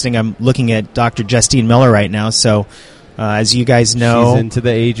 it's interesting. I'm looking at Dr. Justine Miller right now, so as you guys know... She's into the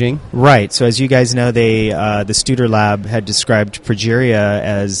aging. Right. So as you guys know, the Studer Lab had described progeria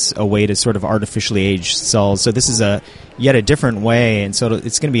as a way to sort of artificially age cells. So this is yet a different way, and so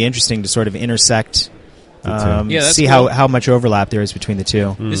it's going to be interesting to sort of intersect that's how, cool. how much overlap there is between the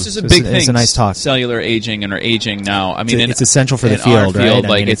two. This is a big thing. It's a nice talk. Cellular aging and or aging now. I mean, it's essential for the in field, our field, right?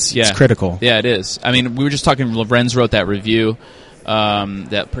 Like I mean, it's critical. Yeah, it is. I mean, we were just talking. Lorenz wrote that review,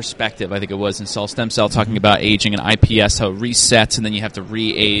 that perspective. I think it was in Cell Stem Cell talking about aging and IPS, how it resets and then you have to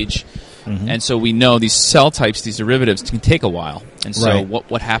re-age. And so we know these cell types, these derivatives, can take a while. And so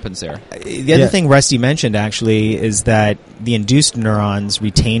what happens there? The other thing Rusty mentioned, actually, is that the induced neurons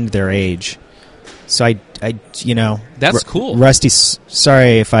retained their age. So that's cool. Rusty,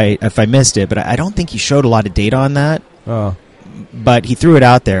 sorry if I missed it, but I don't think he showed a lot of data on that. Oh. But he threw it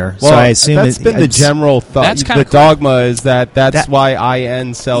out there. Well, so I assume that's been the general thought. The dogma is that's why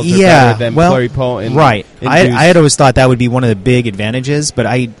IN cells are better than pluripotent. Right. I had always thought that would be one of the big advantages, but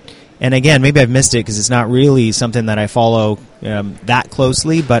and again, maybe I've missed it because it's not really something that I follow that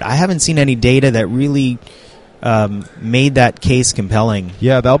closely, but I haven't seen any data that really made that case compelling.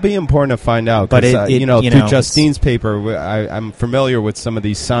 Yeah, that'll be important to find out. But through Justine's paper, I'm familiar with some of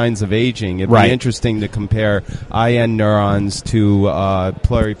these signs of aging. It'd be interesting to compare IN neurons to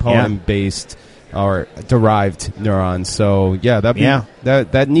pluripotent-based or derived neurons. So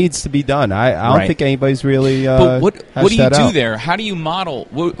that needs to be done. I don't think anybody's really. But what do you do out. there? How do you model?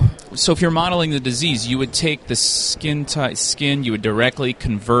 So if you're modeling the disease, you would take the skin, you would directly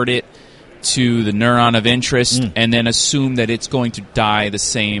convert it to the neuron of interest, and then assume that it's going to die the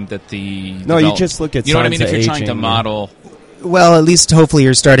same that the. No, you just look at. You know what I mean? If you're aging, trying to model. Well, at least hopefully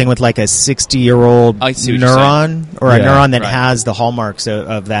you're starting with like a 60-year-old neuron or a neuron that has the hallmarks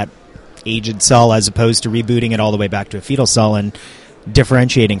of that aged cell, as opposed to rebooting it all the way back to a fetal cell and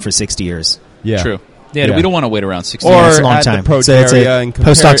differentiating for 60 years. Yeah. True. Yeah, we don't want to wait around 60 or years. It's a long add time. The progeria and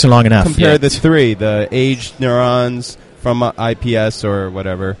postdocs are long enough. Compare the three: the aged neurons from IPS or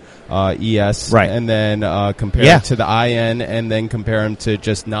whatever, ES, and then compare it to the IN, and then compare them to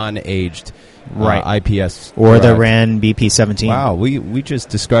just non-aged IPS or the RAN BP17. Wow, we just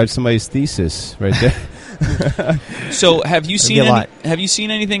described somebody's thesis right there. So have you seen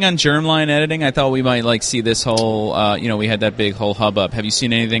anything on germline editing? I thought we might see this whole we had that big whole hubbub. Have you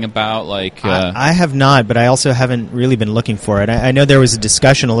seen anything about I have not, but I also haven't really been looking for it. I know there was a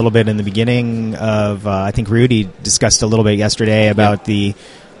discussion a little bit in the beginning of I think Rudy discussed a little bit yesterday about the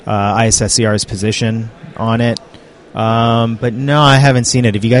ISSCR's position on it. But no, I haven't seen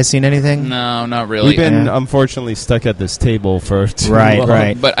it. Have you guys seen anything? No, not really. We've been unfortunately stuck at this table for too long.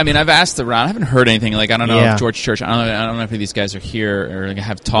 Right. But I mean, I've asked around. I haven't heard anything. I don't know if George Church. I don't know if these guys are here or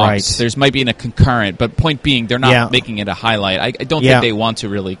have talks. Right. There's might be in a concurrent. But point being, they're not making it a highlight. I don't think they want to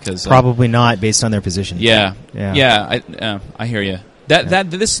really because probably not based on their position. Yeah. I hear you.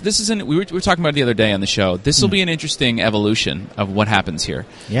 This isn't. We were talking about it the other day on the show. This will be an interesting evolution of what happens here.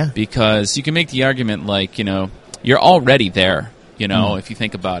 Yeah. Because you can make the argument you're already there, if you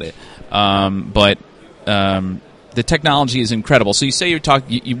think about it. But the technology is incredible. So you say you do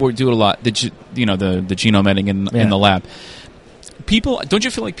it a lot. The genome editing in the lab. People, don't you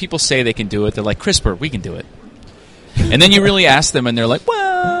feel like people say they can do it? They're like, CRISPR, we can do it. And then you really ask them, and they're like,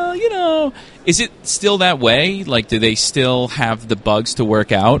 well, is it still that way? Do they still have the bugs to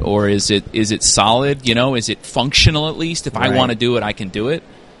work out, or is it solid? Is it functional at least? If I want to do it, I can do it.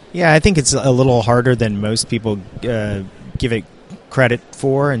 Yeah, I think it's a little harder than most people give it credit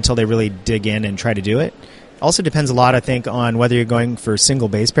for until they really dig in and try to do it. Also depends a lot, I think, on whether you're going for single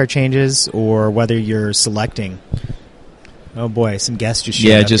base pair changes or whether you're selecting. Oh boy, some guests just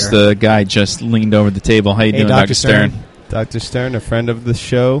showed up here. The guy just leaned over the table. How you doing, Dr. Stern? Dr. Stern, a friend of the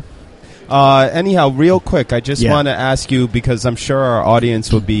show. Anyhow, real quick, I just want to ask you, because I'm sure our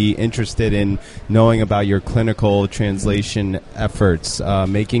audience would be interested in knowing about your clinical translation efforts,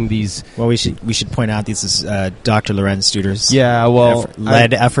 making these. Well, we should point out this is Dr. Lorenz Studer's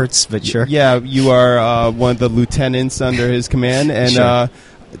led efforts, but sure. Yeah, you are one of the lieutenants under his command, and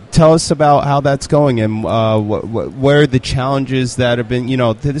tell us about how that's going and what are the challenges that have been.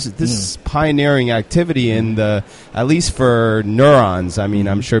 This is pioneering activity in at least for neurons. I mean,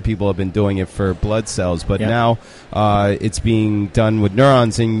 I'm sure people have been doing it for blood cells, but now it's being done with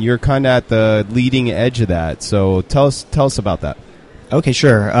neurons, and you're kind of at the leading edge of that. So tell us about that. Okay,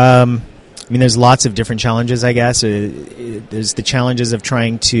 sure. I mean, there's lots of different challenges, I guess. There's the challenges of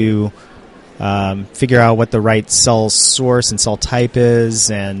trying to figure out what the right cell source and cell type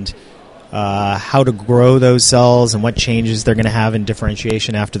is, and how to grow those cells and what changes they're going to have in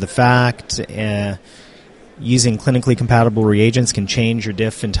differentiation after the fact. Using clinically compatible reagents can change your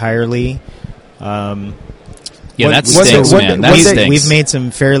diff entirely. That stinks, man. That stinks. We've made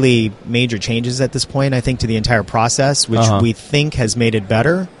some fairly major changes at this point, I think, to the entire process, which we think has made it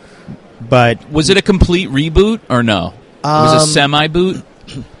better. But was it a complete reboot or no? It was a semi-boot?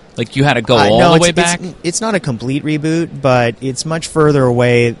 Like you had to go all the way back? It's not a complete reboot, but it's much further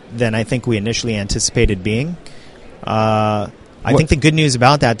away than I think we initially anticipated being. I think the good news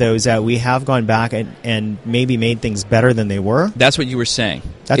about that, though, is that we have gone back and maybe made things better than they were. That's what you were saying.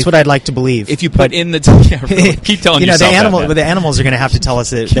 That's what I'd like to believe. If you put in the... really, keep telling yourself that. The animals are going to have to tell us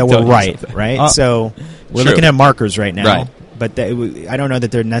that we're right? So we're looking at markers right now. Right. But I don't know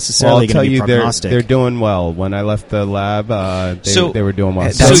that they're necessarily going to be prognostic. They're doing well. When I left the lab, they were doing well.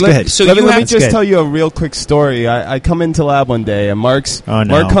 That's good. Let me just tell you a real quick story. I come into lab one day, and Mark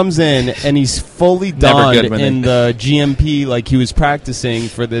comes in, and he's fully donned in the GMP like he was practicing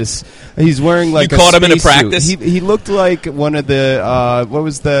for this. He's wearing like you caught him in a practice? He looked like one of the what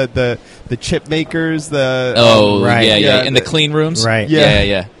was the chip makers? In the clean rooms, right?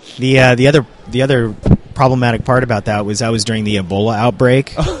 Yeah. The other problematic part about that was that was during the Ebola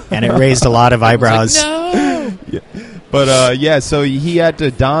outbreak, and it raised a lot of eyebrows. No. But so he had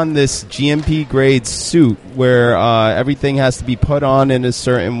to don this GMP grade suit where everything has to be put on in a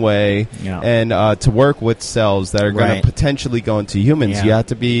certain way, and to work with cells that are going to potentially go into humans, you have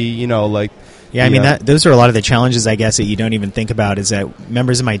to be, I mean, those are a lot of the challenges, I guess, that you don't even think about, is that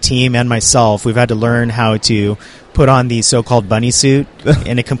members of my team and myself, we've had to learn how to put on the so-called bunny suit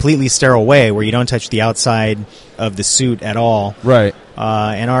in a completely sterile way where you don't touch the outside of the suit at all. Right.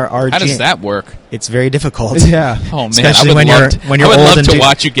 And our how does that work? It's very difficult. Yeah. Oh, man. Especially when you're old to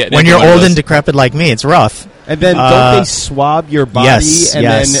watch you get when you're old and decrepit like me. It's rough. And then don't they swab your body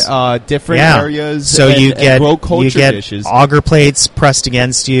then different areas? So you grow culture dishes. Auger plates pressed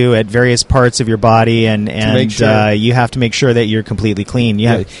against you at various parts of your body, and you have to make sure that you're completely clean.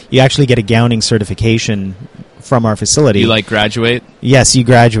 You actually get a gowning certification from our facility. You graduate? Yes, you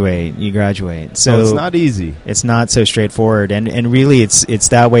graduate. So it's not easy. It's not so straightforward, and really it's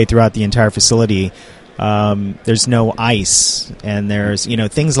that way throughout the entire facility. There's no ice, and there's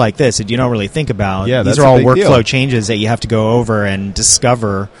things like this that you don't really think about. Yeah, these are all workflow changes that you have to go over and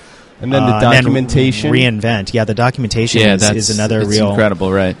discover, and then the documentation, and reinvent. Yeah, the documentation is another real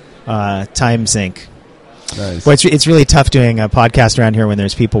incredible, right? Time sink. Nice. Well, it's really tough doing a podcast around here when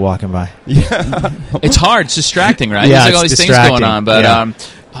there's people walking by. Yeah, it's hard. It's distracting, right? Yeah, there's all these things going on, but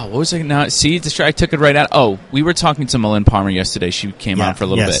what was it now? See, I took it right out. Oh, we were talking to Malin Palmer yesterday. She came on for a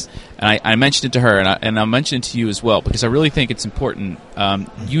little bit, and I mentioned it to her, and I'll mention it to you as well, because I really think it's important.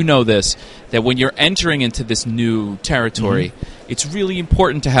 You know this, that when you're entering into this new territory, it's really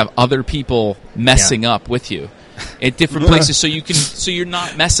important to have other people messing up with you at different places, so you're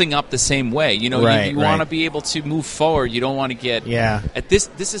not messing up the same way. You want to be able to move forward. You don't want to get at this.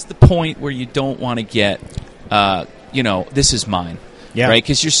 This is the point where you don't want to get. This is mine. Yeah. Right,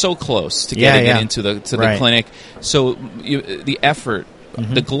 because you're so close to getting it into the clinic. So the effort,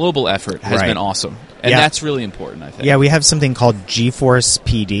 the global effort, has been awesome, and that's really important, I think. Yeah, we have something called GeForce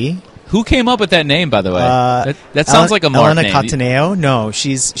PD. Who came up with that name, by the way? That sounds like a Mark Elena name. Cataneo? No,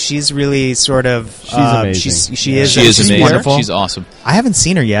 she's really sort of. She's amazing. She is amazing. Wonderful. She's awesome. I haven't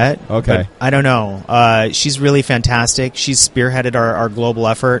seen her yet. Okay, I don't know. She's really fantastic. She's spearheaded our global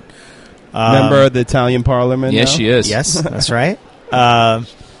effort. Member of the Italian Parliament. Yes, now? she is. Yes, that's right.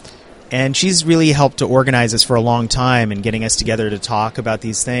 And she's really helped to organize us for a long time and getting us together to talk about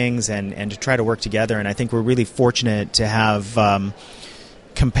these things and to try to work together. And I think we're really fortunate to have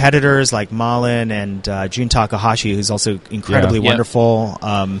competitors like Malin and Jun Takahashi, who's also incredibly wonderful.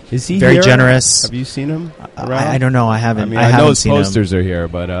 Is he very here? generous? Have you seen him around? I don't know. I haven't. I know his seen posters him. are here,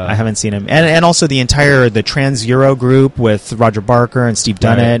 but I haven't seen him. And also the Trans Euro group with Roger Barker and Steve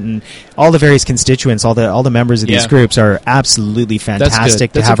Dunnett and all the various constituents, all the members of these groups are absolutely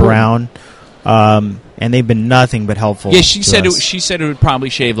fantastic to have around. And they've been nothing but helpful. Yeah, she said it would probably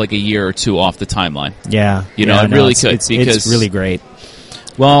shave like a year or two off the timeline. Yeah, it really could. It's really great.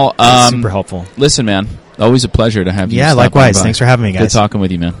 Well, super helpful. Listen, man, always a pleasure to have you. Yeah, likewise. Thanks for having me, guys. Good talking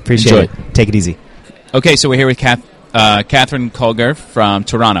with you, man. Appreciate it. Take it easy. Okay, so we're here with Catherine Colger from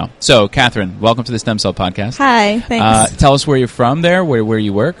Toronto. So, Catherine, welcome to the Stem Cell Podcast. Hi, thanks. Tell us where you're from there, where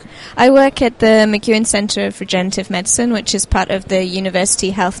you work. I work at the McEwen Centre for Regenerative Medicine, which is part of the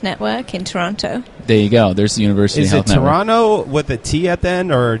University Health Network in Toronto. There you go. There's the University Health Network. Is it Toronto with a T at the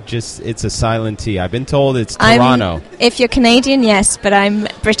end, or just it's a silent T? I've been told it's Toronto. If you're Canadian, yes, but I'm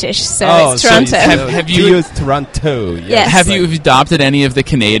British, so it's Toronto. So have you used Toronto? Yes. Have you adopted any of the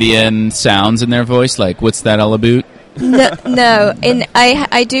Canadian sounds in their voice? Like, what's that all about? No.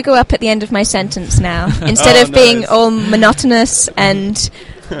 I do go up at the end of my sentence now. Instead of being all monotonous and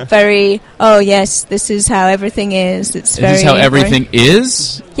very, oh yes, this is how everything is. It's very. Is this how everything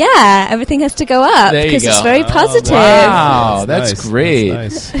is? Yeah, everything has to go up because it's very positive. Wow, that's nice. great.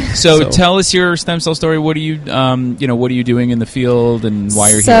 That's nice. So tell us your stem cell story. What are you, what are you doing in the field, and why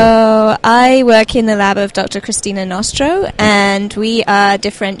you're here? So I work in the lab of Dr. Christina Nostro, and we are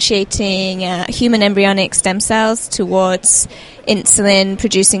differentiating human embryonic stem cells towards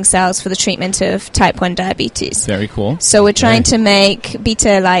insulin-producing cells for the treatment of type 1 diabetes. Very cool. So we're trying to make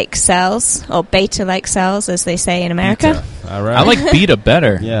beta-like cells, or beta-like cells, as they say in America. Beta. All right. I like beta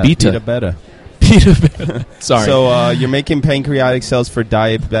better. Yeah, beta. better. Beta better. Sorry. So you're making pancreatic cells for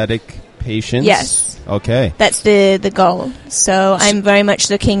diabetic patients? Yes. Okay. That's the goal. So I'm very much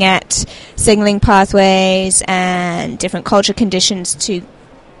looking at signaling pathways and different culture conditions to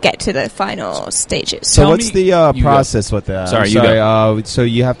get to the final stages. So what's the process with that? Sorry, you go. So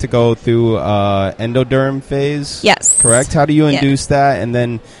you have to go through endoderm phase? Yes. Correct? How do you induce that? And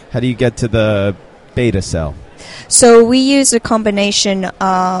then how do you get to the beta cell? So we use a combination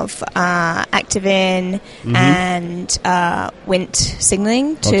of activin and Wnt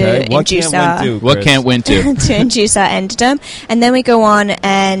signaling to induce What can't Wnt do? to induce our endoderm, and then we go on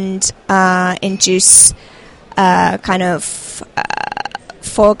and induce kind of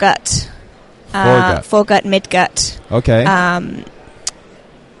foregut, midgut. Okay.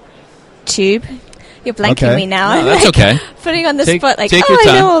 Tube. You're blanking me now. No, that's okay. Putting on the spot, like, take oh, your I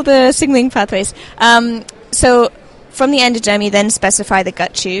time. know all the signaling pathways. So from the endoderm, you then specify the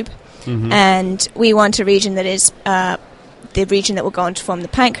gut tube, and we want a region that is the region that will go on to form the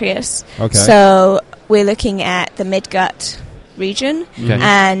pancreas. Okay. So we're looking at the midgut region,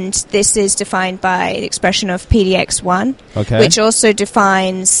 and this is defined by the expression of PDX1, which also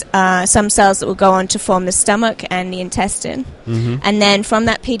defines some cells that will go on to form the stomach and the intestine. And then from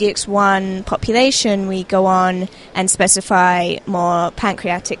that PDX1 population, we go on and specify more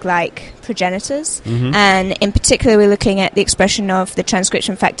pancreatic-like progenitors. And in particular, we're looking at the expression of the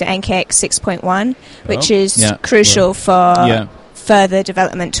transcription factor NKX6.1, which is crucial for further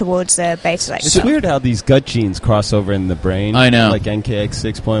development towards the beta-like. It's weird how these gut genes cross over in the brain. I know, like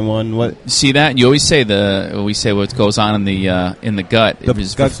NKX6.1. What? See that? You always say what goes on in the gut. It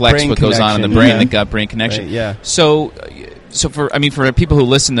reflects what goes on in the brain. The gut-brain connection. Right, yeah. So for people who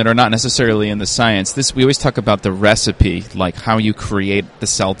listen that are not necessarily in the science, we always talk about the recipe, like how you create the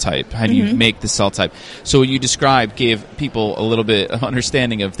cell type, how do you make the cell type. So what you described gave people a little bit of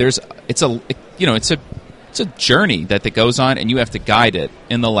understanding of it's a journey that goes on, and you have to guide it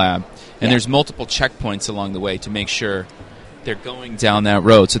in the lab. And there's multiple checkpoints along the way to make sure they're going down that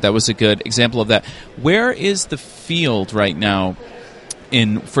road. So that was a good example of that. Where is the field right now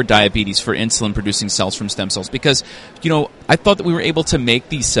for diabetes, for insulin-producing cells from stem cells? Because, I thought that we were able to make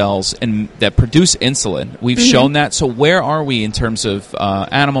these cells and that produce insulin. We've shown that. So where are we in terms of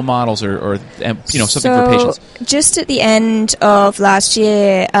animal models or something for patients? Just at the end of last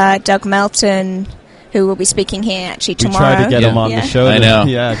year, Doug Melton, who will be speaking here actually tomorrow. We tried to get him on the show. I know.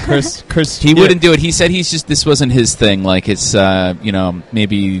 Yeah, Chris. He wouldn't do it. He said this wasn't his thing. Like it's,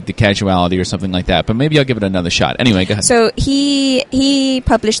 maybe the casualty or something like that. But maybe I'll give it another shot. Anyway, go ahead. So he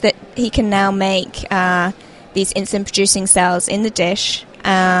published that he can now make these insulin-producing cells in the dish.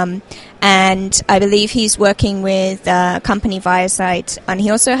 And I believe he's working with company ViaCyte, and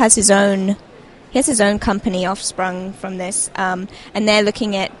he also has his own. He has his own company offsprung from this, and they're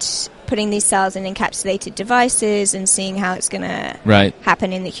looking at putting these cells in encapsulated devices and seeing how it's going to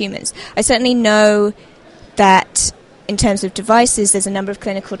happen in the humans. I certainly know that in terms of devices, there's a number of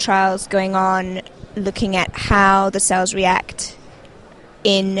clinical trials going on looking at how the cells react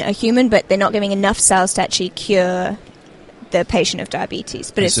in a human, but they're not giving enough cells to actually cure the patient of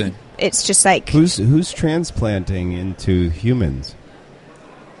diabetes. But it's just like... Who's transplanting into humans?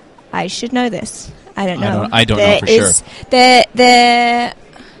 I should know this. I don't know. I don't know for sure.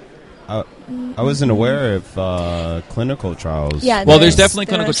 I wasn't aware of clinical trials. Yeah, well, there's definitely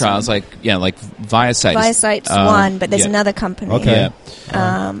clinical trials, like ViaCyte. ViaCyte's one, but there's another company. Okay.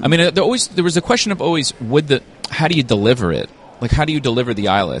 There was a question of how do you deliver it? Like, how do you deliver the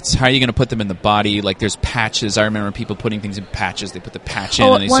islets? How are you going to put them in the body? Like, there's patches. I remember people putting things in patches. They put the patch in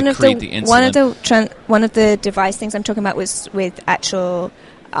and they secrete the insulin. One of the device things I'm talking about was with actual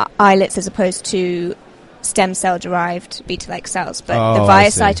islets as opposed to stem cell derived beta-like cells, but the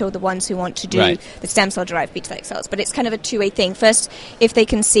ViaCyte are the ones who want to do the stem cell derived beta-like cells. But it's kind of a two-way thing. First, if they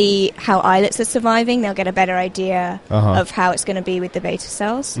can see how islets are surviving, they'll get a better idea of how it's going to be with the beta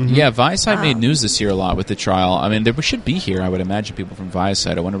cells. Yeah, ViaCyte made news this year a lot with the trial. I mean, there should be here, I would imagine, people from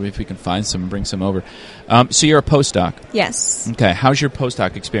ViaCyte. I wonder if we can find some and bring some over. So you're a postdoc? Yes. Okay, how's your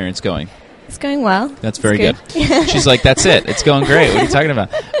postdoc experience going? It's going well. That's very good. She's like, that's it. It's going great. What are you talking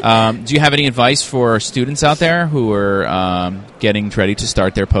about? Do you have any advice for students out there who are getting ready to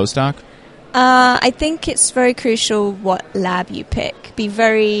start their postdoc? I think it's very crucial what lab you pick. Be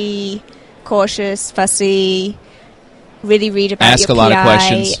very cautious, fussy, really read about ask your a lot PI, of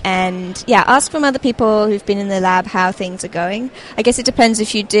questions. and ask from other people who've been in the lab how things are going. I guess it depends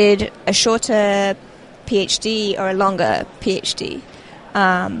if you did a shorter PhD or a longer PhD.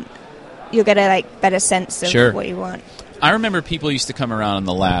 You'll get a better sense of what you want. I remember people used to come around in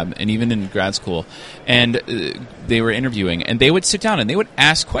the lab, and even in grad school, and they were interviewing, and they would sit down and they would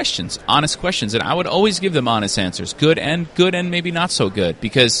ask questions, honest questions, and I would always give them honest answers, good and maybe not so good,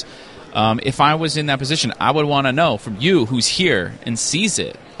 because if I was in that position, I would want to know from you who's here and sees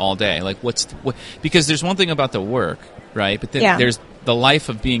it all day, like because there's one thing about the work, right? But then there's the life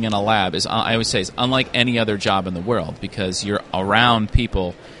of being in a lab is, I always say, is unlike any other job in the world, because you're around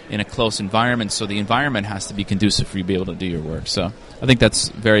people in a close environment, so the environment has to be conducive for you to be able to do your work. So I think that's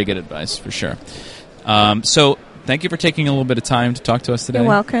very good advice for sure. So thank you for taking a little bit of time to talk to us today. You're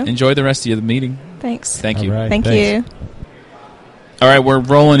welcome. Enjoy the rest of the meeting. Thanks. Thank you. Right, Thank you. All right, we're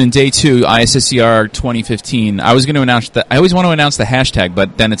rolling in day 2, ISSCR 2015. I was going to announce that. I always want to announce the hashtag,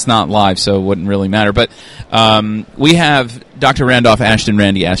 but then it's not live, so it wouldn't really matter. But we have Dr. Randy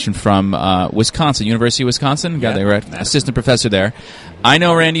Ashton from Wisconsin, University of Wisconsin. Got that right? Assistant professor there. I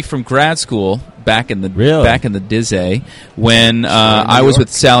know Randy from grad school back in the Dizzy when I was with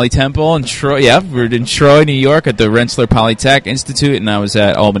Sally Temple in Troy. Yeah, we were in Troy, New York, at the Rensselaer Polytech Institute, and I was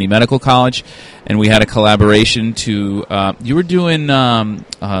at Albany Medical College, and we had a collaboration to. You were doing those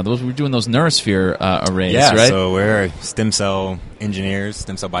neurosphere arrays, right? Yeah, so we're stem cell engineers,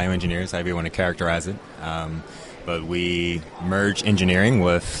 stem cell bioengineers, however you want to characterize it. But we merge engineering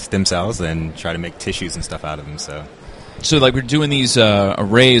with stem cells and try to make tissues and stuff out of them. So like we're doing these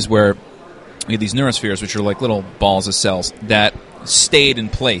arrays where we have these neurospheres, which are like little balls of cells that stayed in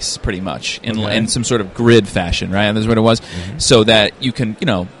place pretty much in some sort of grid fashion, right? And that's what it was, so that you can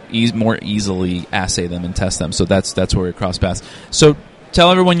more easily assay them and test them. So that's where we cross paths. So tell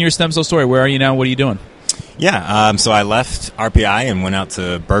everyone your stem cell story. Where are you now? What are you doing? Yeah, so I left RPI and went out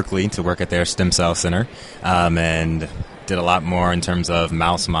to Berkeley to work at their stem cell center, and did a lot more in terms of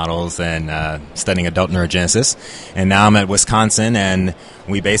mouse models and studying adult neurogenesis. And now I'm at Wisconsin, and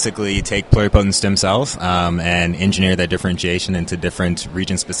we basically take pluripotent stem cells and engineer their differentiation into different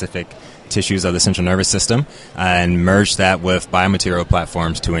region-specific tissues of the central nervous system and merge that with biomaterial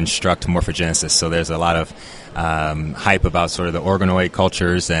platforms to instruct morphogenesis. So there's a lot of hype about sort of the organoid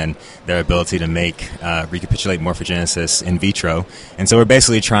cultures and their ability to recapitulate morphogenesis in vitro. And so we're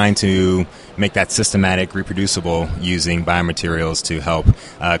basically trying to make that systematic, reproducible, using biomaterials to help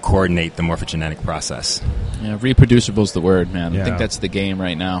coordinate the morphogenetic process. Yeah, reproducible is the word, man. I think that's the game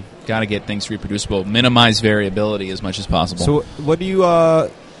right now. Got to get things reproducible, minimize variability as much as possible. So what do you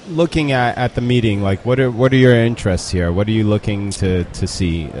looking at the meeting? Like, what are your interests here? What are you looking to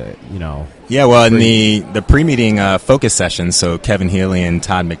see? Yeah, well, in the pre-meeting focus sessions, so Kevin Healy and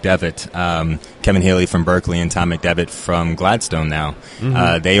Todd McDevitt, Kevin Healy from Berkeley and Todd McDevitt from Gladstone now,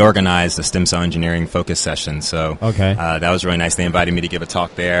 they organized a stem cell engineering focus session. So that was really nice. They invited me to give a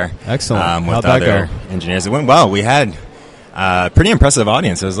talk there. Excellent. With other engineers. It went well. We had pretty impressive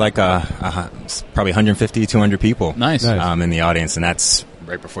audience. It was like probably 150, 200 people. Nice. In the audience, and that's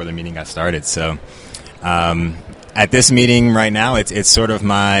right before the meeting got started. So at this meeting right now, it's sort of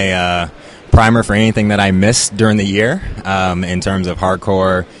my primer for anything that I missed during the year in terms of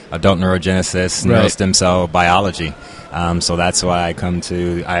hardcore adult neurogenesis, neurostem cell biology. So that's why I come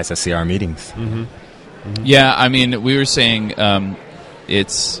to ISSCR meetings. Yeah, I mean, we were saying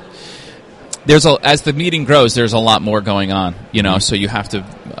as the meeting grows, there's a lot more going on, so you have to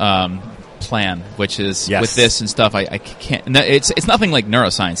plan, which is with this and stuff. I can't. It's nothing like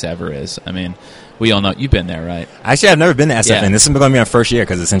neuroscience ever is. I mean, we all know you've been there, right? Actually, I've never been to SFN. Yeah. This is going to be my first year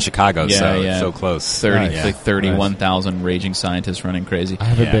because it's in Chicago, it's so close. 31,000 raging scientists running crazy. I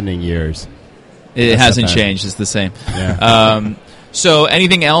haven't been in years. It hasn't changed. It's the same. Yeah. So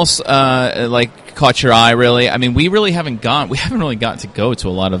anything else caught your eye, really? I mean, we haven't really got to go to a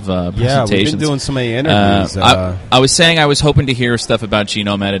lot of presentations. Yeah, we've been doing so many interviews. I was saying I was hoping to hear stuff about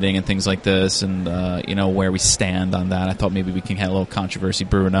genome editing and things like this, and where we stand on that. I thought maybe we can have a little controversy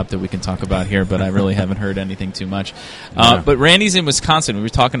brewing up that we can talk about here, but I really haven't heard anything too much. But Randy's in Wisconsin. We were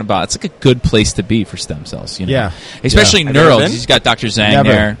talking about it's like a good place to be for stem cells. Yeah, especially neuro. He's got Dr. Zhang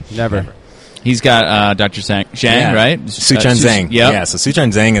there. Never. He's got Dr. Zhang, right? Suchan Zhang. Yep. Yeah, so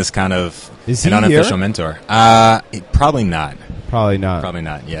Suchan Zhang is kind of an unofficial mentor. Probably not. Probably not. Probably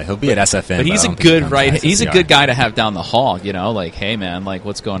not. Yeah, he'll be at SFN. But he's a good He's a good guy to have down the hall. You know, like, hey man, like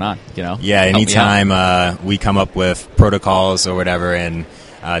what's going on? You know. Yeah. Anytime we come up with protocols or whatever, and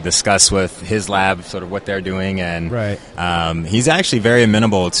discuss with his lab sort of what they're doing, and he's actually very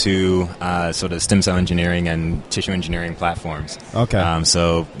amenable to sort of stem cell engineering and tissue engineering platforms. Okay.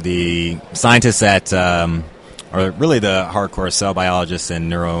 So the scientists at, or really the hardcore cell biologists and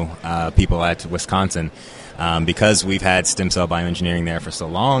neuro people at Wisconsin, because we've had stem cell bioengineering there for so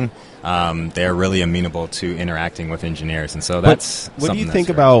long, they're really amenable to interacting with engineers, and so that's. What do you think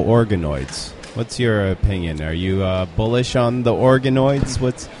about organoids? What's your opinion? Are you bullish on the organoids?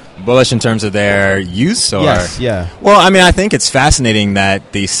 What's bullish in terms of their use? Or? Yes, yeah. Well, I mean, I think it's fascinating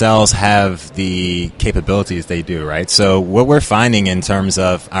that the cells have the capabilities they do, right? So what we're finding in terms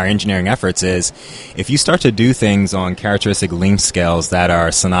of our engineering efforts is if you start to do things on characteristic length scales that are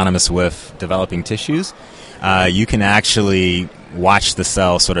synonymous with developing tissues, you can actually watch the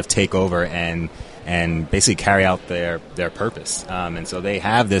cell sort of take over and basically carry out their purpose. And so they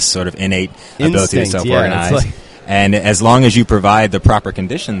have this sort of innate ability to self-organize. And as long as you provide the proper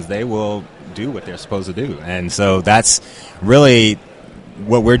conditions, they will do what they're supposed to do. And so that's really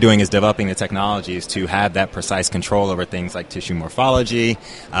what we're doing, is developing the technologies to have that precise control over things like tissue morphology,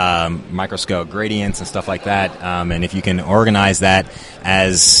 microscale gradients and stuff like that. And if you can organize that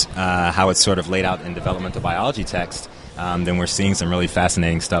as how it's sort of laid out in developmental biology text, then we're seeing some really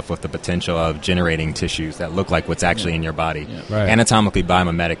fascinating stuff with the potential of generating tissues that look like what's actually in your body. Yeah. Right. Anatomically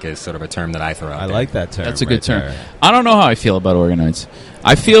biomimetic is sort of a term that I throw out. I like that term. That's a good term. I don't know how I feel about organoids.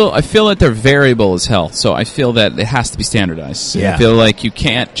 I feel that they're variable as hell. So I feel that it has to be standardized. Yeah. I feel like you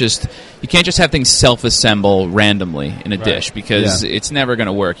can't just have things self-assemble randomly in a dish, because it's never going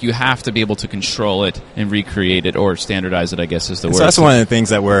to work. You have to be able to control it and recreate it, or standardize it, I guess is the word. So that's one of the things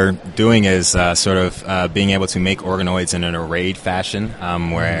that we're doing, is sort of being able to make organoids in an arrayed fashion,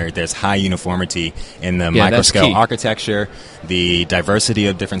 where there's high uniformity in the microscale architecture. The diversity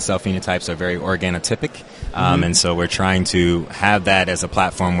of different cell phenotypes are very organotypic, and so we're trying to have that as a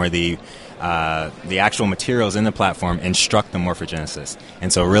platform where the actual materials in the platform instruct the morphogenesis.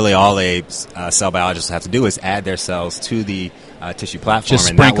 And so really all a cell biologist have to do is add their cells to the tissue platform. Just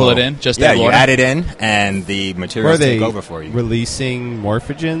sprinkle it in? Just add you water? add it in, and the materials take over for you. Releasing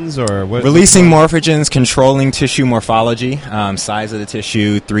morphogens? Or what? Releasing morphogens, controlling tissue morphology, size of the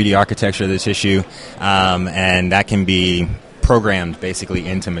tissue, 3D architecture of the tissue, and that can be programmed basically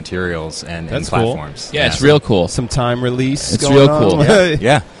into materials and platforms. Cool. Yeah, it's real cool. Some time release. It's real cool.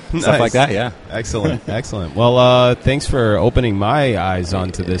 Yeah. Nice. Stuff like that, yeah. Excellent, excellent. Well, thanks for opening my eyes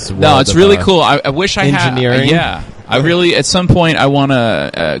onto this world. No, it's really cool. I wish I had engineering. I really, at some point, I want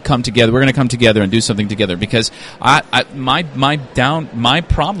to come together. We're going to come together and do something together, because my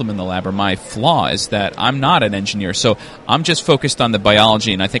problem in the lab, or my flaw, is that I'm not an engineer. So I'm just focused on the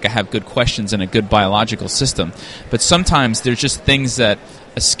biology, and I think I have good questions and a good biological system. But sometimes there's just things that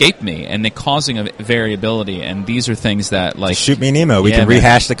escape me, and they're causing a variability, and these are things that, like, just shoot me an email. We can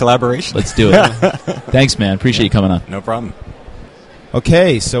rehash the collaboration. Let's do it. Thanks, man. Appreciate you coming on. No problem.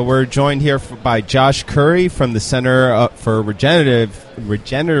 Okay, so we're joined here by Josh Curry from the Center for Regenerative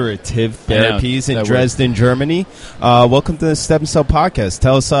Therapies in Dresden, Germany. Welcome to the Stem Cell Podcast.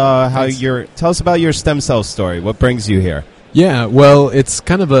 Tell us tell us about your stem cell story. What brings you here? Yeah, well, it's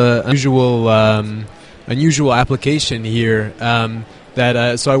kind of a unusual application here.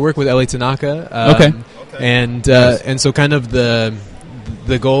 So I work with LA Tanaka. And so kind of the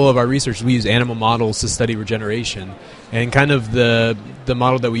goal of our research, we use animal models to study regeneration. And kind of the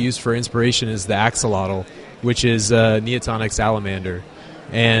model that we use for inspiration is the axolotl, which is a neotonic salamander.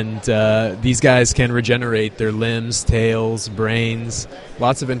 And these guys can regenerate their limbs, tails, brains,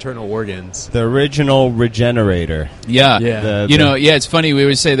 lots of internal organs. The original regenerator. Yeah. It's funny. We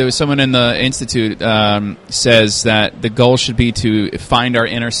would say there was someone in the institute says that the goal should be to find our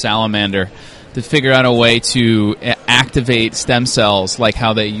inner salamander, to figure out a way to activate stem cells like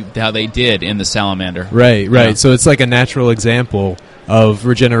how they did in the salamander. Right. Yeah. So it's like a natural example of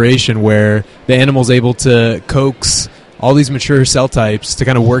regeneration where the animal's able to coax all these mature cell types to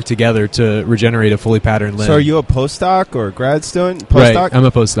kind of work together to regenerate a fully patterned limb. So are you a postdoc or a grad student? Postdoc? Right, I'm a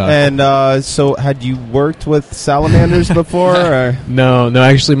postdoc. And so had you worked with salamanders before? Or? No,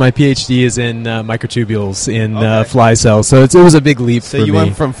 actually my PhD is in microtubules in fly cells, so it was a big leap for me. So you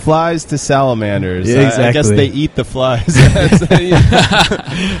went from flies to salamanders. Yeah, exactly. I guess they eat the flies.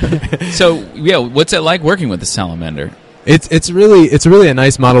 So, what's it like working with the salamander? It's really a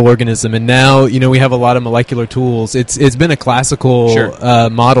nice model organism, and now we have a lot of molecular tools. It's been a classical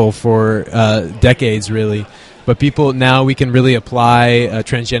model for decades, really. But now we can really apply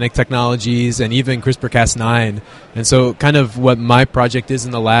transgenic technologies and even CRISPR-Cas9. And so kind of what my project is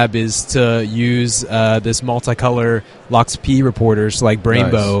in the lab is to use this multicolor LOXP reporters like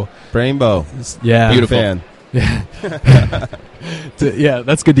Brainbow. Nice. Brainbow. Yeah. Beautiful. Fan. Yeah. Yeah,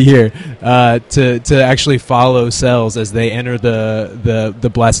 that's good to hear. To actually follow cells as they enter the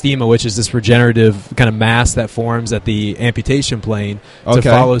blastema, which is this regenerative kind of mass that forms at the amputation plane. Okay. To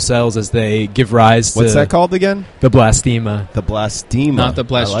follow cells as they give rise to... What's that called again? The blastema. The blastema. Not the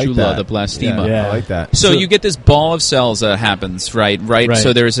blastula, the blastema. Yeah, I like that. So you get this ball of cells that happens, right?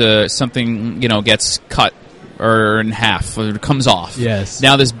 So there's something, gets cut or in half, or it comes off. Yes.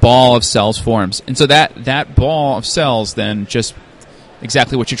 Now this ball of cells forms. And so that ball of cells then just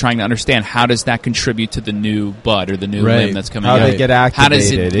exactly what you're trying to understand. How does that contribute to the new bud or the new limb that's coming out? How do they get activated? How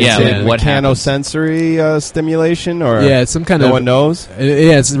does it, Is it what mechanosensory stimulation? Or it's some kind no of... one knows?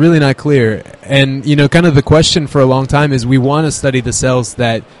 Yeah, it's really not clear. And, kind of the question for a long time is we want to study the cells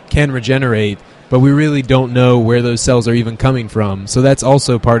that can regenerate, but we really don't know where those cells are even coming from. So that's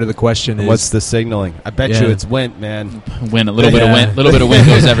also part of the question. What's the signaling? I bet you it's wind, man. Wind, a little bit of wind. A little bit of wind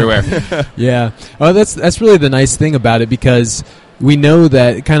goes everywhere. Yeah. Oh, that's really the nice thing about it, because we know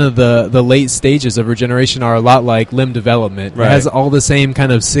that kind of the late stages of regeneration are a lot like limb development. Right. It has all the same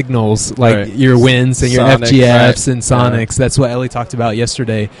kind of signals, like your winds and your FGFs and sonics. That's what Ellie talked about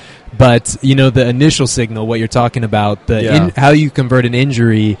yesterday. But, the initial signal, what you're talking about, how you convert an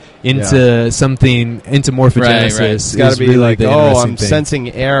injury into something, into morphogenesis. Right. It's got to be really like, I'm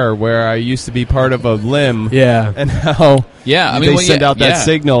sensing air where I used to be part of a limb. Yeah. And how they send out that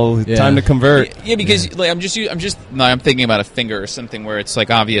signal, time to convert. Yeah, because I'm thinking about a finger or something where it's like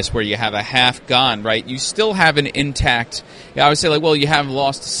obvious where you have a half gone, right? You still have an intact... I would say, you have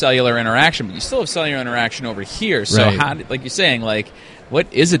lost cellular interaction, but you still have cellular interaction over here. So how, like you're saying,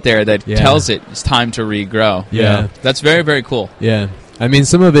 what is it there that tells it it's time to regrow? Yeah. That's very, very cool. Yeah. I mean,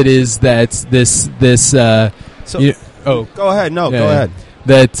 some of it is that this go ahead. No, go ahead.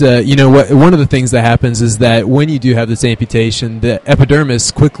 That one of the things that happens is that when you do have this amputation, the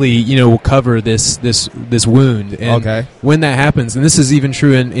epidermis quickly will cover this wound. And when that happens, and this is even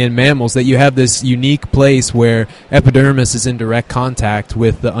true in mammals, that you have this unique place where epidermis is in direct contact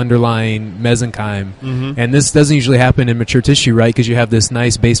with the underlying mesenchyme. Mm-hmm. And this doesn't usually happen in mature tissue, right? Because you have this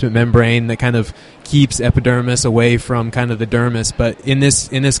nice basement membrane that kind of keeps epidermis away from kind of the dermis. But in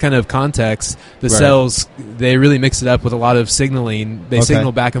this kind of context, the cells, they really mix it up with a lot of signaling. They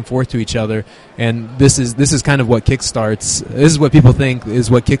signal back and forth to each other, and this is kind of what kickstarts. This is what people think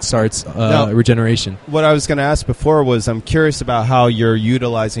is what kickstarts regeneration. What I was going to ask before was, I'm curious about how you're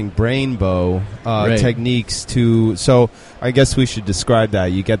utilizing Brainbow techniques to. So I guess we should describe that.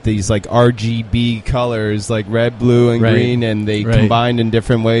 You get these like RGB colors, like red, blue, and green, and they combine in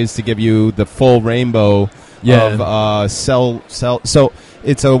different ways to give you the full rainbow of cell. So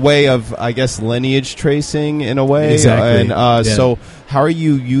it's a way of, I guess, lineage tracing in a way. Exactly. And so how are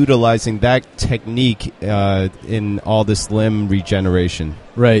you utilizing that technique in all this limb regeneration?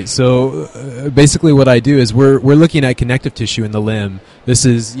 Right. So basically what I do is we're looking at connective tissue in the limb. This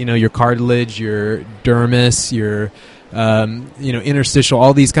is, your cartilage, your dermis, your interstitial,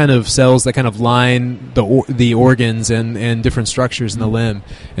 all these kind of cells that kind of line the organs and different structures in the limb.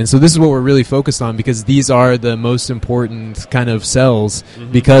 And so this is what we're really focused on, because these are the most important kind of cells,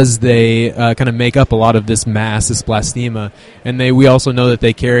 because they kind of make up a lot of this mass, this blastema, and we also know that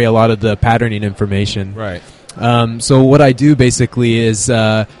they carry a lot of the patterning information. Right. So what I do basically is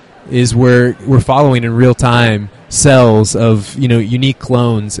we're following in real time cells of unique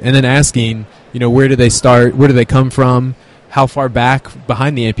clones, and then asking where do they start, where do they come from, how far back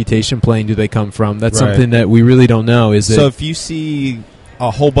behind the amputation plane do they come from. That's something that we really don't know. So if you see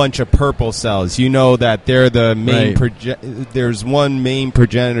a whole bunch of purple cells, that they're the main there's one main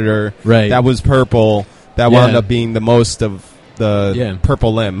progenitor that was purple that wound up being the most of the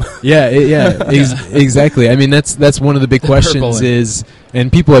purple limb. Exactly. I mean, that's one of the big questions is, and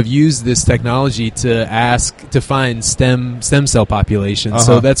people have used this technology to find stem cell populations.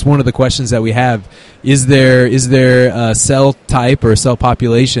 So that's one of the questions that we have. Is there a cell type or a cell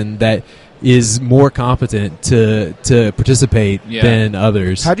population that is more competent to participate than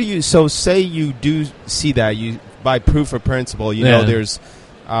others? How do you, say you do see that, by proof of principle, there's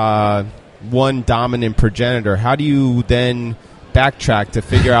one dominant progenitor. How do you then backtrack to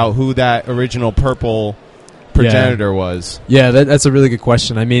figure out who that original purple progenitor was? Yeah, that's a really good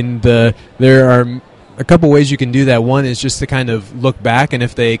question. I mean, there are a couple ways you can do that. One is just to kind of look back, and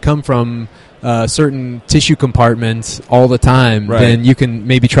if they come from certain tissue compartments all the time, then you can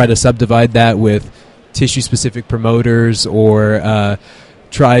maybe try to subdivide that with tissue-specific promoters or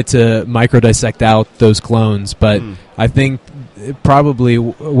try to microdissect out those clones. But I think probably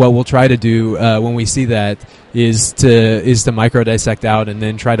what we'll try to do when we see that is to microdissect out and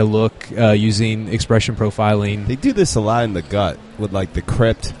then try to look using expression profiling. They do this a lot in the gut with like the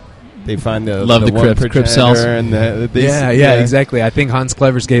crypt. They find the crypt cells. And exactly. I think Hans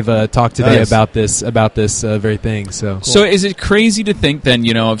Clevers gave a talk today about this very thing. So is it crazy to think then,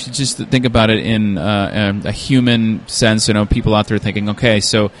 if you just think about it in a human sense, people out there thinking, okay,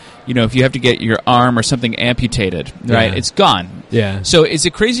 so if you have to get your arm or something amputated, right, it's gone. Yeah. So is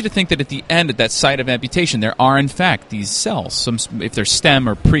it crazy to think that at the end, at that site of amputation, there are in fact these cells, if they're stem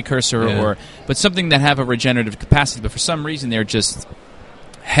or precursor but something that have a regenerative capacity, but for some reason they're just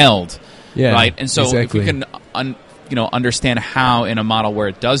held, right? And so if we can understand how in a model where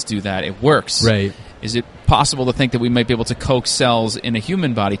it does do that, it works. Right. Is it possible to think that we might be able to coax cells in a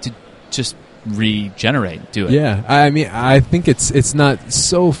human body to just do it? Yeah, I mean, I think it's not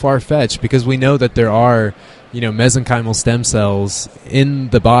so far-fetched because we know that there are mesenchymal stem cells in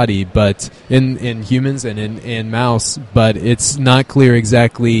the body, but in humans and in mouse, but it's not clear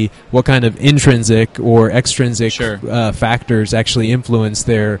exactly what kind of intrinsic or extrinsic factors actually influence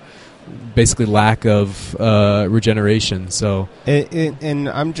their basically lack of regeneration. So, and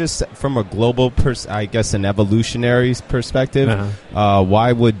I'm just from a global, I guess, an evolutionary perspective.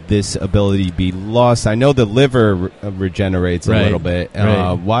 Why would this ability be lost? I know the liver regenerates a little bit.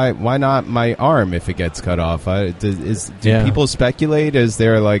 Why not my arm if it gets cut off? Do people speculate? Is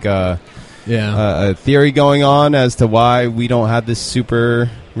there like a theory going on as to why we don't have this super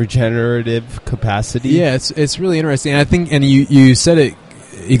regenerative capacity? Yeah, it's really interesting. I think, and you said it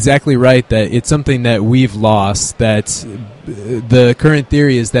exactly right, that it's something that we've lost. That the current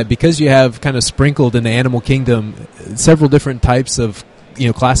theory is that because you have kind of sprinkled in the animal kingdom several different types of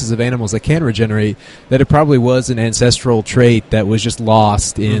classes of animals that can regenerate, that it probably was an ancestral trait that was just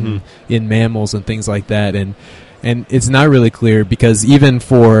lost in mammals and things like that. And it's not really clear because even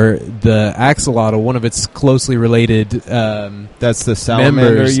for the axolotl, one of its closely related that's the salamander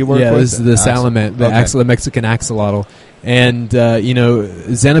members, you work with? this is the salamander, the Mexican axolotl. And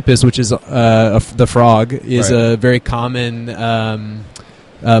Xenopus, which is the frog, is a very common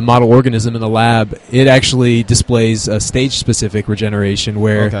model organism in the lab. It actually displays a stage-specific regeneration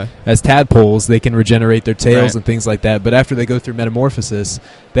where, as tadpoles, they can regenerate their tails and things like that. But after they go through metamorphosis,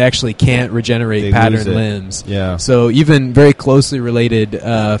 they actually can't regenerate pattern limbs. Yeah. So even very closely related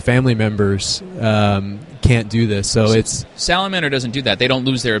family members can't do this. So it's salamander doesn't do that. They don't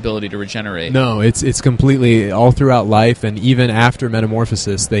lose their ability to regenerate. No, it's completely all throughout life, and even after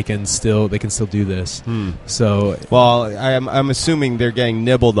metamorphosis, they can still do this. So, well, I'm assuming they're getting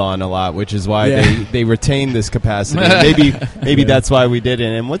nibbled on a lot, which is why they retain this capacity. Maybe that's why we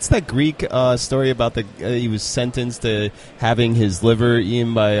didn't. And what's that Greek story about he was sentenced to having his liver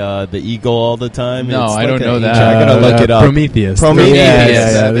eaten by the eagle all the time? No, I don't know that. I gotta look it up. Prometheus.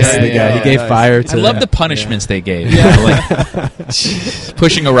 Yeah, this is the guy. He gave fire to. I love the punishments they gave. Like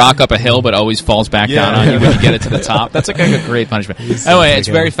pushing a rock up a hill, but always falls back down on you when you get it to the top. That's like a great punishment. Anyway, it's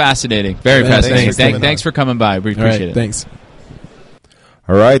very fascinating. Very fascinating. Thanks for coming by. We appreciate it. Thanks.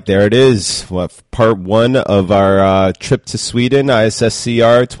 All right, there it is. Part one of our trip to Sweden,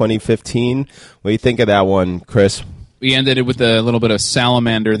 ISSCR 2015. What do you think of that one, Chris? We ended it with a little bit of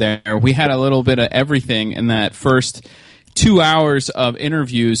salamander there. We had a little bit of everything in that first 2 hours of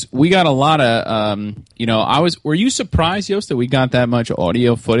interviews. We got a lot of, were you surprised, Yost, that we got that much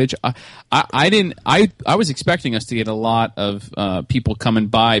audio footage? I was expecting us to get a lot of people coming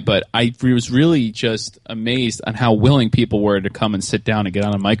by, but I was really just amazed on how willing people were to come and sit down and get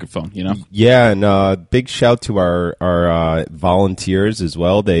on a microphone, Yeah, and big shout to our volunteers as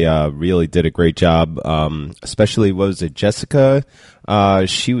well. They really did a great job, especially, what was it, Jessica?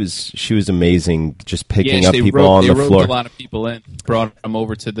 She was amazing, just picking up people on the floor. They roped a lot of people in, brought them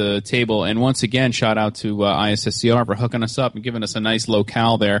over to the table, and once again, shout out to ISSCR for hooking us up and giving us a nice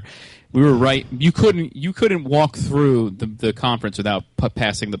locale there. We were right. You couldn't walk through the conference without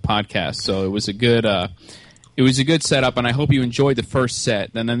passing the podcast. So it was a good setup, and I hope you enjoyed the first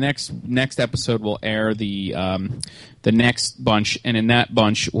set. Then the next episode will air the next bunch, and in that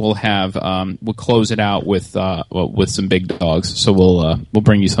bunch we'll close it out with some big dogs. So we'll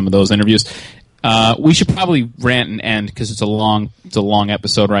bring you some of those interviews. We should probably rant and end because it's a long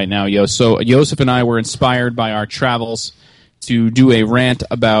episode right now, Yost. So Joseph and I were inspired by our travels to do a rant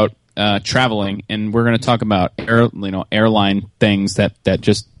about traveling, and we're going to talk about airline things that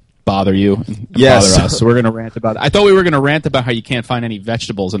just bother you and bother us. So we're going to rant about it. I thought we were going to rant about how you can't find any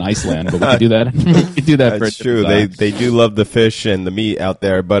vegetables in Iceland, but we can do that. We can do that. That's true. They do love the fish and the meat out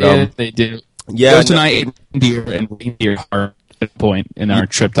there, but they do. Yeah, Ghost and I ate reindeer and reindeer are point in our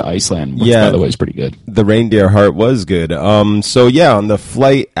trip to Iceland, which, by the way, is pretty good. The reindeer heart was good. So yeah, on the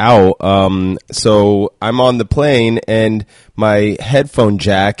flight out, so I'm on the plane and my headphone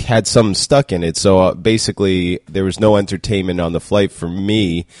jack had something stuck in it. So basically, there was no entertainment on the flight for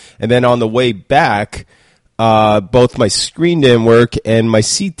me. And then on the way back, both my screen didn't work and my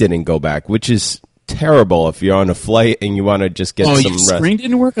seat didn't go back, which is terrible if you're on a flight and you want to just get some rest. Your screen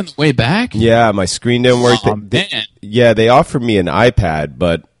didn't work on the way back? Yeah, my screen didn't work. Oh, man. They offered me an iPad,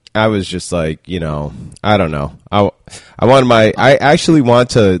 but I was just like, I don't know. I actually want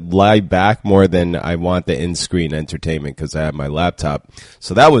to lie back more than I want the in-screen entertainment because I have my laptop.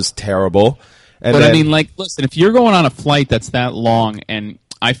 So that was terrible. And but listen, if you're going on a flight that's that long, and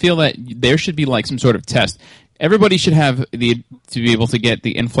I feel that there should be some sort of test. Everybody should have to be able to get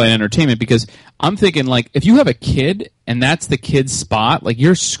the in-flight entertainment, because I'm thinking if you have a kid and that's the kid's spot,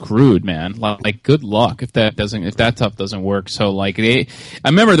 you're screwed, man. Good luck if that stuff doesn't work. So I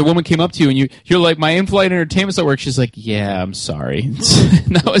remember the woman came up to you and you're like, my in-flight entertainment's not work. She's like, yeah, I'm sorry. And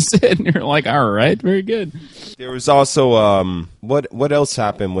that was it. And you're like, all right, very good. There was also what else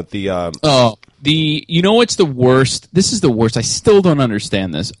happened with the what's the worst? This is the worst. I still don't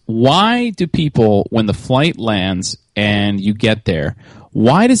understand this. Why do people, when the flight lands and you get there,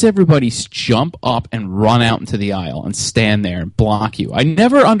 why does everybody jump up and run out into the aisle and stand there and block you? I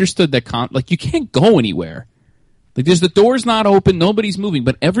never understood that. You can't go anywhere. The door's not open, nobody's moving,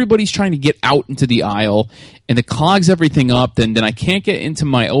 but everybody's trying to get out into the aisle, and it clogs everything up. Then I can't get into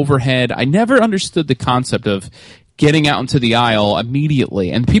my overhead. I never understood the concept of getting out into the aisle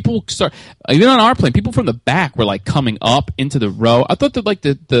immediately, and people start, even on our plane, people from the back were coming up into the row. I thought that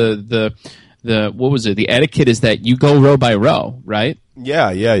the what was it? The etiquette is that you go row by row, right?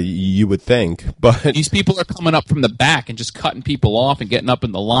 Yeah, you would think, but these people are coming up from the back and just cutting people off and getting up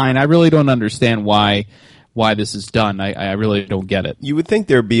in the line. I really don't understand why this is done. I really don't get it. You would think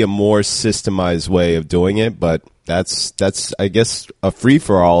there'd be a more systemized way of doing it, but that's I guess a free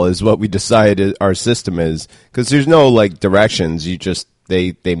for all is what we decided our system is, because there's no directions. You just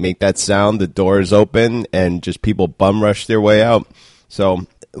they make that sound, the door is open, and just people bum rush their way out. So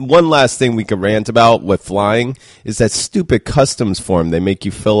one last thing we could rant about with flying is that stupid customs form they make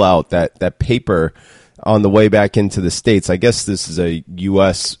you fill out, that paper on the way back into the States. I guess this is a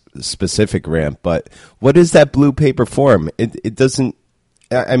U.S. specific rant, but what is that blue paper form? It doesn't.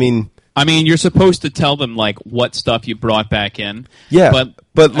 I mean, you're supposed to tell them what stuff you brought back in. Yeah, but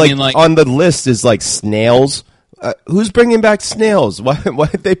on the list is snails. Who's bringing back snails? Why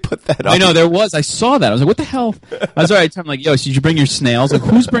did they put that on? I know there was. I saw that. I was like, what the hell? I was alright. I'm like, yo, so did you bring your snails?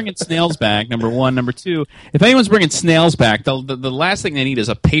 Who's bringing snails back? Number one. Number two, if anyone's bringing snails back, the last thing they need is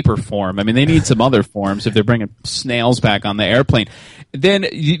a paper form. They need some other forms if they're bringing snails back on the airplane. Then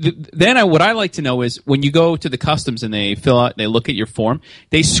what I like to know is when you go to the customs and they fill out, they look at your form,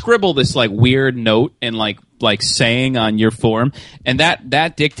 they scribble this weird note and saying on your form, and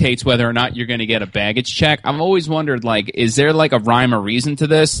that dictates whether or not you're going to get a baggage check. I've always wondered, is there a rhyme or reason to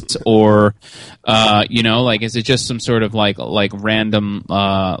this, or is it just some sort of random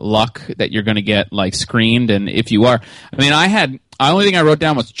luck that you're going to get screened? And if you are, the only thing I wrote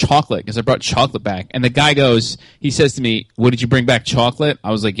down was chocolate, because I brought chocolate back, and the guy he says to me, "What did you bring back? Chocolate?" I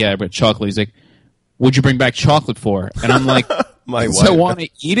was like, "Yeah, I brought chocolate." He's like, "What'd you bring back chocolate for?" And I'm like, my wife. So I want to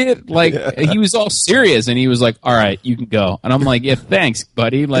eat it? He was all serious, and he was like, all right, you can go. And I'm like, yeah, thanks,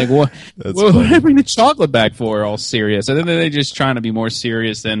 buddy. What did I bring the chocolate back for? All serious. And then they're just trying to be more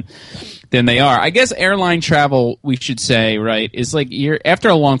serious than they are. I guess airline travel, we should say, right, is you're after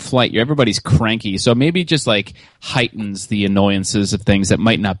a long flight, everybody's cranky. So maybe it just heightens the annoyances of things that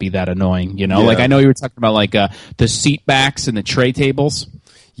might not be that annoying, Yeah. I know you were talking about the seat backs and the tray tables.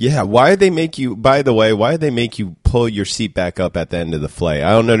 Yeah, why do they make you pull your seat back up at the end of the flight?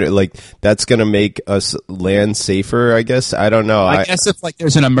 I don't know. That's going to make us land safer, I guess. I don't know. I guess if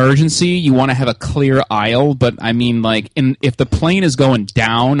there's an emergency, you want to have a clear aisle. But if the plane is going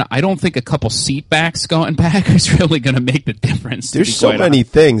down, I don't think a couple seat backs going back is really going to make the difference. There's so many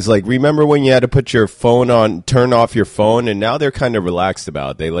things. Remember when you had to put your phone on, turn off your phone, and now they're kind of relaxed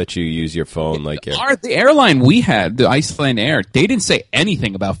about it. They let you use your phone. The airline we had, the Iceland Air, they didn't say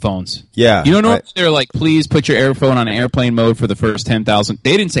anything about phones. Yeah. You don't know if they're please put your phone on airplane mode for the first 10,000.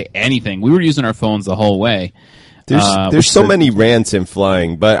 They didn't say anything. We were using our phones the whole way. There's so many rants in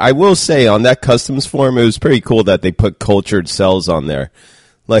flying, but I will say on that customs form, it was pretty cool that they put cultured cells on there.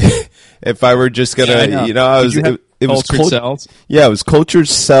 If I were just gonna, cultured cells. Yeah, it was cultured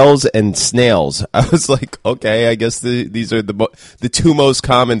cells and snails. I was like, okay, I guess these are the two most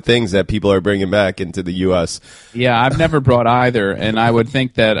common things that people are bringing back into the U.S. Yeah, I've never brought either, and I would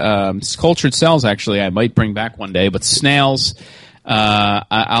think that cultured cells actually I might bring back one day, but snails.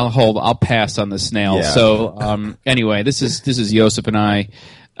 I'll pass on the snails. Yeah. So anyway, this is Joseph and I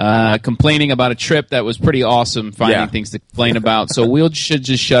complaining about a trip that was pretty awesome, finding things to complain about. So we should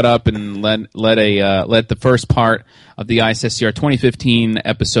just shut up and let the first part of the ISSCR 2015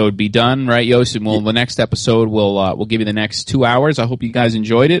 episode be done, right, Yos? And the next episode we'll give you the next 2 hours. I hope you guys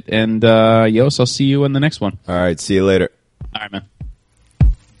enjoyed it, and Yos, I'll see you in the next one. All right, see you later. All right, man.